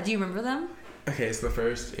that. Do you remember them? Okay, so the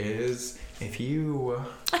first is, if you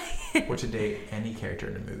were to date any character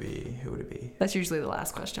in a movie, who would it be? That's usually the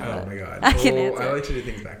last question. Oh my god. I can answer. I like to do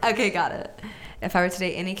things backwards. Okay, got it. If I were to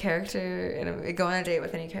date any character, go on a date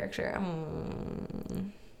with any character,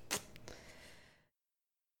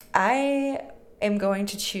 I am going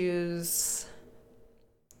to choose...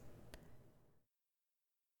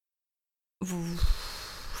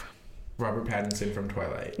 Robert Pattinson from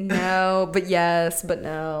Twilight. No, but yes, but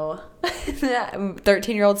no.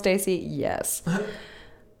 13-year-old Stacy, yes.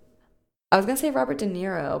 I was going to say Robert De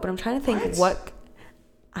Niro, but I'm trying to think what...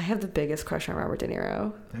 I have the biggest crush on Robert De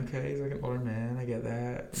Niro. Okay, he's like an older man. I get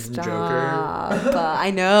that. Stop. Joker. I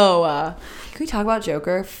know. Can we talk about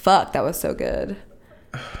Joker? Fuck, that was so good.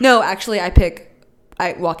 No, actually, I pick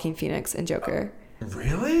Joaquin Phoenix and Joker.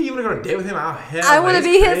 Really? You want to go on a date with him? Oh, hell, I want to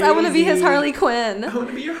be his. I want to be his Harley Quinn. I want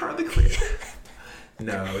to be your Harley Quinn.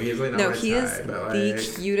 No, he's like not my he type, is but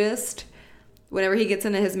the cutest. Whenever he gets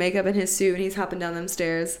into his makeup and his suit and he's hopping down them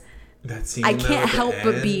stairs, that scene. I can't help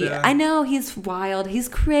but be. I know he's wild. He's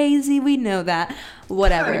crazy. We know that.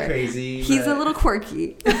 Whatever. Kind of crazy. He's a little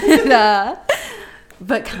quirky.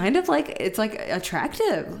 But kind of like it's like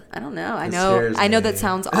attractive. I don't know. I know that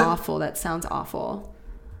sounds awful. That sounds awful.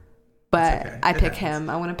 But okay. I pick him.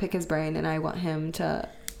 I want to pick his brain, and I want him to.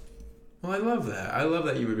 Well, I love that. I love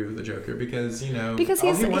that you would be with the Joker because he's so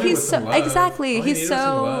exactly he's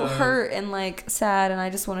so hurt and like sad, and I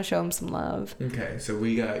just want to show him some love. Okay, so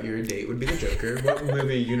we got your date would be the Joker. What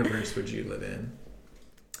movie universe would you live in?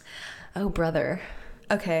 Oh, brother.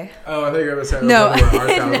 Okay. Oh, I thought you were going to say No. our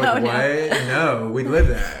town. No, Like, what? No, we live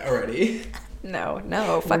that already. No,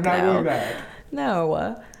 fuck We're not no. going back.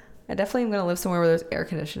 No. I definitely am going to live somewhere where there's air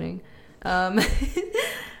conditioning. I'm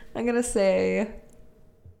going to say,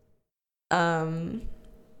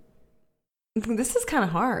 this is kind of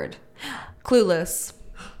hard. Clueless.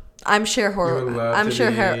 I'm Cher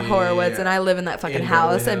Horowitz, and I live in that fucking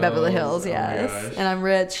house in Beverly Hills, yes. And I'm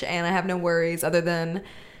rich, and I have no worries other than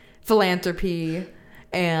philanthropy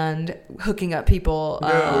and hooking up people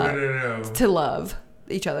No. to love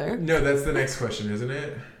each other. No, that's the next question, isn't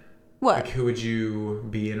it? What? Like, who would you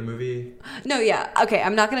be in a movie? No, yeah. Okay,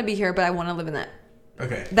 I'm not going to be here, but I want to live in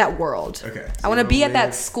that world. Okay. I want to be at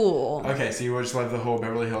that school. Okay, so you would just love the whole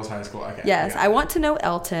Beverly Hills High School. Okay. Yes, I want to know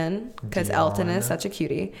Elton, because Elton is such a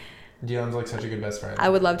cutie. Dion's like such a good best friend. I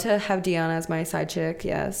would love to have Dion as my side chick,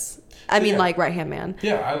 yes. I mean, like, right-hand man.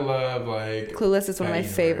 Yeah, I love, like... Clueless is one of my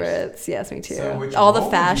favorites. Yes, me too. So all the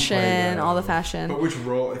fashion. But which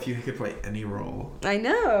role, if you could play any role? I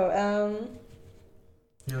know.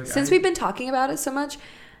 Like, since we've been talking about it so much,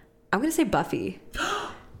 I'm going to say Buffy.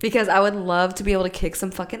 Because I would love to be able to kick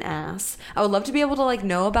some fucking ass. I would love to be able to, like,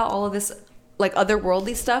 know about all of this, like,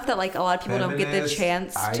 otherworldly stuff that, like, a lot of people don't get the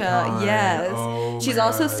chance icon. to. Yes. Oh, she's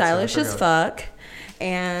also stylish as fuck.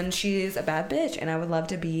 And she's a bad bitch. And I would love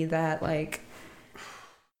to be that, like,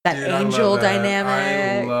 that angel dynamic.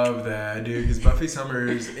 I love that, dude. Because Buffy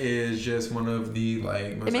Summers is just one of the,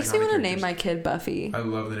 like, most It makes me want to name my kid Buffy. I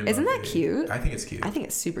love the name. Isn't Buffy. that cute? I think it's cute. I think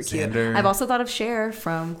it's super cute. Xander. I've also thought of Cher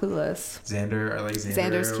from Clueless. Xander. I like Xander.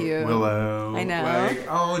 Xander's cute. Willow. I know. Like,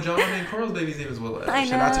 John and Coral's baby's name is Willow. I know.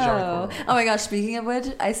 Shout out to John and Coral. Oh my gosh, speaking of which,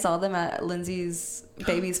 I saw them at Lindsay's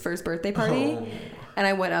baby's first birthday party. Oh. And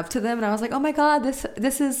I went up to them and I was like, oh my God,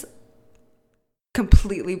 this is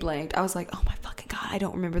completely blanked. I was like, oh my fucking God, I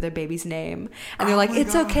don't remember their baby's name. And they're like,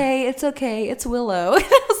 it's okay, it's Willow. And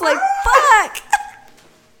I was like, fuck!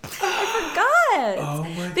 I forgot. Oh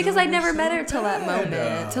my God, because I never met her till bad. that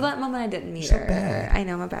moment. Till that moment I didn't meet So her. bad. I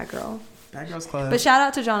know, I'm a bad girl. Bad Girls Club. But shout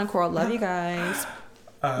out to John and Coral. Love you guys.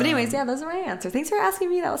 But anyways, yeah, those are my answers. Thanks for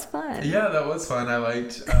asking me. That was fun. Yeah, that was fun. I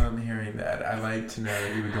liked hearing that. I like to know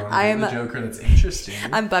that you would go on the Joker. That's interesting.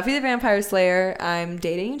 I'm Buffy the Vampire Slayer. I'm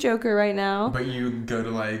dating Joker right now. But you go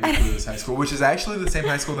to like Clueless High School, which is actually the same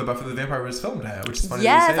high school that Buffy the Vampire was filmed at, which is funny.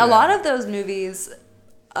 Yes, a lot of those movies,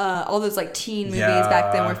 all those like teen movies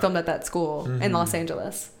back then were filmed at that school in Los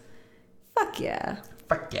Angeles. Fuck yeah.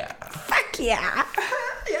 Fuck yeah. Fuck yeah.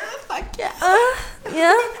 Yeah, fuck yeah.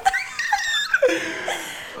 Yeah.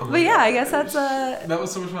 Oh but yeah, God. I guess that's that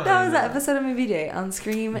was so much fun. That was the episode of Movie Day on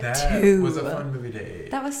Scream 2. That was a fun movie day.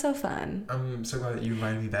 That was so fun. I'm so glad that you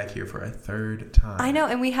invited me back here for a third time. I know,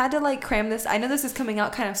 and we had to like cram this. I know this is coming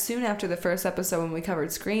out kind of soon after the first episode when we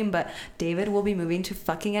covered Scream, but David will be moving to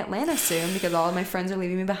fucking Atlanta soon because all of my friends are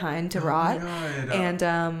leaving me behind to rot.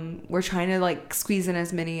 And we're trying to like squeeze in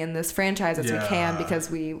as many in this franchise as we can because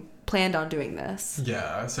we planned on doing this.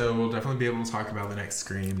 Yeah, so we'll definitely be able to talk about the next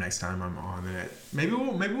Scream next time I'm on it. Maybe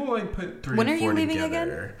we'll like put 3 when and 4 are you leaving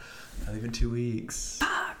together. again? I leave in 2 weeks.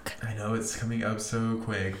 Fuck. I know it's coming up so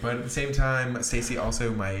quick, but at the same time, Stacy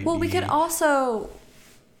also might. Well, we could also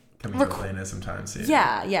coming to Atlanta sometime soon.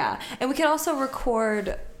 Yeah, and we could also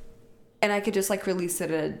record, and I could just like release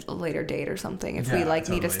it at a later date or something if we like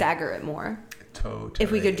need to stagger it more. Totally.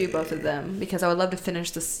 If we could do both of them, because I would love to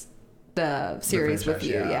finish the series with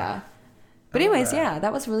you. Yeah. But anyways,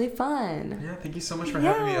 that was really fun. Yeah, thank you so much for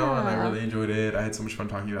having me on. I really enjoyed it. I had so much fun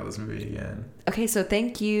talking about this movie again. Okay, so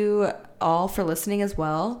thank you all for listening as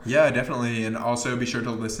well. Yeah, definitely. And also be sure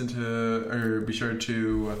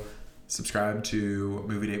to subscribe to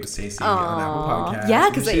Movie Date with Stacy on Apple Podcasts. Yeah,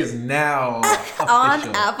 because she is now on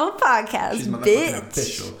Apple Podcasts. She's bitch.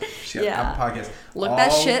 Official. She's on Apple Podcasts. Look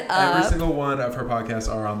that shit up. Every single one of her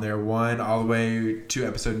podcasts are on there. 1 all the way to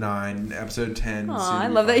episode 9, episode 10. I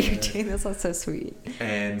love that you're doing this. That's so sweet.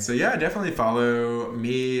 And so yeah, definitely follow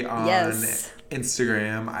me on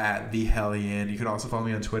Instagram at The Hellion. You can also follow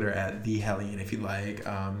me on Twitter at The Hellion if you'd like.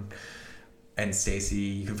 And Stacy,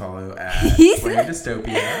 you can follow at Plain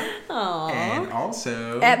Dystopia. Aww. And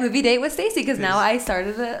also at Movie Date with Stacy, because now I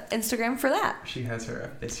started an Instagram for that. She has her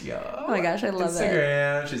official. Oh my gosh, I love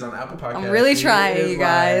Instagram. She's on Apple Podcasts. I'm really trying, you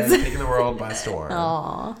guys. Taking the world by storm.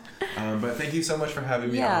 Aww. But thank you so much for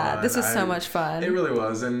having me on. Yeah, this was so much fun. It really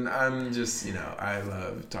was. And I'm just, I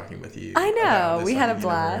love talking with you. I know. We had a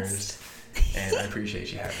blast. And I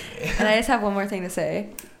appreciate you having me. And I just have one more thing to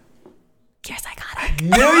say. You're psychotic. I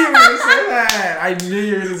knew you were going to say that. I knew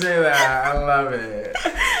you were going to say that. I love it.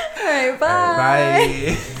 All right, bye.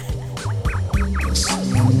 Bye.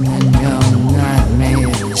 In your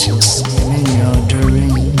nightmares, you'll see in your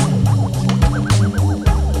dreams.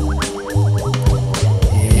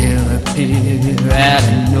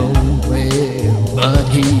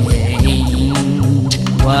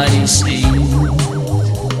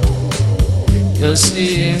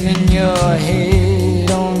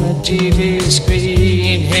 TV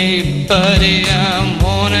screen. Hey buddy, I'm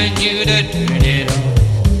warning you to turn it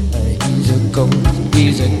off. He's a ghost,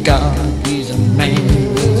 he's a god, he's a man,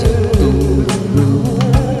 he's a guru.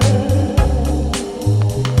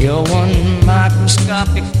 You're one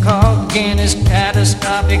microscopic cog in his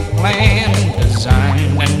catastrophic plan,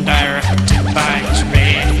 designed and directed